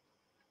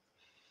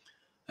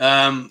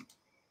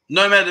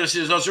 No matter,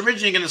 says, I was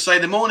originally going to say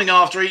the morning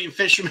after eating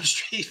fish from a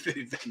street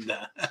food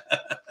vendor.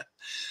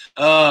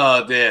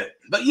 Oh, dear.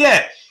 But,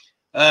 yeah,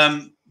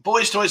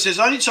 Boys Toy says,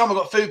 only time I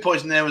got food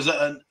poisoning there was at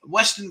a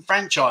Western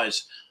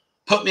franchise.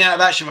 Put me out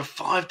of action for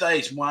 5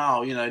 days.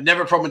 Wow, you know,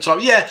 never a problem at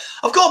all. Yeah,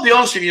 I've got to be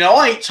honest with you. You know,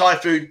 I eat Thai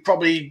food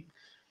probably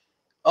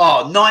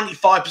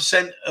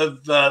 95%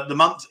 of the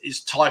month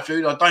is Thai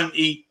food. I don't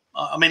eat,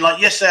 I mean,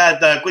 like yesterday I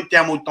had Gwit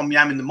Dam Tom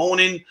Yam in the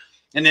morning.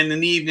 And then in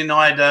the evening,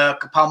 I had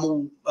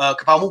kapal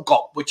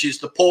mulgop, which is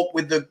the pork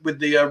with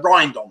the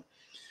rind on.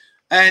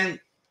 And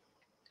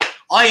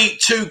I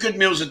eat 2 good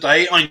meals a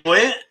day. I enjoy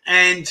it,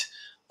 and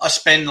I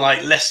spend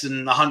like less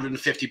than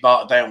 150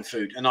 baht a day on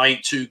food, and I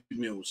eat 2 good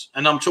meals.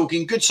 And I'm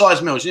talking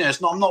good-sized meals. You know,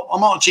 I'm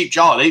not a cheap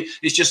Charlie.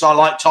 It's just I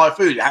like Thai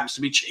food. It happens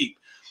to be cheap.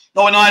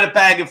 Oh, and I had a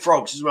bag of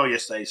frogs as well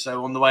yesterday.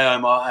 So on the way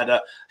home, I had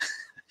a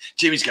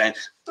Jimmy's going,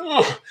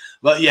 oh.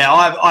 But yeah,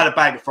 I had a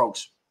bag of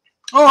frogs.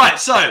 All right,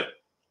 so.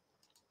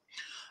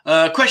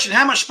 Question,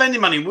 how much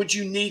spending money would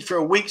you need for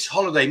a week's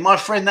holiday? My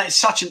friend, that is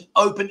such an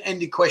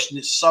open-ended question.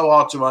 It's so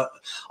hard to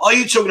are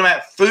you talking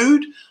about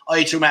food? Are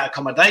you talking about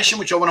accommodation,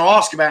 which I want to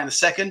ask about in a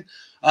second?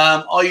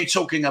 Are you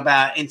talking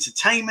about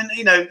entertainment?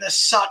 You know, that's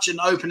such an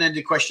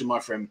open-ended question, my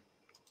friend.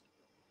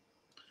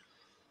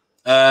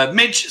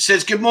 Midge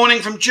says, good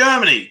morning from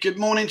Germany. Good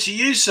morning to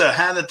you, sir.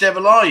 How the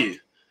devil are you?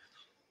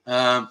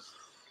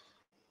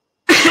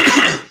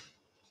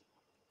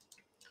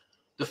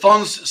 The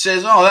Fonz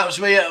says, oh, that was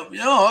me.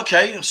 Oh,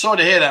 okay. I'm sorry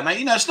to hear that, mate.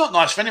 You know, it's not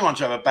nice for anyone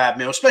to have a bad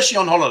meal, especially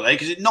on holiday,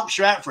 because it knocks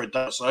you out for a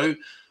day or so.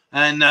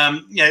 And,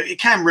 you know, it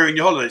can ruin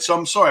your holiday. So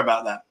I'm sorry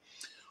about that.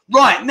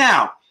 Right.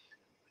 Now,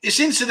 it's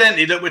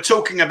incidentally that we're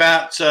talking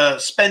about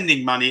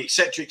spending money,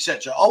 etc.,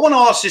 etc. I want to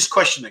ask this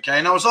question, okay?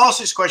 And I was asked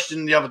this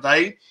question the other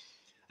day,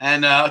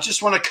 and I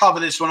just want to cover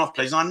this one off,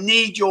 please. I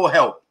need your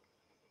help.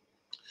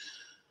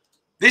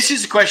 This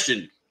is the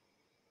question.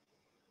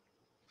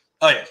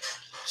 Oh, yeah.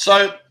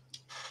 So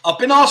I've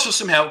been asked for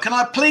some help. Can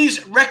I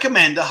please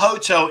recommend a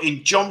hotel in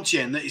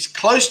Jomtien that is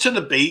close to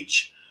the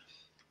beach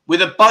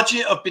with a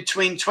budget of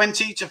between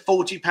 £20 to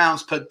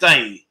 £40 per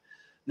day?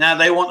 Now,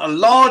 they want a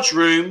large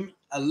room,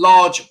 a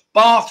large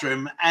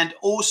bathroom, and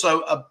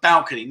also a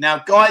balcony. Now,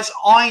 guys,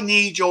 I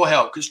need your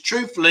help because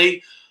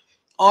truthfully,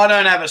 I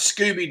don't have a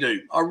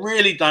Scooby-Doo. I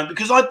really don't,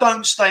 because I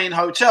don't stay in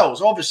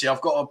hotels. Obviously,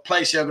 I've got a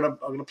place here. I've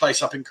got a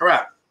place up in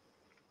Korat.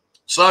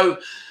 So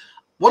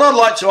what I'd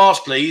like to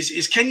ask, please,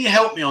 is can you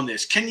help me on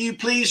this? Can you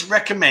please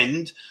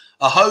recommend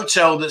a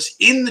hotel that's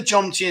in the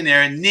Jomtien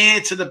area, near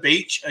to the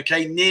beach,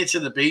 okay, near to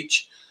the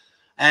beach,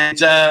 and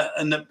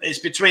it's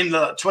between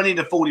the £20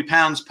 to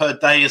 £40 per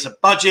day as a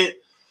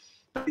budget.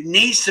 It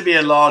needs to be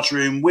a large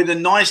room with a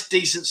nice,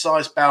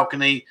 decent-sized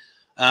balcony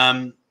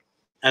and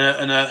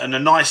a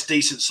nice,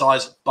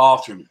 decent-sized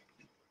bathroom.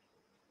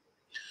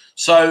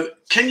 So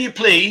can you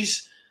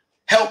please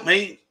help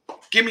me?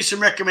 Give me some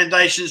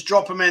recommendations.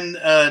 Drop them in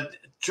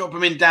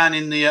down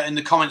in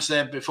the comments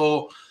there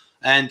before,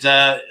 and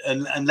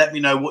let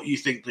me know what you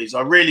think, please.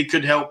 I really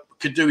could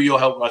do with your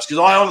help, guys, because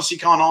I honestly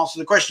can't answer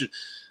the question.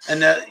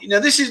 And you know,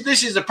 this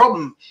is the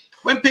problem.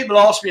 When people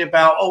ask me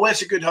about, oh,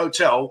 where's a good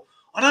hotel,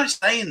 I don't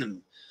stay in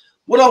them.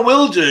 What I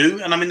will do,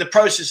 and I'm in the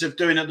process of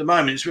doing at the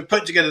moment, is we're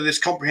putting together this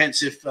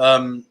comprehensive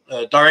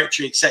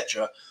directory,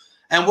 etc.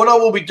 And what I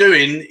will be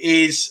doing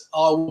is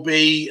I will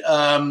be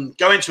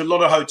going to a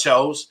lot of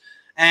hotels,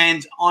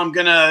 and I'm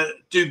going to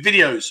do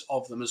videos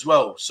of them as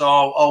well. So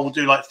I will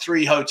do like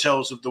 3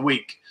 hotels of the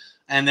week,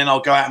 and then I'll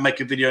go out and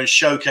make a video and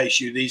showcase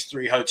you these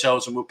 3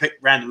 hotels, and we'll pick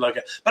random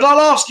locations. But I'll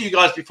ask you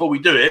guys before we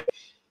do it,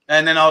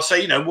 and then I'll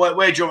say, you know,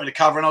 where do you want me to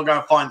cover? And I'll go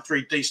and find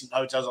 3 decent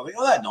hotels. I'll think,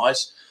 oh, that's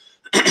nice.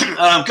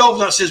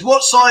 Goldenut says,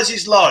 what size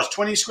is large?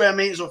 20 square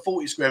meters or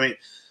 40 square meters?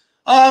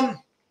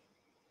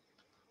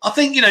 I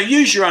think, you know,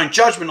 use your own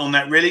judgment on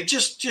that, really.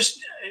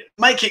 Just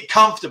make it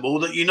comfortable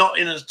that you're not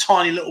in a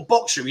tiny little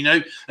box room, you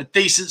know, a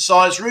decent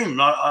sized room.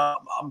 I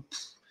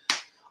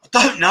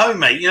don't know,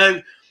 mate, you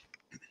know.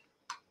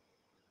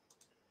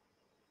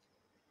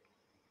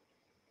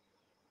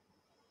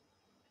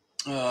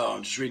 Oh,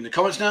 I'm just reading the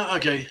comments now.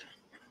 Okay.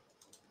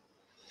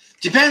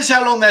 Depends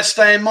how long they're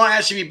staying. Might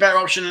actually be a better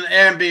option than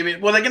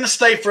Airbnb. Well, they're going to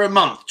stay for a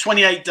month,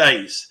 28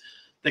 days.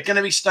 They're going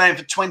to be staying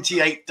for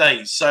 28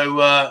 days.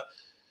 So,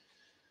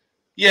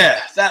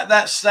 yeah,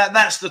 that's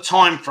the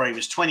time frame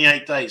is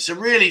 28 days. So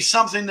really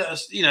something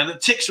that, you know,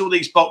 that ticks all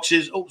these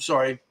boxes. Oh,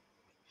 sorry.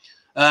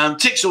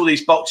 Ticks all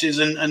these boxes.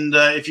 And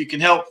if you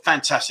can help,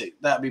 fantastic.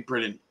 That'd be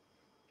brilliant.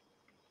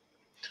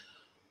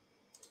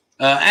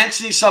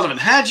 Anthony Sullivan,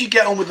 how do you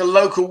get on with the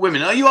local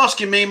women? Are you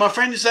asking me, my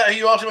friend? Is that who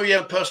you asking, or you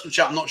have a personal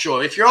chat? I'm not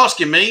sure. If you're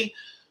asking me,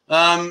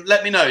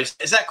 let me know. Is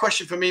that a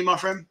question for me, my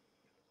friend?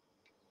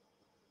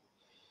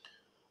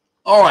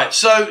 All right,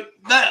 so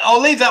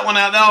I'll leave that one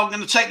out now. I'm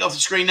going to take it off the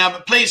screen now.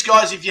 But please,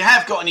 guys, if you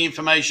have got any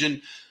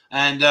information,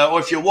 and or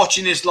if you're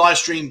watching this live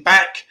stream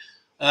back,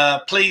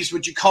 please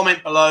would you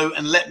comment below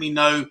and let me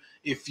know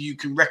if you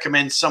can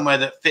recommend somewhere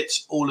that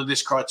fits all of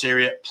this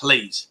criteria,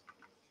 please.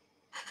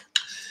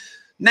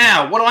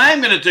 Now, what I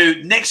am going to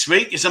do next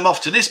week is I'm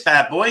off to this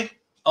bad boy.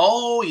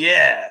 Oh,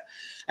 yeah.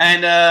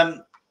 And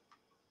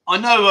I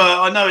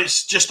know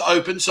it's just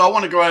open, so I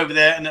want to go over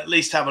there and at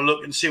least have a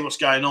look and see what's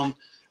going on.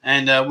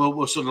 And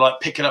we'll sort of like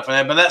pick it up from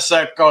there. But that's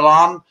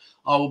Golan.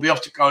 I will be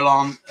off to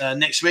Golan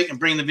next week and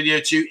bring the video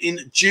to you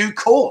in due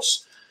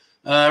course.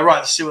 Right,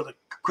 let's see what the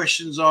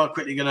questions are.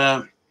 Quickly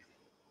going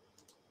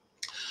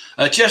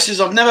to... Jeff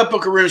says, I've never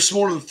booked a room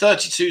smaller than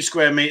 32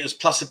 square meters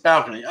plus a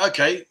balcony.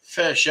 Okay,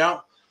 fair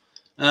shout.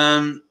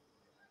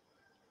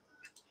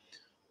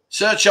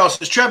 Sir Charles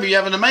says, Trevor, you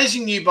have an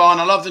amazing new bar,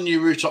 and I love the new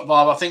rooftop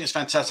bar. I think it's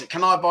fantastic.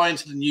 Can I buy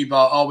into the new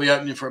bar? Are we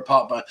opening for a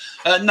part bar?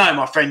 No,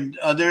 my friend.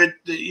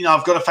 You know,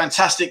 I've got a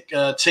fantastic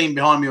team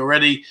behind me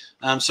already.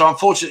 So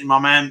unfortunately, my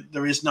man,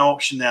 there is no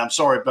option there. I'm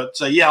sorry, but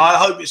yeah, I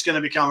hope it's going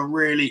to become a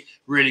really,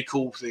 really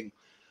cool thing.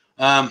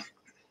 You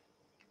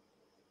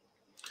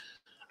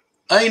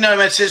know,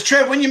 man says,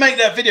 Trev, when you make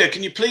that video,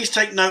 can you please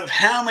take note of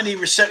how many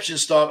reception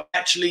staff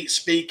actually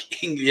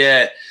speak English?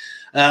 Yeah.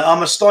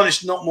 I'm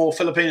astonished not more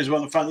Filipinos were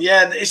on the front.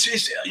 Yeah,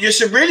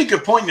 it's a really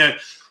good point. You know,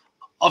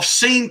 I've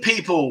seen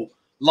people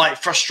like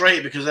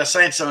frustrated because they're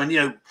saying something, you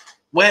know,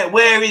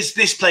 where is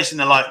this place? And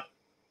they're like,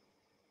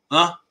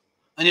 huh?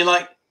 And you're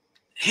like,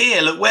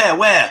 here, look,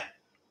 where?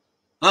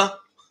 Huh?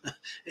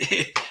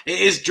 It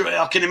is,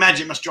 I can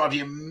imagine it must drive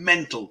you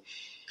mental.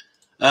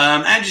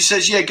 Andrew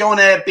says, yeah, go on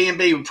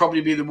Airbnb would probably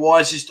be the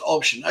wisest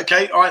option.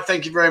 Okay, all right,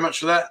 thank you very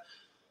much for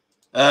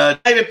that.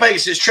 David Baker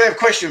says, Trev,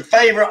 question,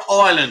 favourite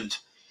island?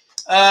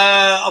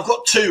 I've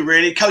got 2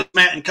 really, Koh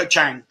Samet and Koh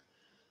Chang.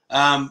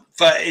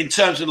 In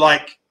terms of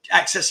like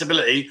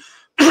accessibility,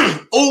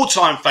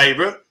 all-time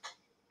favourite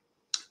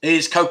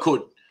is Koh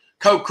Kud.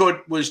 Koh Kud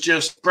was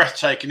just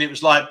breathtaking. It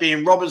was like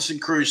being Robinson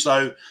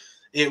Crusoe.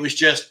 It was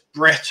just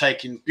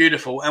breathtaking,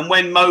 beautiful. And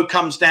when Mo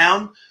comes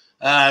down,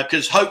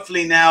 because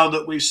hopefully now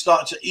that we've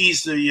started to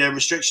ease the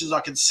restrictions,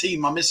 I can see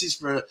my missus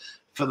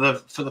for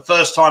the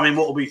first time in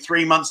what will be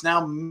 3 months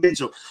now.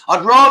 Mental.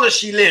 I'd rather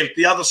she lived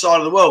the other side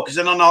of the world because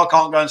then I know I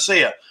can't go and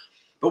see her.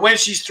 But when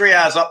she's 3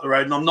 hours up the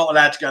road and I'm not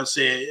allowed to go and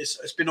see it,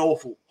 it's been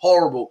awful,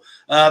 horrible.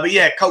 But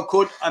yeah,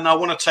 Colquitt, and I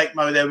want to take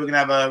Mo there. We're going to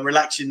have a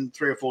relaxing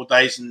 3 or 4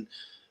 days, and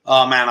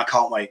oh man, I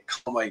can't wait,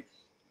 can't wait.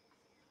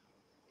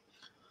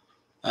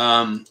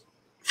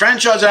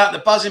 Franchise out the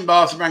buzzing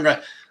bath of Rango.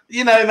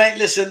 You know, mate,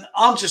 listen,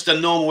 I'm just a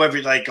normal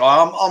everyday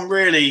guy. I'm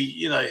really,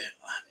 you know,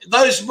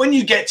 those, when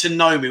you get to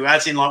know me,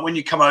 as in like when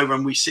you come over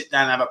and we sit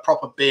down and have a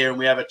proper beer and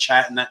we have a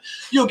chat and that,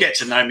 you'll get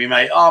to know me,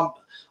 mate.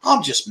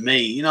 I'm just me,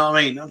 you know what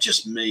I mean? I'm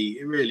just me.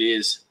 It really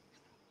is.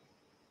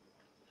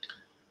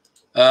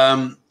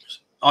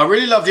 I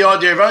really love the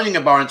idea of owning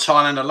a bar in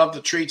Thailand. I love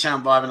the Tree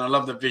Town vibe and I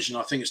love the vision.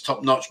 I think it's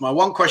top notch. My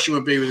one question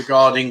would be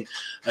regarding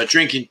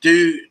drinking.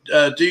 Do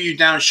you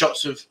down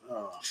shots of?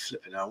 Oh,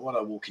 flipping out! Why did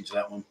I walk into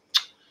that one?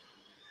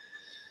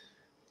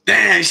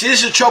 Damn! You see,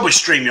 this is the trouble with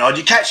StreamYard.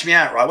 You catch me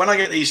out, right? When I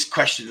get these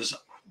questions,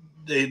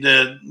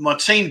 my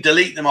team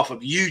delete them off of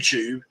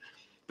YouTube,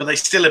 but they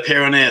still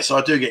appear on air, so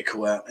I do get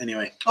caught out.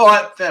 Anyway, all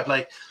right, fair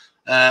play.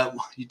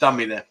 You done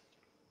me there.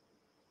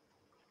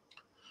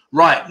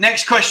 Right,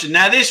 next question.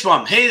 Now this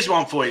one, here's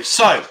one for you.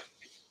 So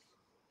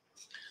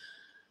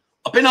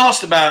I've been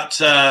asked about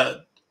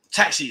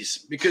taxis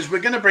because we're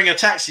going to bring a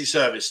taxi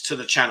service to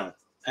the channel,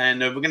 and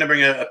we're going to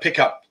bring a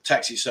pickup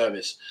taxi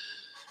service.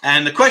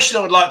 And the question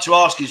I would like to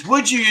ask is,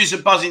 would you use a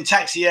buzzing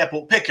taxi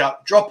airport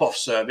pickup drop-off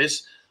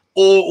service,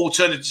 or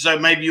alternative? So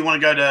maybe you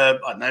want to go to,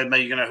 I don't know,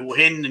 maybe you're going to Hua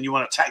Hin and you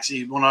want a taxi,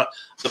 you want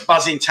the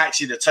buzzing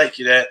taxi to take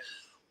you there.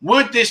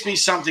 Would this be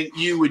something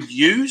you would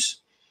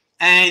use?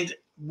 And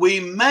we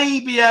may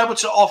be able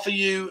to offer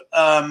you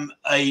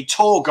a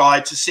tour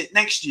guide to sit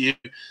next to you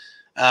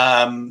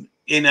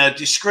in a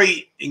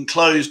discreet,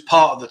 enclosed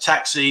part of the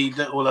taxi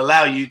that will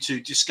allow you to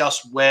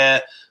discuss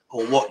where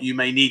or what you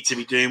may need to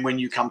be doing when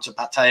you come to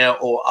Pattaya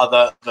or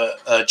other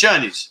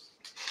journeys.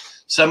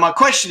 So my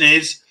question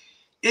is,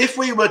 if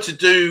we were to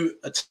do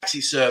a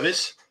taxi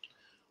service,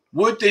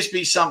 would this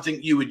be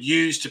something you would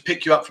use to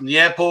pick you up from the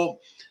airport?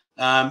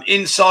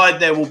 Inside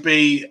there will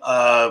be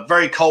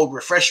very cold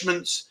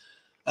refreshments.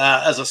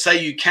 As I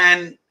say, you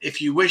can,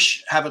 if you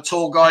wish, have a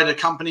tour guide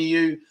accompany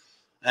you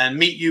and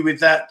meet you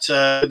with that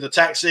the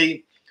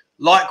taxi.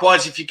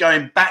 Likewise, if you're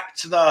going back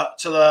to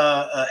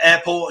the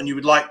airport and you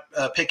would like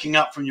picking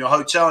up from your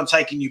hotel and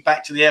taking you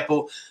back to the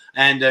airport,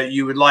 and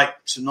you would like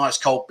some nice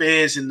cold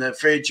beers in the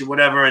fridge or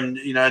whatever, and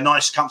you know, a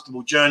nice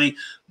comfortable journey,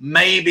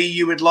 maybe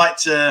you would like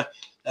to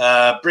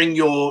bring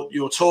your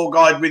tour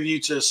guide with you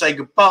to say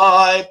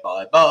goodbye,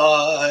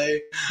 bye.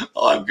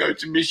 I'm going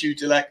to miss you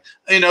till that,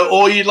 you know,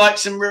 or you'd like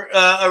some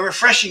a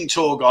refreshing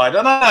tour guide.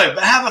 I don't know,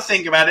 but have a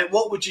think about it.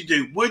 What would you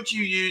do? Would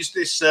you use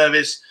this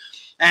service?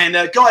 And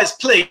guys,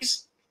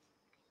 please,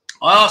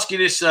 I ask you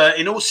this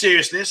in all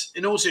seriousness,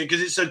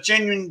 because it's a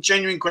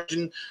genuine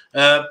question.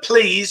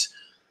 Please,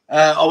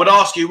 I would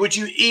ask you, would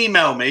you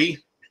email me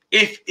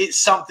if it's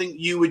something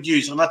you would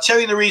use? And I'll tell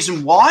you the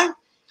reason why.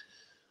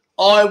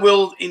 I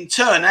will, in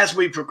turn, as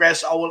we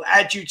progress, I will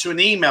add you to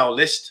an email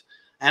list,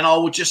 and I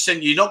will just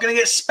send you. You're not going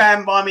to get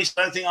spammed by me, so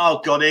don't think,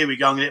 oh, God, here we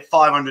go, I'm going to get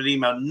 500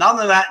 emails. None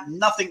of that,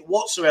 nothing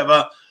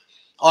whatsoever.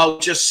 I'll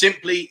just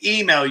simply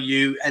email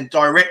you and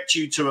direct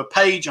you to a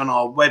page on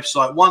our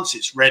website once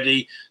it's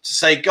ready to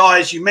say,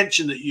 guys, you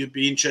mentioned that you'd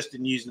be interested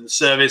in using the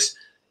service.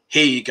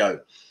 Here you go.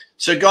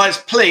 So, guys,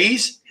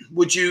 please,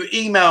 would you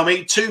email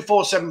me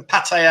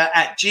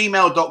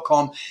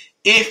 247pattaya@gmail.com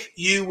if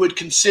you would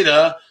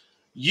consider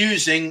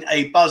using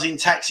a buzzing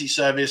taxi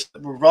service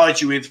that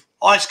provides you with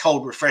ice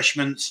cold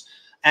refreshments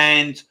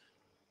and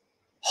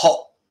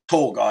hot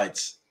tour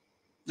guides.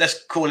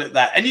 Let's call it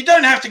that. And you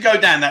don't have to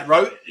go down that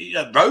road.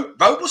 Road?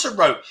 What's a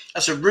road?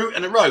 That's a route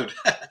and a road.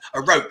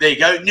 A rope. There you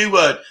go. New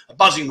word. A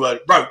buzzing word.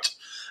 Rote.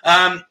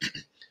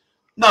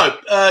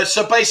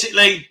 So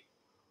basically,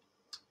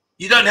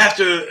 you don't have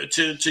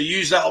to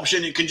use that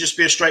option. It can just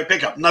be a straight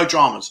pickup. No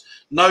dramas.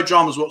 No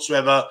dramas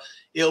whatsoever.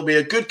 It'll be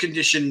a good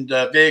conditioned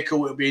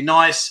vehicle. It'll be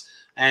nice.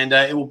 And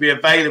it will be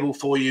available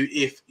for you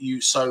if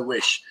you so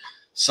wish.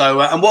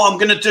 So, and what I'm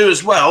going to do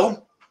as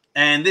well,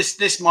 and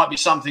this might be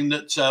something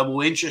that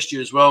will interest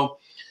you as well,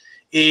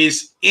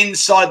 is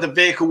inside the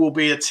vehicle will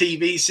be a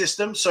TV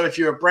system. So if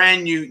you're a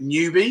brand new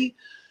newbie,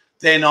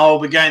 then I'll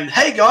be going,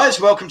 hey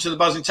guys, welcome to the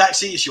Buzzing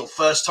Taxi. It's your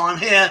first time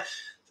here.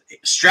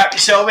 Strap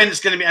yourself in.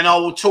 It's going to be, and I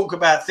will talk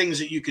about things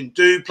that you can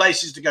do,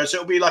 places to go. So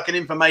it'll be like an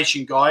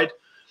information guide.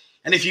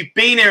 And if you've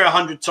been here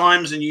 100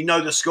 times and you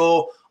know the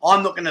score,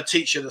 I'm not going to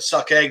teach you to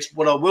suck eggs.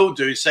 What I will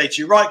do is say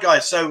to you, right,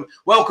 guys, so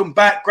welcome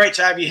back. Great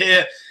to have you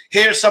here.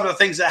 Here are some of the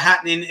things that are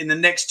happening in the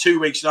next 2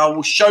 weeks. And I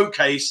will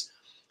showcase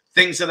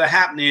things that are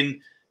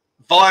happening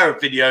via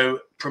video,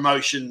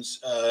 promotions,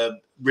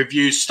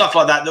 reviews, stuff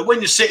like that, that when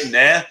you're sitting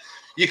there,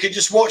 you can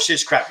just watch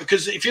this crap.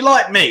 Because if you're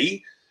like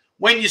me,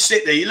 when you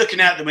sit there, you're looking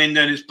out the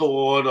window and it's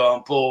bored, oh,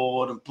 I'm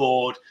bored, I'm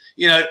bored.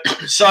 You know,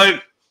 so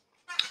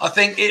I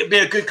think it'll be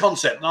a good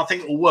concept and I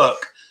think it will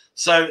work.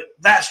 So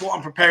that's what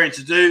I'm preparing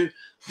to do.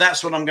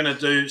 That's what I'm going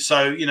to do.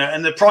 So, you know,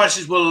 and the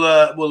prices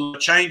will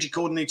change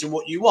accordingly to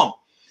what you want.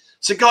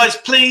 So, guys,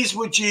 please,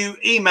 would you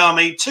email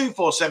me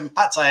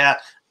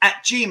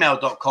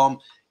 247pattaya@gmail.com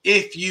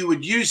if you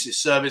would use this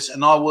service,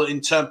 and I will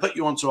in turn put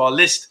you onto our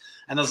list.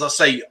 And as I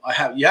say,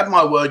 you have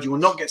my word, you will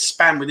not get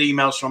spammed with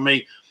emails from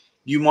me.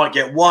 You might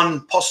get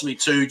one, possibly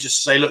two, just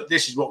to say, look,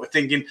 this is what we're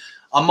thinking.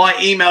 I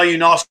might email you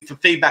and ask you for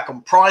feedback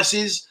on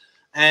prices.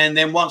 And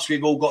then once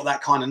we've all got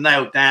that kind of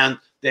nailed down,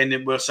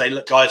 then we'll say,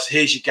 look, guys,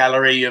 here's your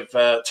gallery of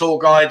tour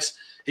guides.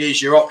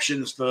 Here's your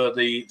options for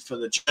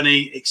the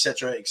journey,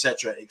 etc.,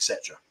 etc.,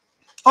 etc.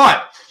 All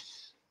right,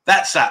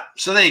 that's that.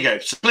 So there you go.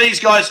 So please,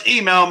 guys,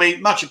 email me.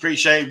 Much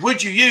appreciated.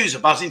 Would you use a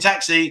buzzing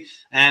taxi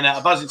and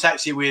a buzzing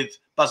taxi with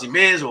buzzing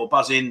beers or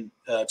buzzing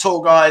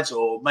tour guides,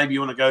 or maybe you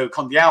want to go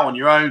Condiao on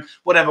your own,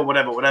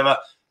 whatever.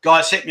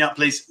 Guys, hit me up,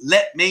 please.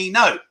 Let me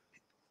know.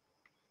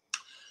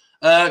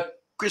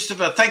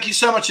 Christopher, thank you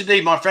so much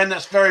indeed, my friend.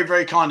 That's very,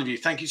 very kind of you.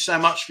 Thank you so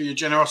much for your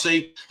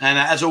generosity. And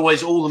as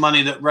always, all the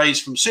money that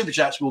raised from Super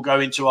Chats will go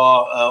into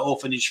our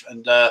orphanage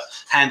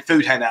and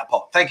food handout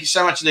pot. Thank you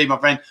so much indeed, my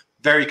friend.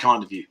 Very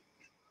kind of you.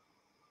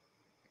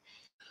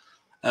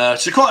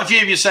 So quite a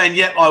few of you saying,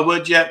 yep, I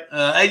would, yep.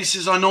 Adi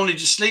says, I normally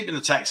just sleep in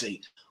the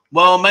taxi.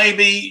 Well,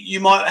 maybe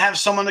you might have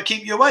someone to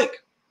keep you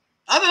awake.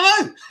 I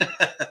don't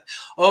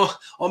know.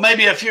 or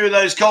maybe a few of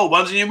those cold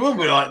ones, and you will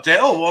be like,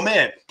 oh, I'm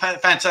here.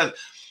 Fantastic.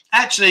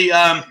 Actually,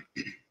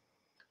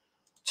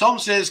 Tom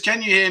says,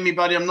 can you hear me,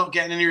 buddy? I'm not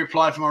getting any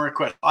reply from my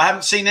request. I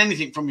haven't seen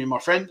anything from you, my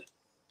friend.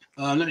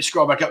 Let me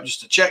scroll back up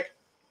just to check.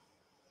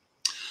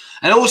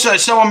 And also,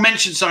 someone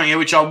mentioned something here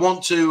which I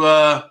want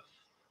to...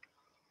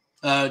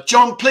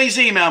 John, please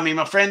email me,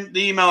 my friend.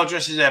 The email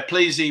address is there.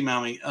 Please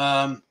email me.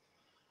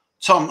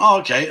 Tom, oh,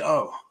 okay.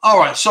 Oh, all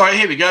right. Sorry,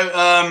 here we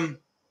go.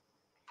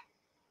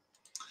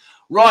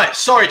 Right.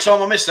 Sorry,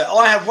 Tom, I missed that.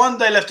 I have 1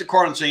 day left of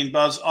quarantine,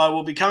 Buzz. I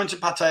will be coming to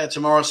Pattaya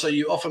tomorrow, so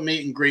you offer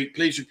meet and greet.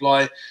 Please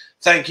reply.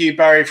 Thank you,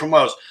 Barry from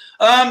Wales.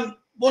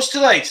 What's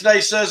today?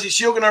 Today's Thursday,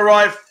 so you're going to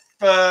arrive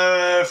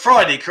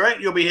Friday, correct?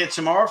 You'll be here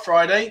tomorrow,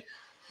 Friday.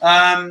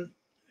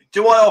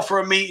 Do I offer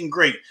a meet and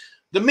greet?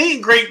 The meet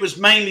and greet was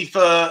mainly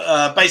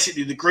for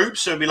basically the group,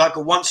 so it'd be like a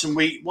once a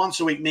week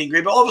meet and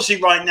greet. But obviously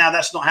right now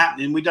that's not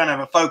happening. We don't have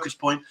a focus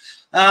point.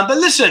 But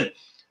listen,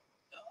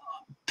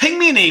 ping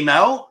me an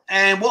email,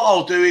 and what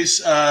I'll do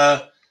is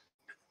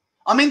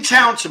I'm in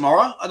town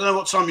tomorrow. I don't know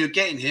what time you're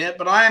getting here,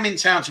 but I am in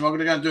town tomorrow. I'm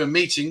going to go and do a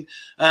meeting.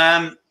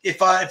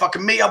 If I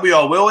can meet up with you,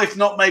 I will. If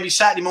not, maybe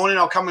Saturday morning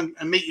I'll come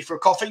and meet you for a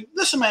coffee.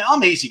 Listen, mate,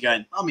 I'm easy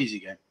going.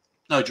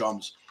 No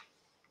dramas.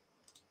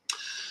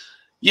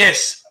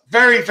 Yes,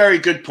 very, very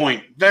good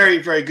point. Very,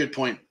 very good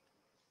point.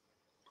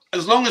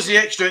 As long as the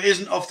extra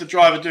isn't off the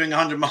driver doing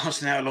 100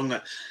 miles an hour along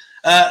there.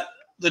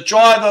 The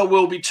driver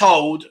will be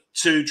told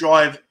to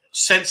drive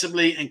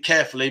sensibly and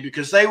carefully,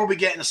 because they will be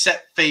getting a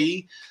set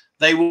fee.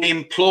 They will be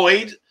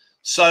employed,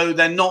 so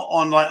they're not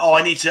on like, oh,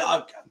 I need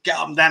to get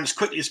up and down as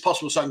quickly as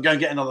possible so I can go and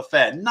get another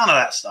fare. None of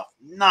that stuff.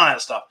 None of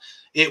that stuff.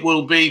 It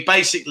will be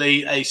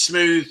basically a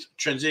smooth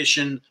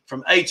transition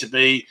from A to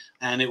B,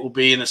 and it will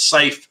be in a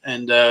safe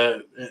and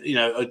a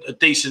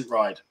decent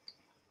ride.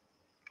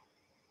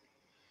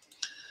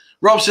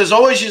 Rob says,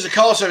 always use a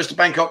car service to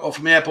Bangkok or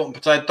from the airport in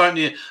Pattaya. Don't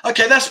you?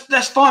 Okay,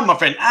 that's fine, my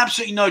friend.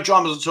 Absolutely no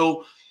dramas at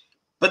all.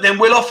 But then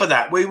we'll offer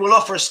that. We will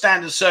offer a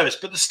standard service.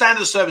 But the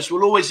standard service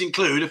will always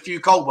include a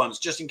few cold ones,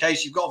 just in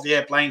case you've got off the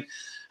airplane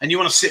and you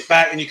want to sit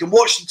back and you can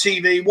watch the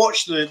TV,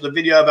 watch the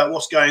video about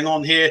what's going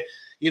on here.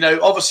 You know,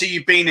 obviously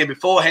you've been here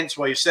before, hence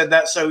why you said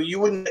that. So you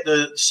wouldn't get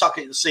the suck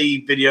it and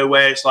see video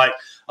where it's like,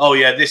 oh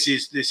yeah, this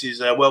is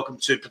welcome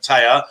to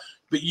Pattaya.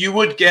 But you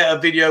would get a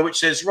video which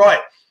says, right,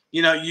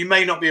 you know, you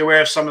may not be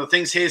aware of some of the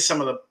things. Here's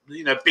some of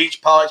the,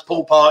 beach parties,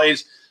 pool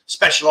parties,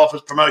 special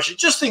offers, promotion,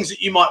 just things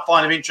that you might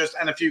find of interest,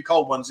 and a few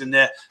cold ones in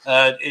there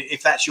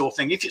if that's your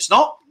thing. If it's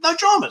not, no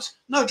dramas.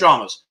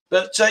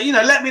 But,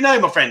 let me know,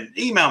 my friend.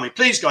 Email me.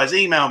 Please, guys,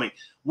 email me.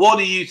 What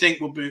do you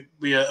think would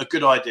be a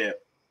good idea?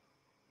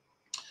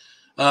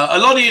 A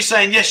lot of you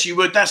saying, yes, you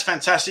would. That's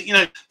fantastic.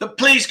 But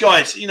please,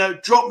 guys,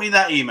 drop me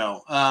that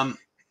email.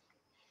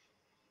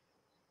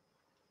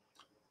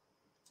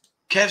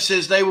 Kev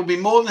says they will be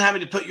more than happy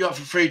to put you up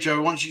for free,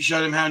 Trevor, once you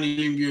show them how many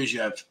million viewers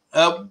you have.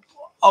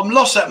 I'm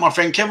lost that, my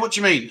friend. Kev, what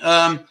do you mean?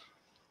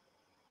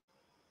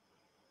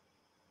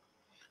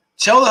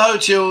 Tell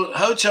the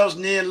hotels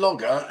near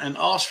Logger and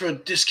ask for a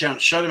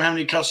discount. Show them how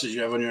many customers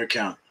you have on your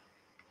account.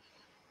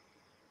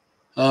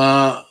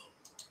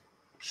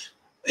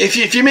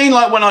 If you mean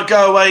like when I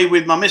go away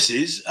with my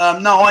missus,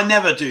 no, I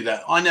never do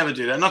that.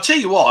 And I'll tell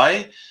you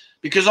why.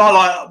 Because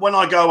when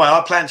I go away,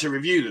 I plan to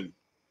review them.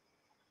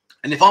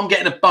 And if I'm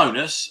getting a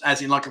bonus,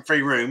 as in like a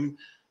free room,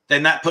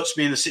 then that puts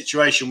me in a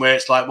situation where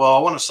it's like, well, I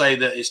want to say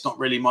that it's not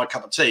really my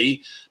cup of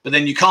tea, but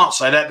then you can't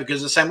say that because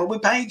they're saying, well, we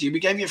paid you, we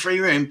gave you a free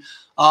room.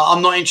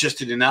 I'm not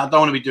interested in that. I don't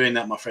want to be doing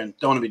that, my friend.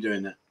 Don't want to be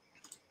doing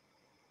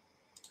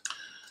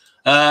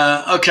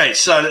that. Okay,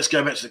 so let's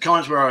go back to the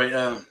comments. Where are we?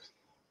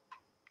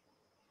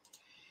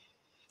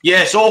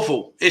 Yeah, it's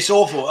awful. It's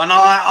awful. And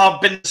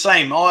I've been the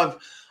same. I've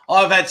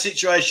had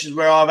situations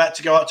where I've had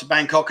to go up to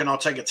Bangkok and I'll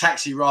take a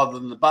taxi rather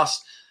than the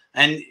bus.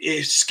 And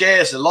it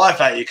scares the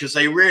life out of you because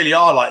they really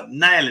are like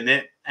nailing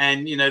it.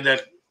 And, you're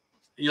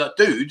like,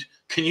 dude,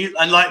 Can you,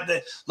 and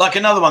like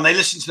another one, they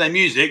listen to their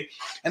music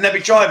and they'll be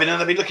driving and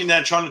they'll be looking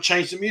down trying to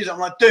change the music. I'm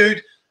like,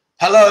 dude,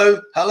 hello,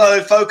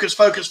 focus.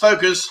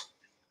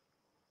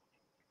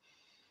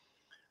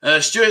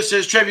 Stuart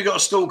says, Trev, you got a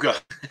stalker.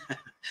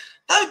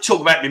 Don't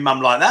talk about me mum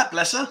like that,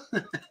 bless her.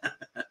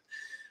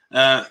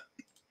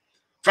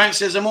 Frank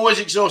says, I'm always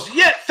exhausted.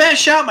 Yeah, fair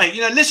shout, mate. You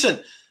know,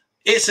 listen,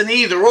 it's an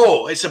either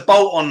or. It's a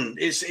bolt on.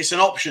 It's an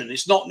option.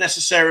 It's not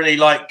necessarily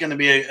like going to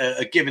be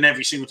a given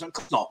every single time. Of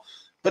course not.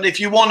 But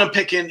if you want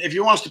to if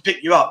you want us to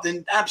pick you up,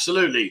 then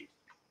absolutely.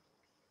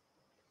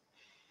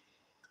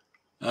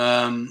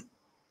 Kev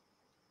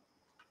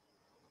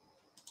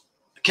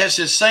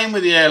says, same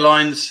with the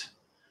airlines.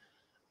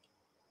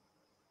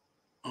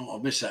 Oh,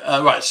 I missed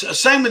that. Right. So,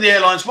 same with the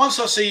airlines. Once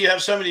I see you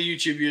have so many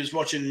YouTube viewers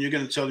watching and you're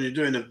going to tell them you're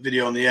doing a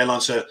video on the airline,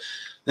 so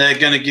they're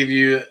going to give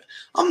you...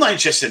 I'm not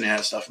interested in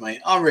that stuff,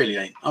 mate. I really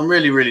ain't. I'm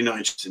really, really not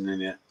interested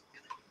in it.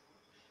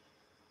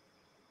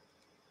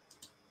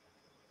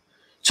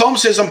 Tom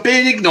says, I'm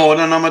being ignored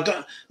and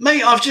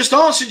mate, I've just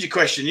answered your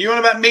question. You're on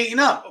about meeting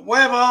up.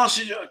 Where have I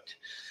answered you?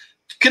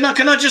 Can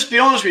I just be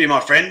honest with you, my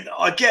friend?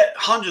 I get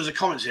hundreds of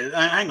comments here.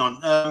 Hang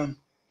on.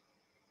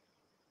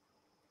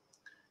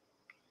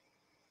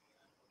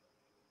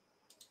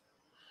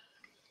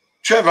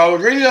 Trevor, I would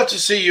really love to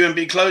see you and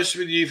be close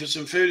with you for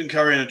some food and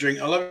curry and a drink.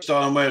 I love your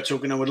style and way of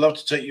talking. I would love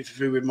to take you for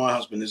food with my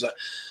husband. Is that?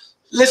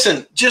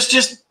 Listen,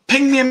 just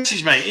ping me a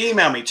message, mate.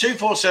 Email me,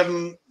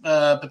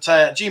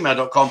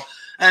 247pattaya@gmail.com.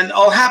 And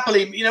I'll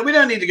happily, you know, we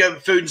don't need to go for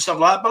food and stuff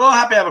like that, but I'll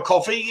happily have a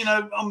coffee. You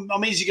know,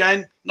 I'm easy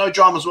going, no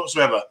dramas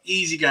whatsoever.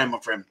 Easy going, my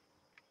friend.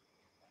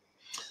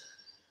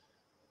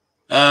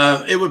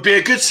 It would be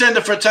a good sender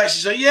for a taxi.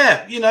 So,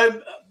 yeah, you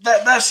know,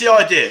 that's the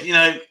idea. You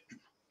know,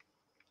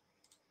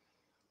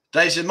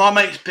 Dave said,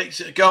 my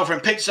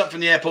girlfriend picks us up from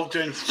the airport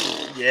doing,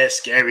 yeah,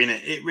 scary, isn't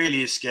it? It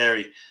really is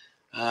scary.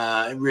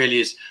 It really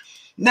is.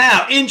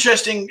 Now,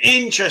 interesting,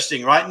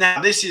 right?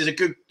 Now, this is a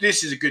good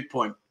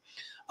point.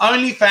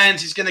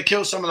 OnlyFans is going to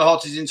kill some of the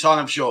hotties in Thailand,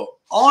 I'm sure.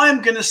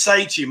 I'm going to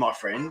say to you, my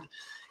friend,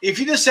 if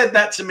you'd have said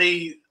that to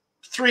me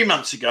 3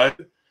 months ago,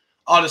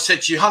 I'd have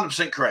said to you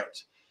 100%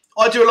 correct.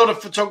 I do a lot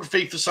of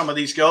photography for some of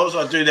these girls.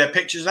 I do their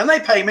pictures, and they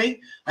pay me,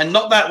 and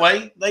not that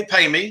way. They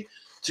pay me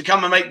to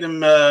come and make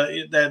them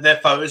their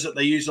photos that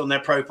they use on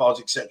their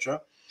profiles, etc.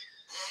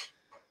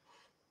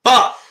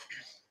 But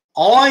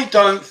I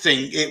don't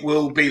think it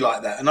will be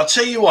like that. And I'll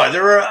tell you why.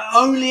 There are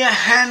only a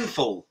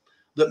handful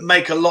that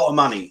make a lot of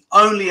money.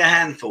 Only a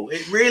handful.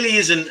 It really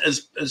isn't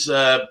as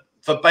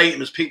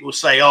verbatim as people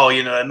say, oh,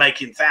 you know, they're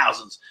making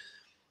thousands.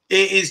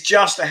 It is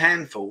just a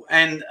handful.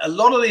 And a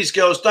lot of these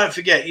girls, don't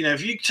forget, you know,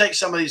 if you take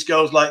some of these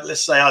girls like, let's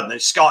say, I don't know,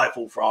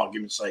 Skyfall, for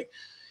argument's sake,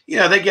 you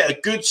know, they get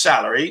a good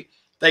salary.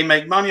 They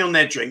make money on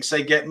their drinks.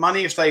 They get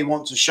money if they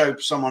want to show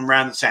someone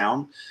around the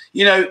town.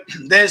 You know,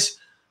 there's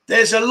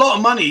a lot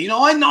of money. You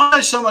know, I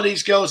know some of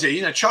these girls here,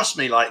 you know, trust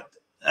me, like,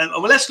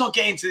 well, let's not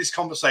get into this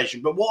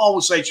conversation. But what I will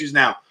say to you is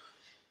now,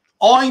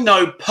 I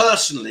know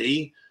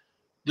personally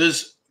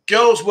there's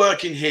girls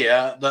working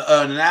here that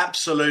earn an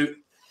absolute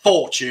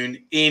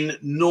fortune in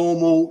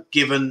normal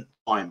given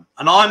time.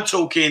 And I'm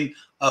talking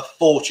a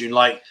fortune.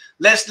 Like,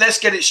 let's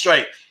get it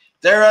straight.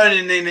 They're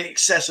earning in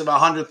excess of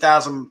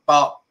 100,000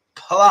 baht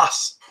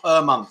plus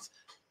per month.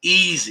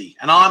 Easy.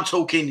 And I'm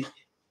talking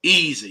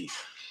easy.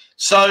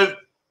 So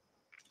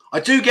I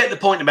do get the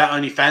point about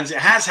OnlyFans. It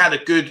has had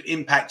a good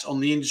impact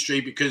on the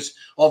industry because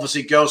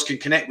obviously girls can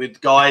connect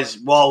with guys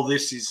while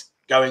this is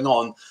going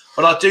on.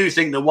 But I do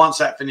think that once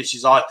that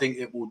finishes, I think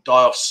it will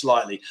die off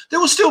slightly. There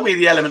will still be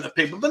the element of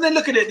people, but then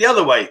look at it the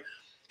other way.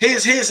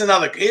 Here's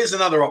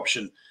another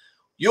option.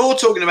 You're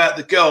talking about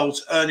the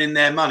girls earning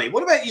their money.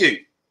 What about you?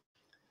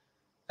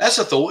 That's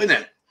a thought,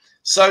 isn't it?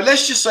 So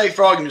let's just say,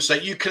 for argument's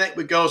sake, you connect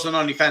with girls on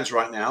OnlyFans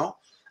right now,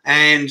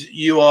 and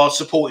you are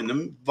supporting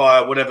them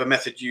via whatever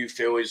method you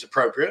feel is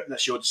appropriate.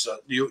 That's your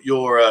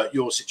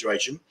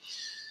situation.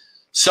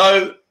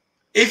 So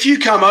if you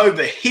come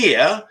over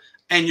here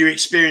and you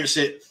experience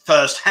it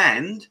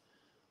firsthand,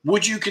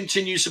 would you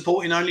continue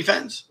supporting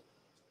OnlyFans?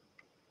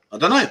 I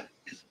don't know.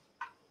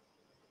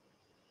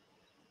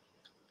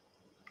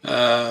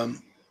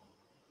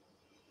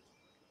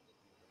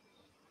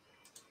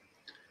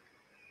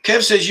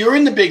 Kev says, you're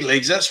in the big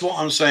leagues. That's what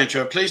I'm saying,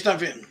 Trevor. Please don't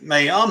forget,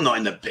 mate, I'm not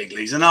in the big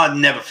leagues, and I'd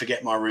never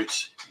forget my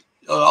roots.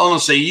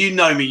 Honestly, you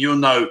know me, you'll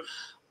know.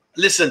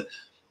 Listen,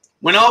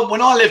 when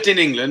I lived in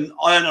England,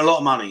 I earned a lot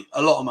of money.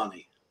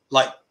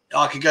 Like,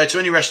 I could go to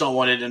any restaurant I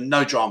wanted and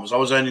no dramas. I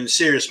was earning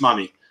serious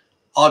money.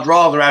 I'd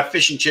rather have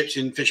fish and chips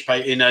in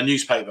a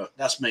newspaper.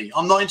 That's me.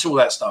 I'm not into all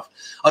that stuff.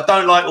 I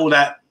don't like all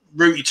that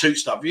rooty toot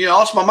stuff. You know,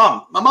 ask my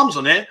mum. My mum's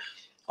on here.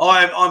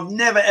 I've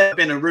never ever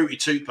been a rooty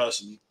toot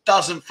person.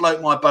 Doesn't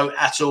float my boat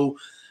at all.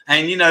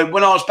 And you know,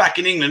 when I was back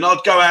in England,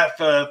 I'd go out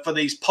for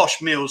these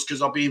posh meals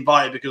because I'd be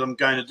invited because I'm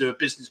going to do a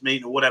business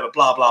meeting or whatever,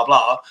 blah blah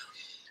blah.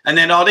 And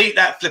then I'd eat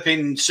that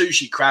flipping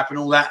sushi crap and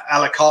all that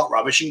a la carte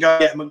rubbish and go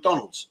get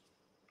McDonald's.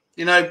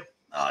 You know,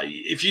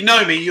 if you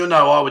know me, you'll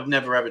know I would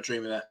never ever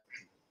dream of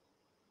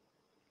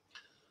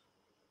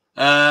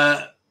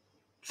that.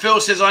 Phil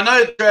says, I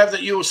know, Trev,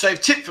 that you will save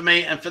tip for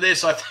me, and for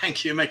this, I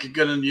thank you. Make a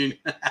good on you.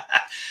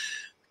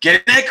 Get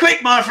in there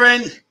quick, my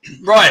friend.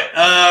 Right,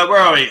 where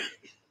are we?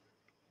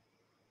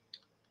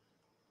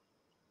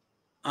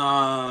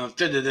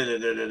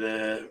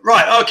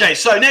 Right, okay,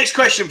 so next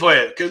question for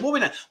you. Good. What we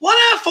know? 1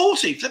 hour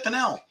 40, flipping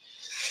hell.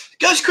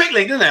 Goes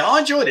quickly, doesn't it? I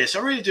enjoy this.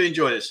 I really do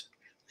enjoy this.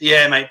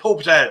 Yeah, mate, Paul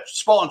Potato,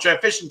 spot on,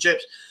 Trev, fish and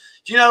chips.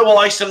 Do you know what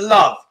I used to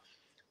love?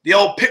 The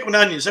old pickled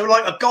onions. They were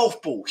like a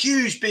golf ball.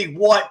 Huge, big,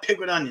 white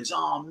pickled onions.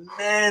 Oh,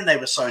 man, they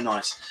were so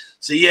nice.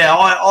 So, yeah,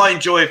 I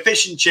enjoy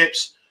fish and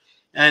chips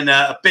and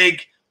a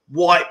big,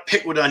 white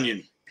pickled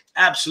onion.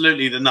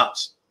 Absolutely the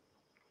nuts.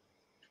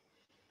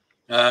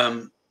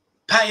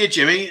 Pattaya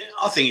Jimmy,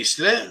 I think he's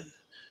still there.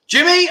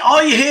 Jimmy,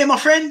 are you here, my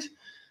friend?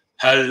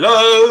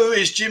 Hello,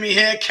 is Jimmy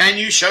here? Can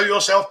you show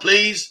yourself,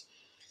 please?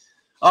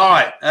 All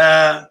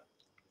right.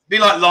 Be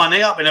like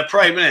lining up in a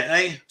parade, wouldn't it?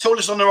 Eh?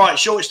 Tallest on the right,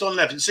 shortest on the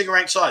left, and single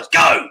rank size.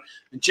 Go!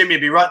 And Jimmy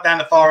would be right down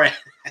the far end.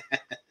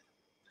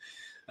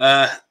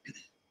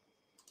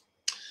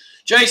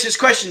 Jason's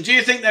question, do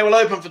you think they will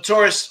open for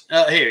tourists?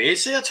 Here he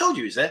is. See, I told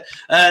you he's there.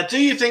 Do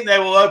you think they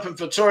will open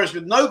for tourists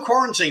with no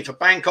quarantine for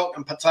Bangkok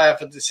and Pattaya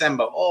for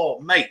December?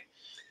 Oh, mate.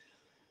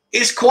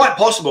 It's quite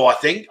possible, I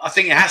think. I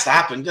think it has to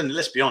happen, doesn't it?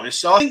 Let's be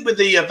honest. So I think with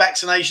the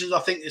vaccinations,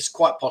 I think it's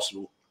quite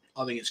possible.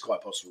 I think it's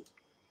quite possible.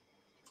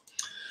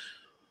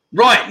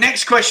 Right,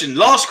 next question.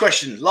 Last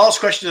question of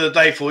the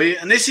day for you.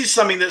 And this is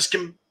something that's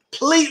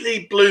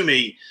completely blew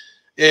me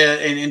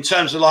in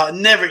terms of like, I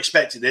never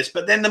expected this.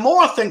 But then the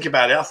more I think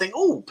about it, I think,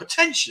 oh,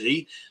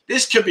 potentially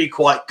this could be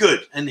quite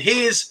good. And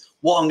here's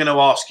what I'm going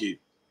to ask you.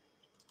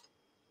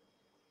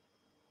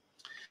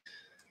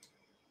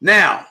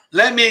 Now,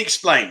 let me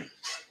explain.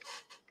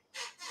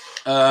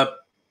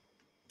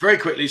 Very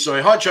quickly,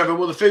 sorry. Hi, Trevor.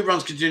 Will the food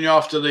runs continue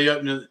after the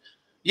opening?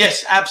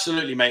 Yes,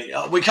 absolutely, mate.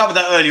 We covered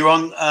that earlier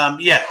on.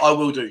 Yeah, I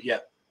will do.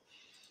 Yeah.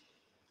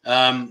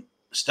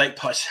 Steak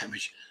pie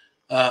sandwich.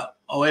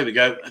 Oh, here we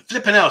go.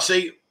 Flipping out.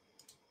 See,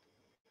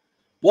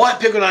 white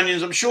pickled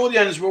onions. I'm sure the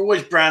onions were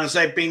always brown as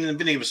they've been in the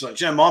vinegar. So,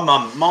 you know,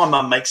 my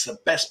mum makes the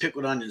best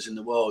pickled onions in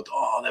the world.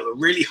 Oh, they were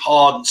really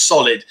hard and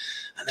solid,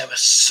 and they were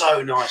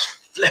so nice.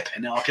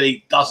 Flipping out. I could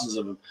eat dozens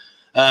of them.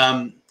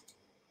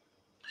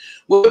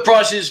 Will the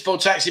prices for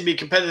taxi be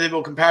competitive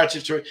or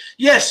comparative to it?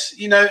 Yes,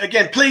 you know,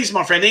 again, please,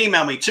 my friend,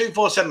 email me,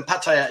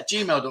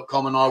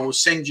 247pattaya@gmail.com, and I will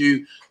send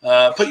you,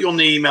 put you on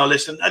the email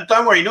list. And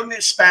don't worry, you're not going to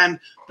get spammed,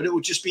 but it will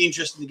just be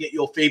interesting to get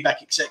your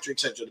feedback, etc.,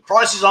 etc. The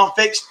prices aren't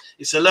fixed.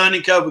 It's a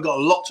learning curve. We've got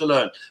a lot to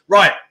learn.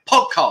 Right,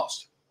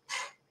 podcast.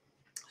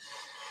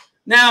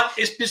 Now,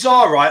 it's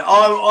bizarre, right?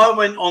 I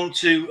went on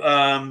to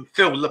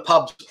Phil the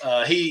pubs.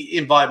 He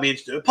invited me in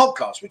to do a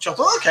podcast, which I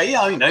thought, okay,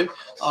 yeah, you know,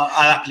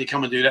 I'll happily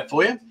come and do that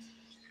for you.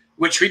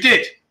 Which we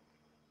did.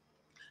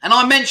 And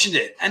I mentioned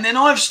it. And then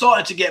I've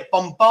started to get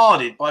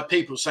bombarded by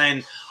people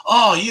saying,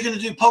 oh, you're going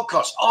to do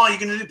podcasts. Oh, you're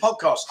going to do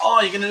podcasts. Oh,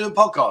 you're going to do a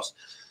podcast.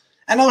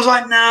 And I was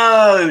like,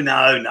 no.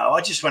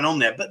 I just went on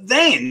there. But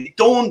then it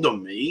dawned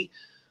on me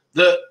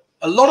that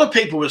a lot of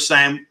people were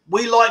saying,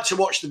 we like to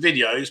watch the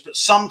videos, but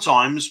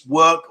sometimes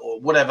work or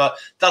whatever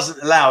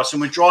doesn't allow us.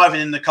 And we're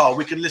driving in the car.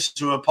 We can listen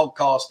to a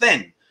podcast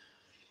then.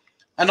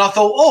 And I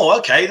thought, oh,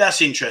 okay,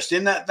 that's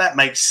interesting. That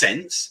makes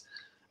sense.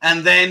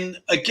 And then,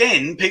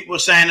 again, people were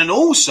saying, and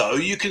also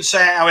you can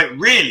say how it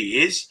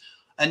really is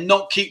and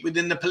not keep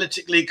within the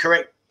politically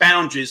correct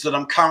boundaries that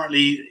I'm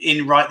currently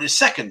in right this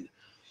second.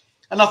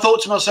 And I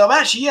thought to myself,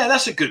 actually, yeah,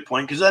 that's a good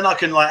point, because then I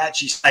can like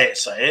actually say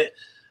it,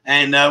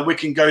 and we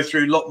can go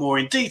through a lot more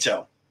in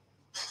detail.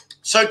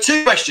 So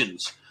 2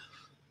 questions.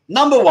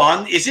 Number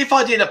one is, if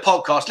I did a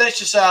podcast, let's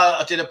just say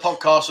I did a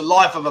podcast, The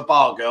Life of a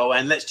Bar Girl,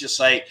 and let's just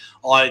say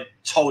I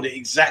told it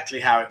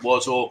exactly how it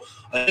was, or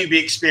a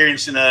newbie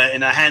experience in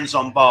a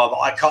hands-on bar that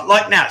I can't,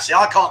 like now, see,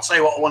 I can't say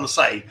what I want to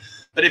say.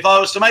 But if I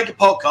was to make a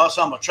podcast,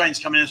 my train's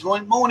coming in this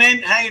morning.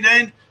 Morning, how you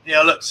doing?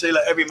 Yeah, look, see,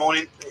 look, every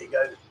morning. There you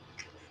go.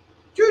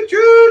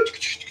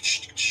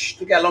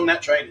 Look how long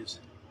that train is.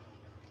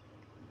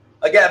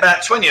 I get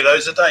about 20 of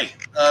those a day.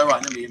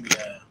 Right, let me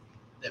there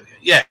we go.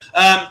 Yeah.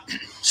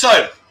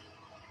 So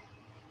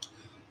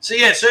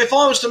yeah, so if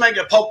I was to make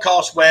a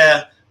podcast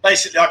where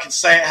basically I can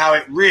say it how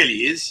it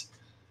really is,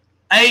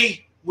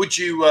 A, would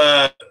you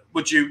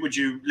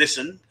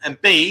listen?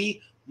 And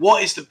B,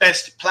 what is the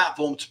best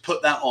platform to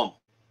put that on?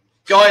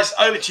 Guys,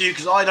 over to you,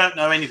 because I don't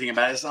know anything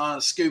about it. I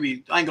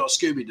ain't got a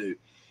Scooby-Doo.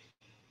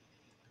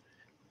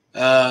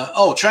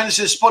 Trainer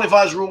says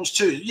Spotify has rules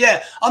too.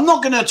 Yeah, I'm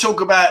not going to talk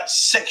about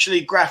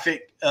sexually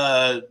graphic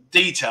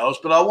details,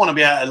 but I want to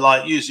be able to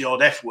like use the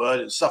odd F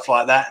word and stuff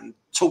like that and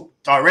talk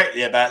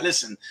directly about,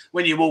 listen,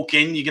 when you walk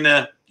in, you're going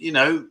to, you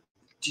know,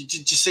 did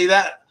you see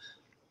that?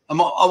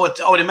 I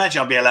would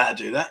imagine I'd be allowed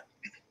to do that.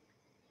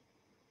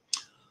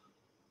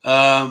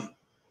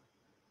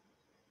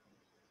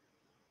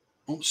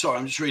 Sorry,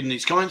 I'm just reading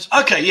these comments.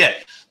 Okay, yeah.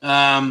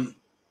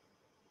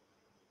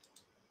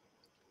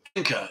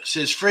 Anchor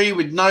says free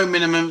with no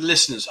minimum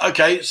listeners.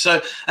 Okay,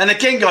 so, and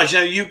again, guys, you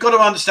know, you've got to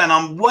understand,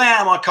 I'm way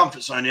out of my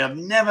comfort zone here. I've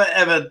never,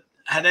 ever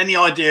had any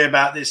idea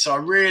about this, so I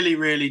really,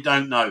 really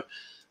don't know.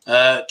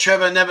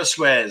 Trevor never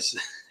swears.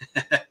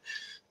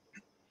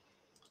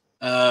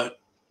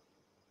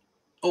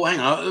 Oh, hang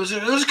on. There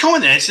was a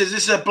comment there. It says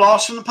this is a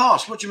blast from the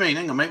past. What do you mean?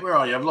 Hang on, mate. Where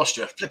are you? I've lost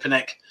you. Flipping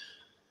heck.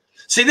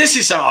 See, this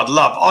is something I'd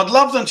love. I'd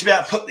love them to be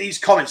able to put these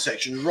comment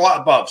sections right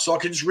above so I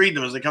can just read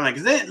them as they come in.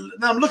 Because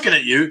I'm looking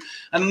at you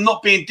and I'm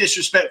not being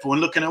disrespectful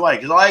and looking away,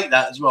 because I hate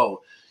that as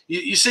well.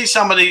 You see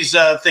some of these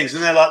things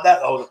and they're like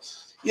that. Oh,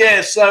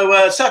 yeah,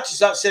 so such and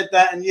such said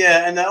that, and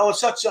yeah, and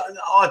such.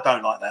 I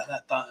don't like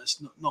that.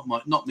 That's not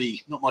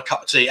my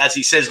cup of tea. As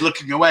he says,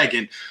 looking away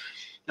again.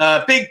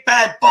 Big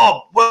Bad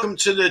Bob, welcome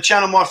to the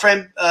channel, my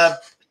friend.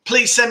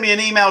 Please send me an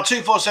email,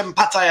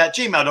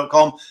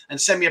 247pattaya@gmail.com,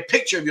 and send me a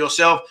picture of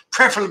yourself,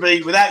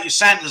 preferably without your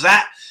Santa's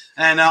hat,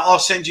 and I'll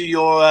send you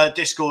your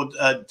Discord.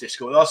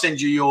 I'll send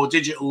you your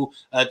digital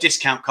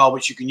discount card,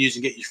 which you can use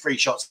and get your free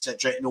shots,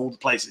 etc., in all the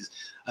places.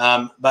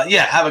 But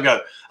yeah, have a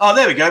go. Oh,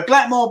 there we go.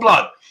 Blackmore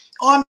Blood.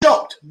 I'm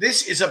shocked.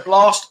 This is a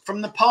blast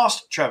from the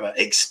past, Trevor.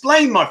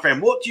 Explain, my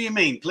friend. What do you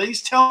mean?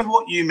 Please tell me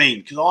what you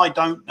mean, because I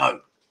don't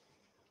know.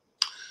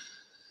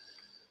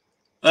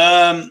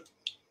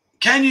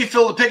 Can you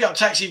fill the pickup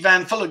taxi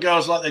van full of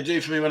girls like they do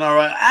for me when I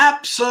ride?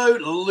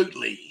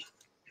 Absolutely.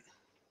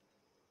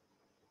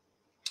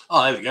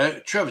 Oh, there we go.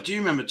 Trevor, do you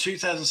remember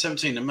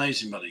 2017?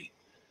 Amazing, buddy.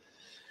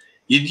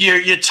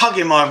 You're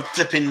tugging my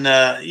flipping.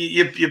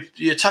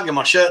 You're tugging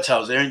my shirt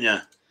tails there, aren't you?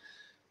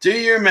 Do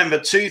you remember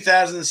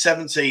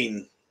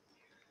 2017?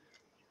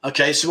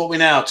 Okay, so what we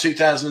now?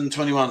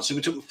 2021. So we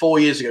took 4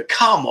 years ago.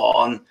 Come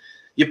on.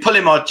 You're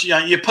pulling my chain,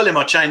 aren't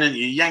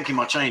you? You're yanking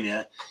my chain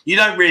here. You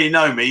don't really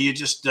know me. You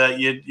just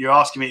you're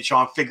asking me to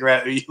try and figure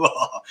out who you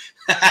are.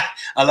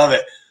 I love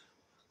it.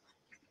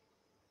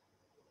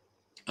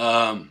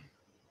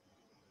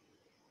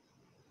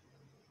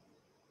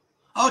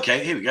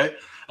 Okay, here we go.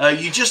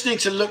 You just need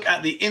to look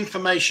at the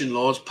information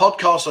laws.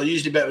 Podcasts are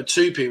usually better with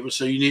two people,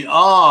 so you need.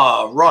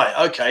 Right.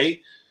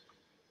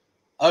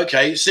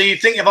 Okay. So you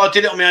think if I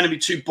did it on my own, it'd be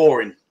too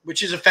boring?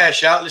 Which is a fair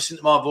shout. Listen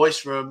to my voice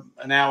for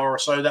an hour or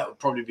so. That would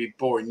probably be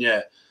boring,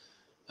 yeah.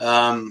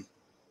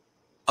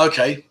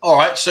 Okay. All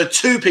right. So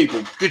 2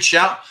 people. Good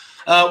shout.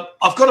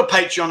 I've got a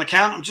Patreon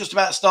account. I'm just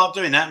about to start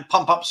doing that and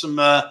pump up some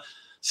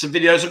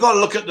videos. I've got to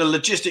look at the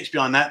logistics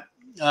behind that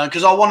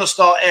because I want to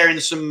start airing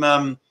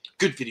some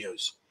good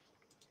videos.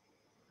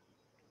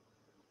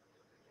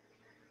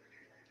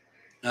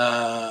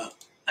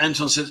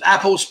 Anton says,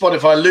 Apple,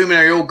 Spotify,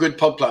 Luminary, all good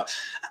podcast.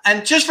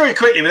 And just very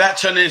quickly, without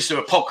turning this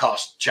into a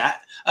podcast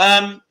chat,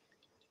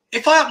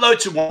 if I upload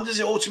to one, does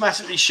it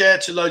automatically share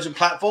to loads of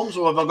platforms,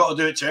 or have I got to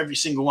do it to every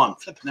single one?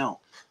 Flipping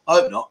hell. I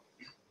hope not.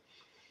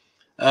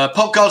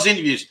 Podcast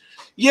interviews.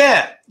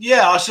 Yeah.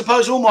 I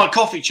suppose all my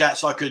coffee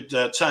chats I could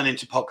turn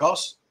into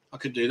podcasts. I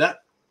could do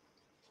that.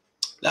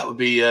 That would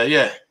be,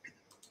 yeah.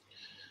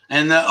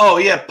 And,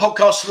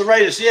 podcasts for the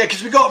radio. So, yeah,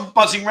 because we've got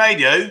buzzing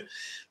radio.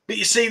 But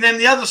you see, then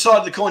the other side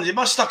of the coin is if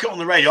I stuck it on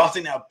the radio, I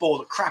think that would bore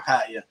the crap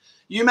out of you.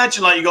 You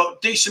imagine like you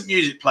got decent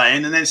music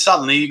playing, and then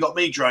suddenly you got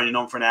me droning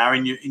on for an hour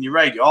in your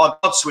radio.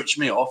 I'd switch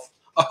me off.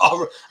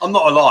 I'm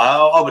not a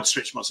liar. I would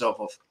switch myself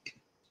off.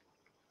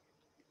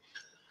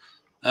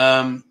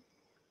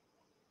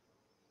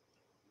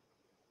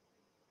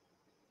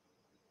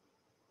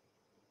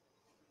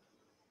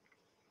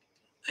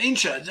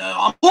 Interesting.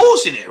 I'm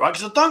pausing it, right?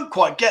 Because I don't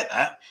quite get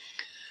that.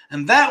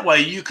 And that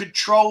way you could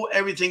troll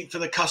everything for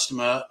the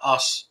customer,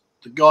 us,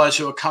 the guys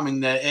who are coming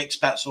there,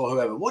 expats or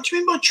whoever. What do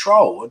you mean by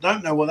troll? I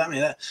don't know what that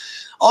means.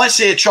 I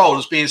see a troll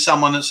as being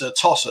someone that's a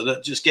tosser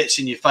that just gets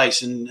in your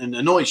face and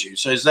annoys you.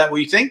 So is that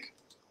what you think?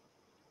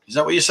 Is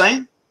that what you're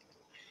saying?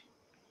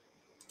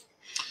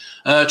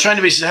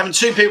 Trainer B says, having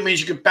 2 people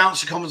means you can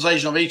bounce the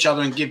conversation off each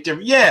other and give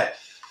different. Yeah,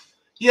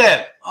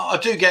 I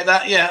do get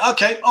that. Yeah,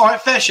 okay. All right,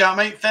 fair shout,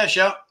 mate. Fair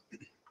shout.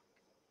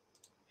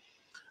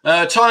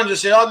 Tyler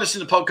just said, I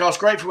listen to podcasts.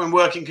 Great for when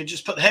working. Can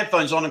just put the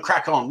headphones on and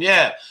crack on.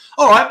 Yeah.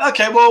 All right.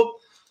 Okay. Well,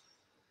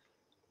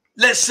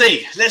 let's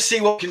see. Let's see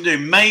what we can do.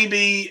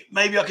 Maybe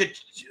I could,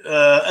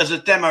 as a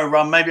demo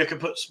run, maybe I could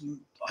put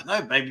some, I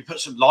don't know, maybe put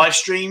some live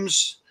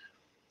streams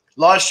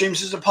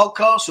as a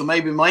podcast, or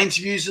maybe my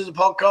interviews as a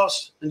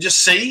podcast, and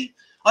just see.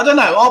 I don't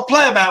know. I'll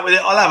play about with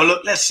it. I'll have a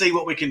look. Let's see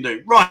what we can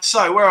do. Right.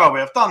 So where are we?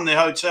 I've done the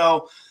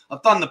hotel.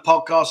 I've done the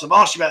podcast. I've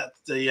asked you about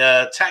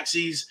the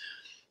taxis.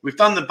 We've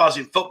done the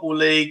Buzzing Football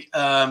League.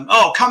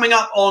 Coming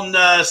up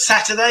on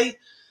Saturday.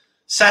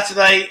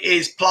 Saturday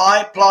is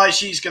Ply.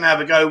 She's going to have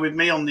a go with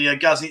me on the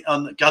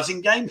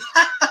Guzzing game.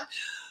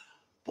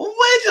 Well,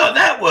 where did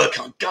that work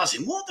on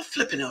Guzzing? What the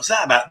flipping hell is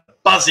that about?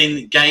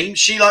 Buzzing game.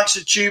 She likes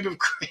a tube of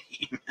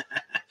cream.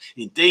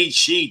 Indeed,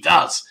 she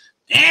does.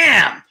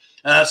 Damn.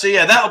 So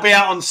yeah, that'll be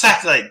out on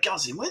Saturday.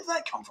 Guzzing. Where did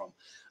that come from?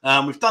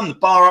 We've done the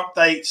bar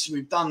updates.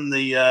 We've done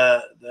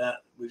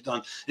we've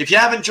done. If you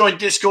haven't joined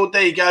Discord,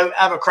 there you go.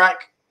 Have a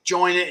crack.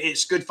 Join it.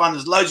 It's good fun.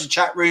 There's loads of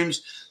chat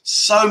rooms.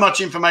 So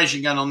much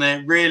information going on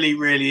there. Really,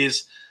 really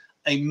is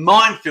a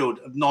minefield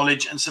of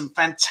knowledge and some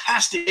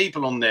fantastic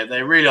people on there.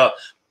 They really are.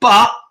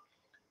 But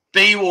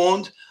be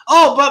warned.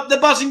 Oh, but the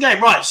Buzzing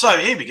game. Right. So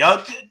here we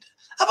go.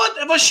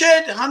 Have I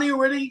shared Honey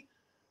already?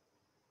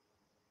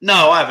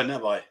 No, I haven't,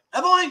 have I?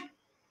 Have I?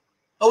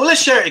 Oh, well,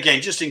 let's share it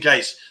again, just in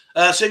case.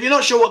 So if you're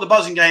not sure what the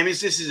buzzing game is,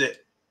 this is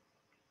it.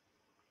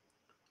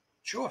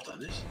 Sure, I've done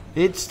this.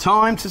 It's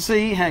time to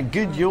see how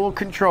good your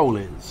control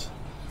is.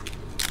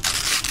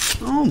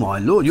 Oh, my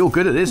Lord, you're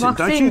good at this.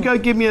 Don't you go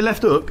give me a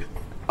left hook.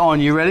 On,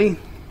 you ready?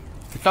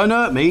 Don't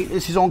hurt me.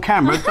 This is on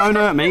camera. Don't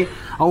hurt me.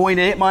 I want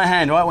you to hit my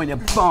hand, all right? I want you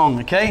to bong,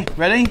 okay?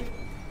 Ready?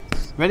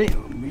 Ready?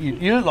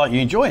 You look like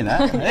you're enjoying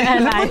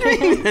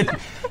that.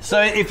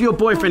 So if your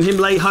boyfriend, him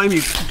late home,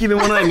 you give him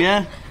one of them,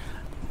 yeah?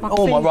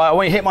 Oh, my, right, I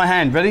want you to hit my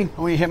hand. Ready?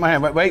 I want you to hit my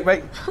hand.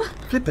 Wait.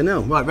 Flipping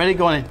hell. Right, ready?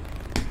 Go on in.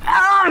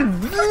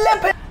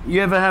 Flip it!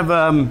 You ever have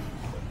a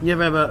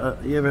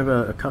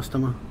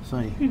customer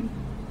say,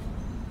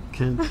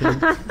 can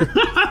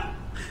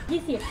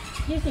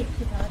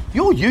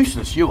You're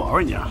useless, you are,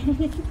 aren't you?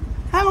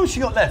 How long's she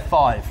got left?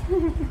 5.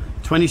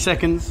 20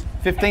 seconds.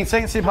 15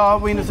 seconds,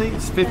 Siddharth, we see.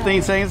 It's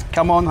 15 seconds.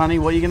 Come on, honey,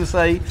 what are you going to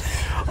say?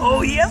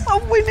 Oh, yes,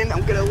 I'm winning.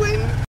 I'm going to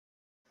win.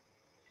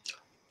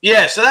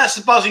 Yeah, so that's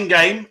the buzzing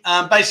game.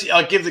 Basically,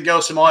 I give the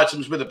girls some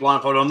items with a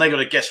blindfold on. They got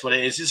to guess what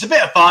it is. It's a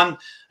bit of fun.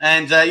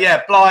 And,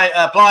 yeah,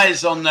 Bly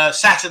is on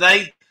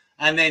Saturday.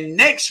 And then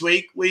next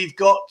week, we've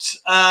got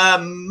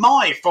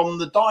Mai from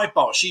the dive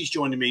bar. She's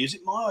joining me. Is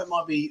it Mai? It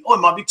might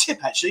be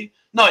Tip, actually.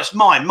 No, it's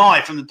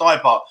Mai from the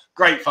dive bar.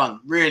 Great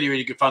fun. Really,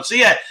 really good fun. So,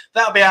 yeah,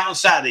 that'll be out on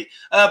Saturday.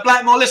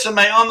 Blackmore, listen,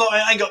 mate,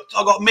 I've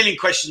got a million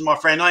questions, my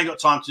friend. I ain't got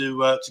time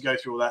to go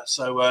through all that.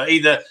 So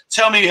either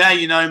tell me how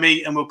you know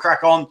me and we'll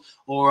crack on,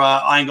 or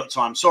I ain't got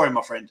time. Sorry,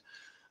 my friend.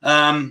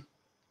 Kev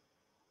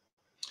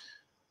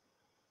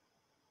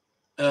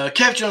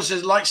John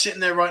says, like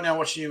sitting there right now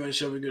watching you,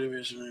 so we're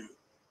good.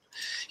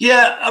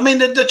 Yeah, I mean,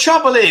 the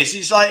trouble is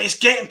it's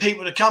getting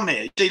people to come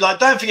here. See, like,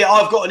 don't forget,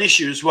 I've got an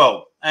issue as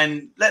well.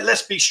 And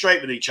let's be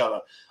straight with each other.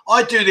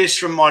 I do this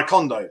from my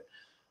condo.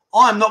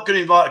 I'm not going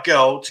to invite a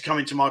girl to come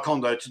into my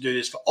condo to do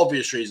this for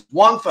obvious reasons.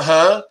 1, for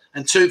her,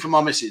 and 2, for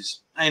my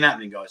missus. Ain't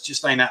happening, guys.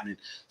 Just ain't happening.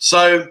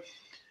 So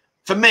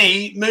for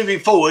me, moving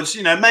forwards,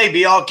 you know,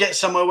 maybe I'll get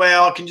somewhere where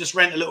I can just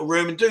rent a little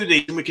room and do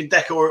these, and we can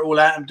decor it all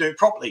out and do it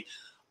properly.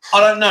 I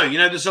don't know. You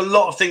know, there's a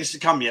lot of things to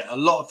come yet. A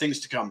lot of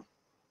things to come.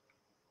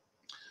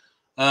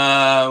 Where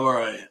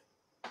are you?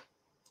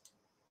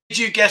 Did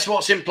you guess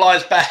what's in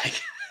Ply's bag?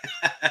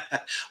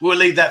 We'll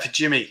leave that for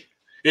Jimmy.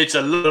 It's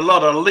a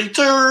lot of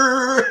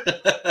liter.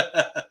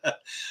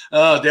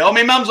 Oh, dear. Oh,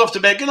 my mum's off to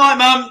bed. Good night,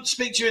 mum.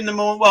 Speak to you in the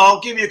morning. Well,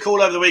 I'll give you a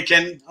call over the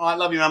weekend. All right,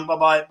 love you, mum.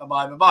 Bye-bye.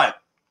 Bye-bye.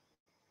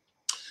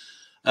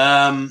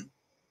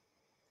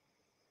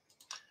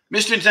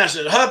 Mr.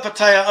 International, heard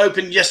Pattaya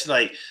opened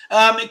yesterday.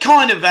 It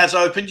kind of has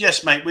opened,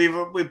 yes, mate.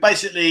 We've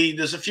basically,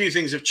 there's a few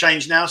things have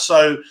changed now.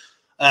 So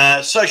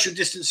social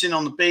distancing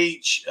on the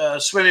beach,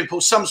 swimming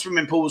pools. Some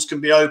swimming pools can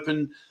be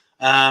open.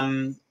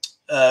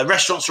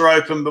 Restaurants are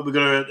open, but we've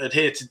got to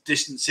adhere to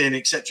distancing,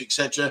 etc.,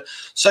 etc.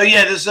 So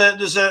yeah,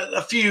 there's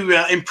a few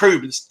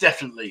improvements,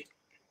 definitely.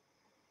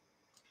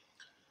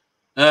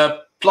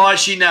 Ply,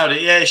 she nailed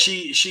it. Yeah,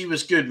 she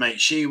was good,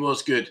 mate. She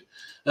was good.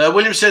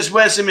 William says,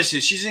 "Where's the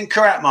missus?" She's in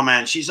Korat, my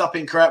man. She's up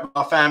in Korat with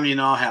our family in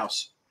our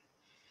house.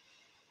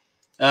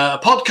 A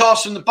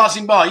podcast from the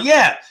Buzzing Bar.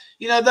 Yeah,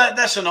 you know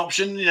that's an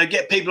option. You know,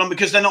 get people on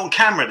because they're not on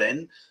camera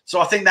then. So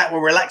I think that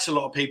will relax a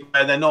lot of people.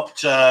 They're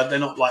not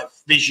like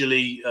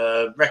visually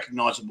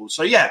recognizable.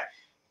 So yeah.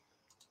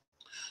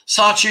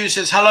 Sarchu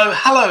says, hello,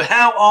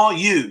 how are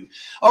you?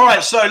 All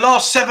right, so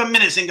last 7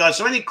 minutes in, guys.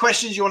 So any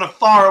questions you want to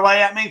fire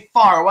away at me,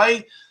 fire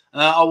away.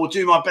 I will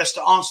do my best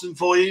to answer them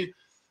for you.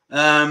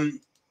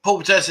 Paul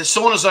Patel says,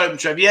 sauna's open,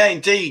 Trev. Yeah,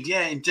 indeed.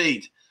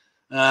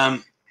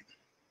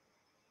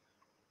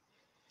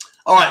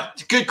 All right,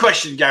 good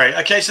question, Gary.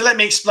 Okay, so let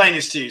me explain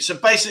this to you. So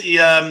basically,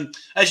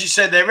 as you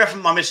said, they're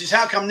referencing my missus.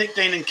 How come Nick,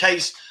 Dean, and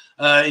Case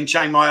in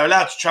Chiang Mai are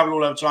allowed to travel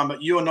all over time,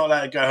 but you're not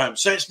allowed to go home?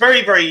 So it's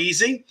very, very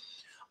easy.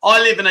 I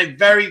live in a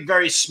very,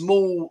 very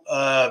small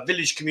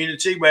village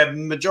community where the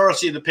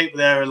majority of the people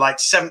there are like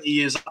 70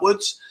 years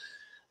upwards.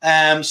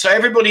 So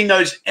everybody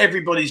knows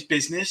everybody's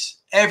business.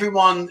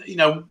 Everyone, you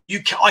know,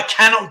 I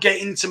cannot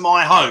get into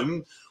my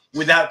home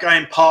without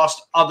going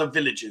past other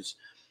villagers.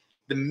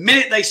 The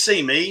minute they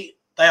see me,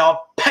 they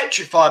are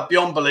petrified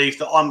beyond belief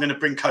that I'm going to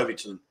bring COVID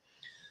to them.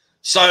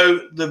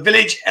 So the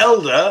village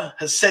elder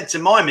has said to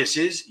my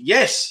missus,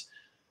 yes,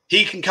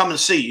 he can come and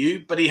see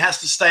you, but he has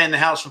to stay in the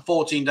house for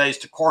 14 days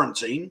to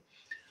quarantine.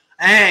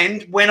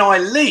 And when I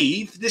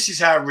leave, this is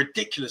how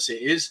ridiculous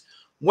it is.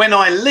 When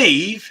I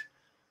leave,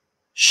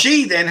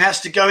 she then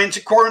has to go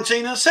into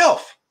quarantine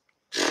herself.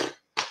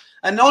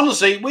 And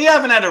honestly, we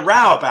haven't had a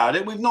row about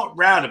it. We've not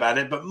rowed about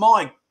it, but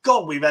my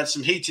God, we've had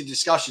some heated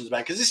discussions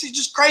about it because this is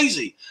just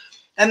crazy.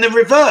 And the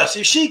reverse,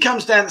 if she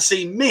comes down to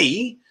see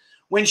me,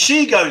 when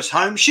she goes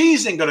home,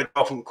 she's then got to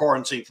go off and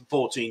quarantine for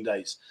 14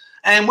 days.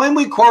 And when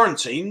we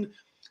quarantine,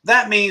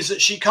 that means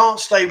that she can't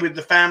stay with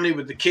the family,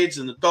 with the kids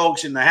and the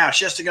dogs in the house.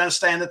 She has to go and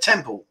stay in the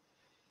temple.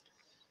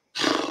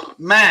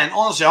 Man,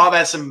 honestly, I've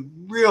had some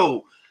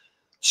real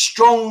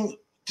strong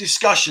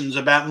discussions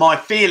about my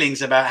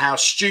feelings about how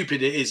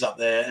stupid it is up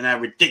there and how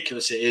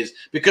ridiculous it is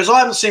because I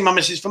haven't seen my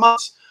missus for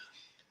months.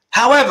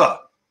 However,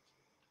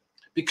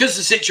 because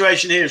the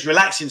situation here is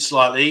relaxing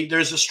slightly, there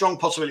is a strong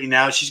possibility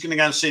now she's going to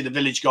go and see the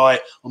village guy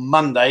on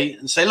Monday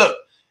and say, look,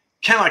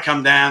 can I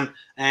come down?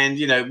 And,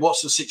 you know,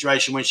 what's the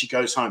situation when she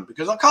goes home?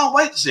 Because I can't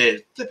wait to see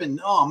it. Flipping,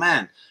 oh,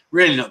 man,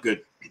 really not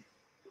good.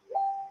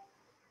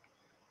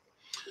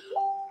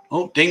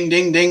 Oh, ding,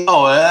 ding, ding.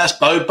 Oh, that's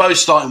Bo.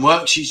 Bo's starting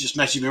work. She's just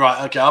messaging me.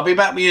 Right, okay, I'll be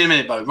back with you in a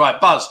minute, Bo. Right,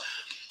 Buzz,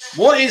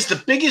 what is the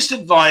biggest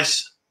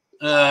advice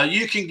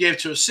you can give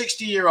to a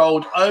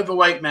 60-year-old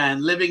overweight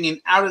man living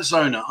in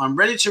Arizona? I'm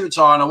ready to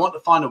retire and I want to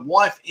find a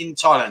wife in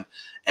Thailand.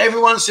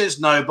 Everyone says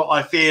no, but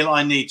I feel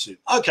I need to.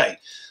 Okay,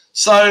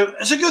 so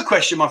that's a good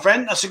question, my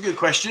friend. That's a good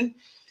question.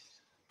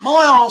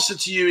 My answer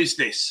to you is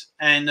this,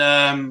 and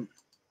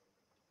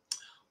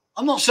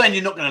I'm not saying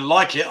you're not going to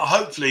like it.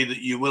 Hopefully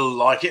that you will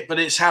like it, but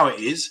it's how it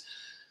is.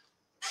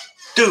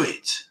 Do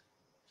it.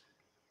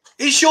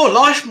 It's your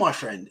life, my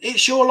friend.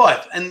 It's your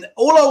life. And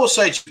all I will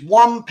say to you,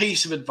 one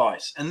piece of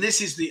advice, and this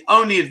is the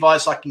only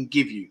advice I can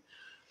give you,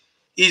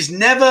 is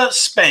never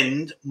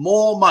spend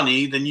more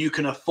money than you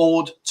can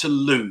afford to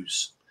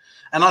lose.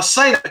 And I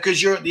say that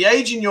because you're at the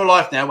age in your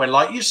life now where,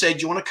 like you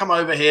said, you want to come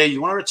over here,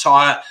 you want to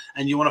retire,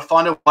 and you want to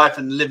find a wife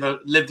and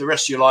live the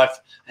rest of your life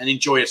and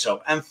enjoy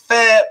yourself. And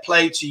fair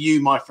play to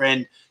you, my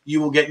friend. You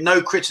will get no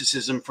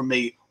criticism from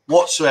me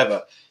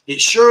whatsoever.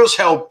 It sure as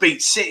hell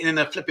beats sitting in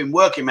a flipping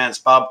working man's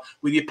pub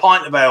with your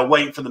pint of ale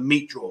waiting for the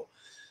meat drawer.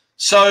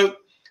 So,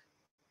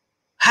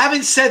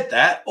 having said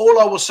that, all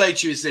I will say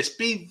to you is this.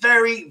 Be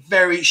very,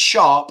 very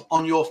sharp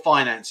on your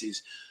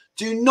finances.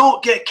 Do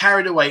not get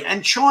carried away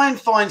and try and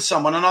find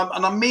someone, and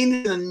I mean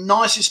it in the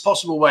nicest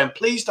possible way, and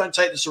please don't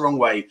take this the wrong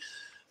way.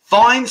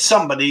 Find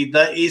somebody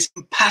that is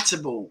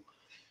compatible.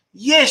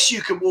 Yes,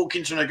 you can walk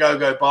into an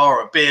go-go bar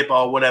or a beer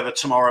bar or whatever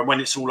tomorrow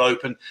when it's all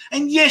open.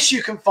 And yes,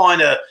 you can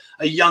find a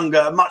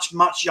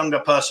much younger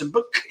person.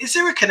 But is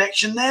there a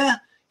connection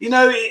there? You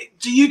know,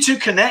 do you two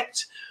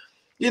connect?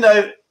 You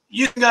know,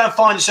 you can go and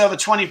find yourself a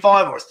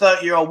 25 or a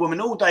 30-year-old woman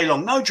all day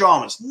long. No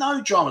dramas,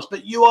 no dramas.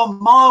 But you are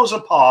miles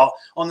apart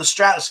on the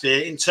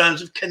stratosphere in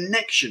terms of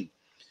connection.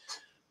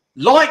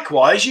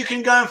 Likewise, you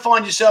can go and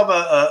find yourself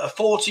a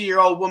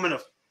 40-year-old woman, a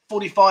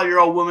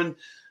 45-year-old woman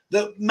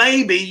that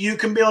maybe you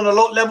can be on a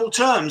lot level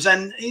terms.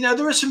 And, you know,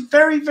 there are some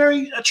very,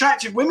 very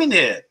attractive women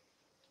here.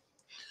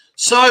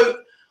 So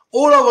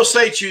all I will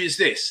say to you is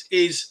this,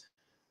 is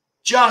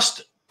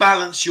just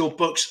balance your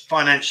books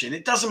financially. And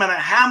it doesn't matter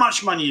how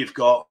much money you've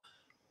got.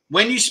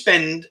 When you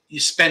spend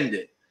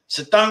it.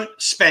 So don't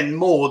spend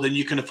more than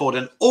you can afford.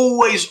 And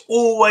always,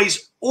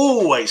 always,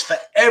 always, for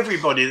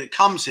everybody that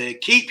comes here,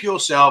 keep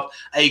yourself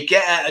a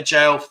get out of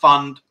jail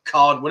fund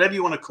card, whatever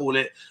you want to call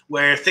it,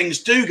 where if things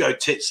do go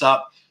tits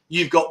up,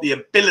 you've got the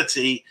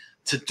ability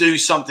to do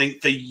something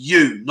for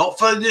you, not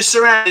for the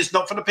surroundings,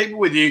 not for the people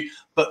with you,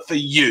 but for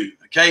you.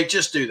 Okay,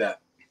 just do that.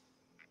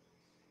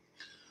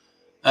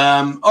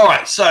 All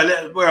right,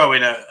 so where are we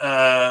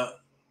now?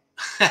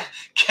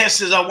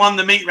 Guesses, I won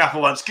the meat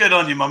raffle once. Good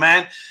on you, my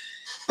man.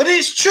 But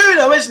it's true,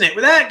 though, isn't it?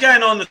 Without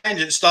going on the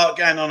tangent, start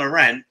going on a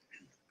rant.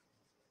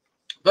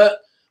 But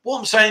what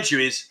I'm saying to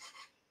you is,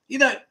 you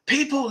know,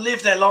 people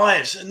live their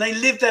lives, and they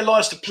live their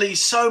lives to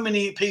please so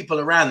many people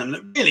around them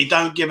that really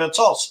don't give a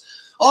toss.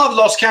 I've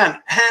lost count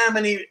how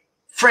many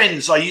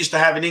friends I used to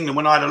have in England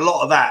when I had a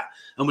lot of that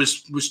and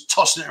was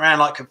tossing it around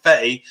like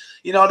confetti.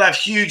 You know, I'd have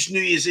huge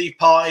New Year's Eve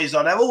parties.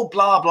 I'd have all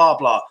blah, blah,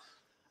 blah.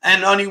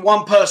 And only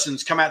one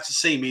person's come out to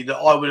see me that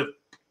I would have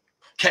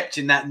kept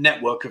in that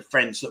network of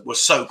friends that were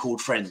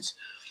so-called friends.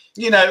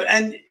 You know,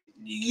 and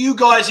you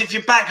guys, if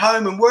you're back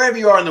home and wherever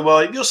you are in the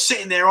world, if you're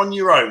sitting there on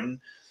your own,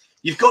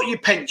 you've got your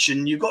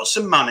pension, you've got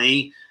some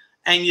money,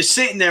 and you're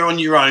sitting there on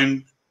your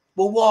own,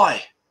 well,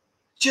 why?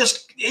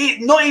 Just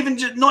not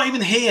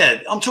even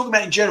here. I'm talking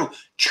about in general.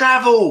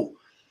 Travel.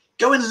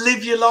 Go and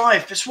live your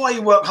life. That's why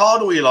you work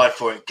hard all your life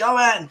for it. Go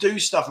out and do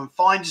stuff and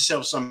find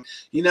yourself some,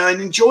 you know,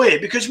 and enjoy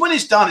it. Because when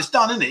it's done, isn't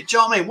it? Do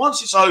you know what I mean?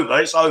 Once it's over,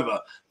 it's over.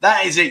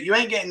 That is it. You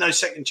ain't getting no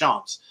second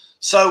chance.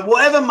 So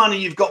whatever money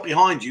you've got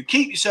behind you,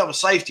 keep yourself a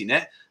safety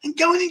net and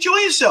go and enjoy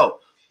yourself.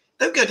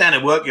 Don't go down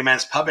and work your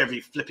man's pub every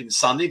flipping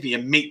Sunday for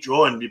your meat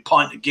drawer and your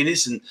pint of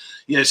Guinness and,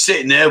 you know,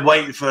 sitting there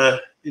waiting for,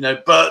 you know,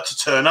 Bert to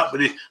turn up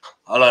with his,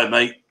 hello,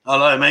 mate.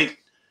 Hello, mate.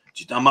 Did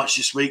you done much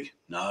this week?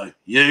 No.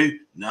 You?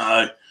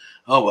 No.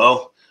 Oh,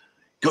 well,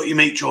 got your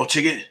meat drawer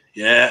ticket?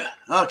 Yeah.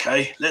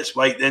 Okay, let's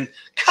wait then.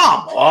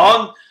 Come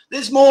on.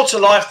 There's more to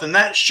life than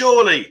that,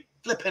 surely.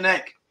 Flipping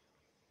heck.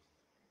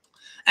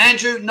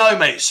 Andrew, no,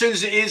 mate. As soon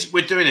as it is,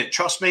 we're doing it.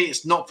 Trust me,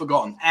 it's not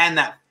forgotten. And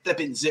that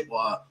flipping zip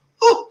wire.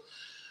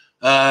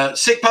 Ooh.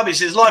 Sick Puppy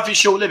says, life is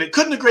short-lived.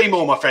 Couldn't agree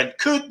more, my friend.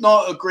 Could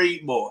not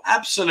agree more.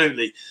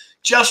 Absolutely.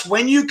 Just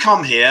when you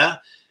come here,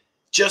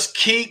 just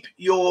keep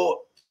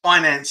your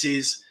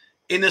finances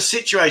in a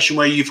situation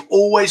where you've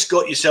always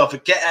got yourself a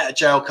get out of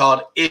jail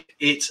card if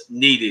it's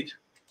needed.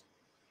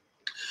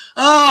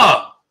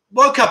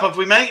 Woke up, have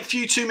we, mate? A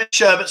few 2-minute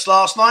sherbets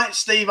last night.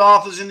 Steve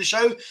Arthur's in the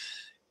show.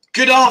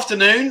 Good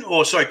afternoon,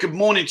 or sorry, good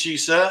morning to you,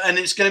 sir. And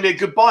it's going to be a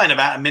goodbye in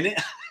about a minute.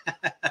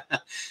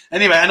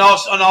 Anyway, and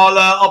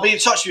I'll be in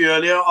touch with you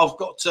earlier. I've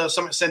got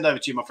something to send over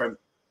to you, my friend.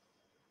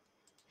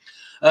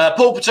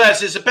 Paul Pattaya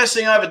says, the best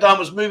thing I ever done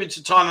was moving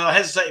to Thailand. I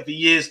hesitated for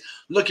years.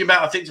 Looking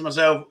back, I think to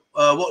myself,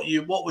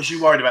 what was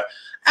you worried about?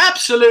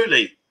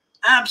 Absolutely.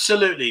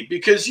 Absolutely.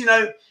 Because, you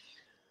know,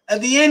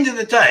 at the end of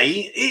the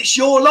day, it's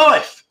your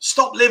life.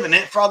 Stop living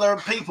it for other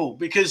people,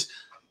 because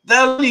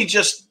they'll only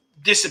just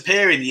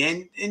disappear in the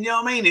end. And you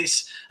know what I mean?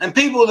 And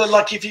people that,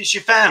 like, if it's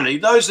your family,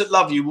 those that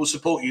love you will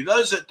support you.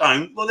 Those that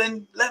don't, well,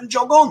 then let them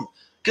jog on.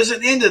 Because at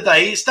the end of the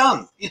day, it's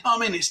done. You know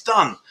what I mean? It's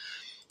done.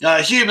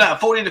 Hugh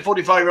Black, 40 to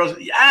 45-year-olds.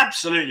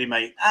 Absolutely,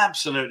 mate.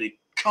 Absolutely.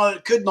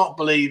 Could not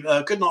agree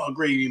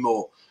with you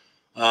more.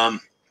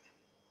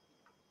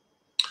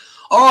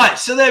 All right,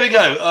 so there we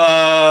go.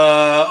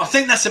 I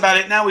think that's about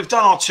it now. We've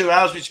done our 2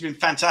 hours, which has been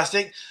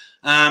fantastic.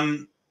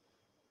 Oh,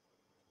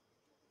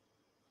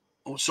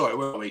 sorry,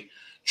 where are we?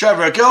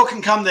 Trevor, a girl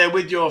can come there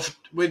with your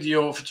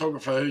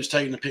photographer who's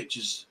taking the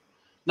pictures.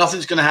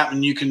 Nothing's going to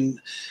happen. You can.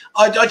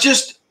 I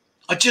just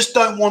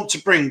don't want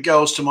to bring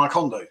girls to my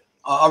condo.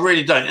 I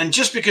really don't. And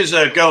just because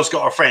a girl's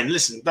got a friend,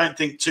 listen, don't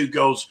think 2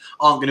 girls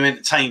aren't going to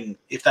entertain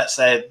if that's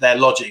their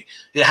logic.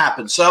 It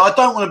happens. So I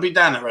don't want to be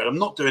down that road. I'm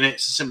not doing it.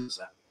 It's as simple as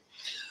that.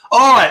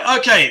 All right.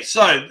 Okay.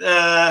 So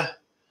I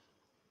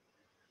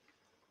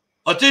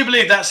do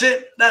believe that's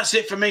it. That's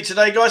it for me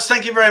today, guys.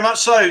 Thank you very much.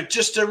 So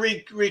just to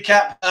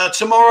recap,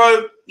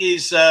 tomorrow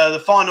is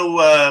the final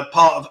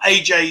part of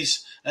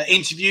AJ's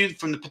interview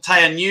from the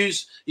Pattaya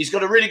News. He's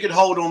got a really good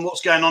hold on what's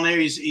going on here.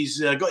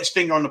 He's got his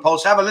finger on the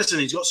pulse. Have a listen.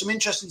 He's got some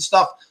interesting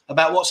stuff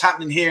about what's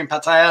happening here in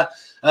Pattaya.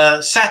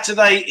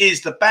 Saturday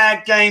is the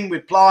bag game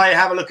with Ply.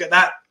 Have a look at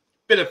that.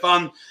 Bit of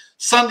fun.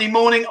 Sunday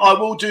morning, I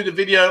will do the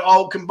video.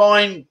 I'll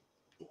combine.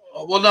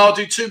 Well, no, I'll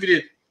do 2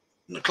 videos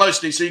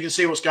closely so you can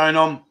see what's going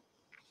on.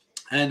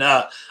 And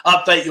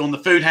update you on the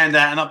food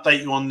handout and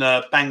update you on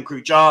Bang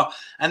Crew Jar.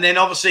 And then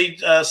obviously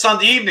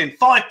Sunday evening,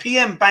 5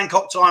 p.m.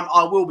 Bangkok time,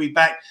 I will be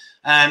back.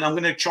 And I'm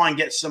going to try and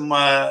get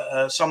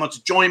someone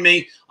to join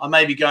me. I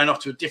may be going off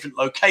to a different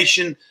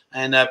location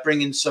and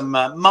bring in some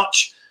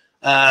much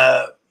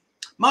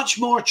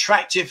more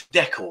attractive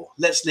decor.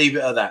 Let's leave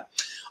it at that.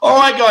 All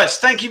right, guys.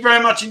 Thank you very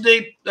much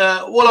indeed.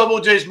 What I will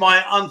do is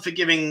my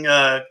unforgiving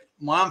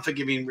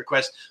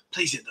request.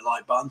 Please hit the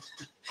like button.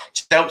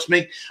 It helps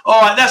me.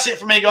 All right, that's it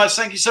for me, guys.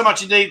 Thank you so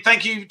much indeed.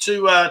 Thank you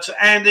to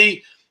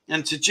Andy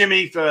and to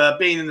Jimmy for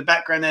being in the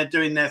background there,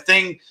 doing their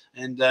thing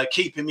and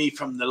keeping me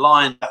from the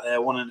lion out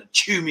there wanting to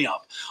chew me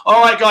up.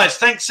 All right, guys,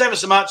 thanks ever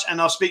so much,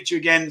 and I'll speak to you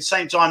again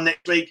same time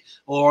next week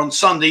or on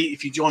Sunday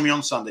if you join me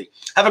on Sunday.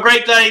 Have a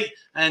great day,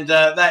 and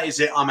that is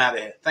it. I'm out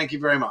of here. Thank you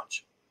very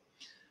much.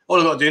 All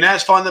I've got to do now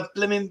is find the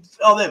blimmin'...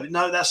 Oh, there.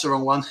 No, that's the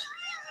wrong one.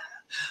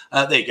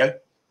 There you go.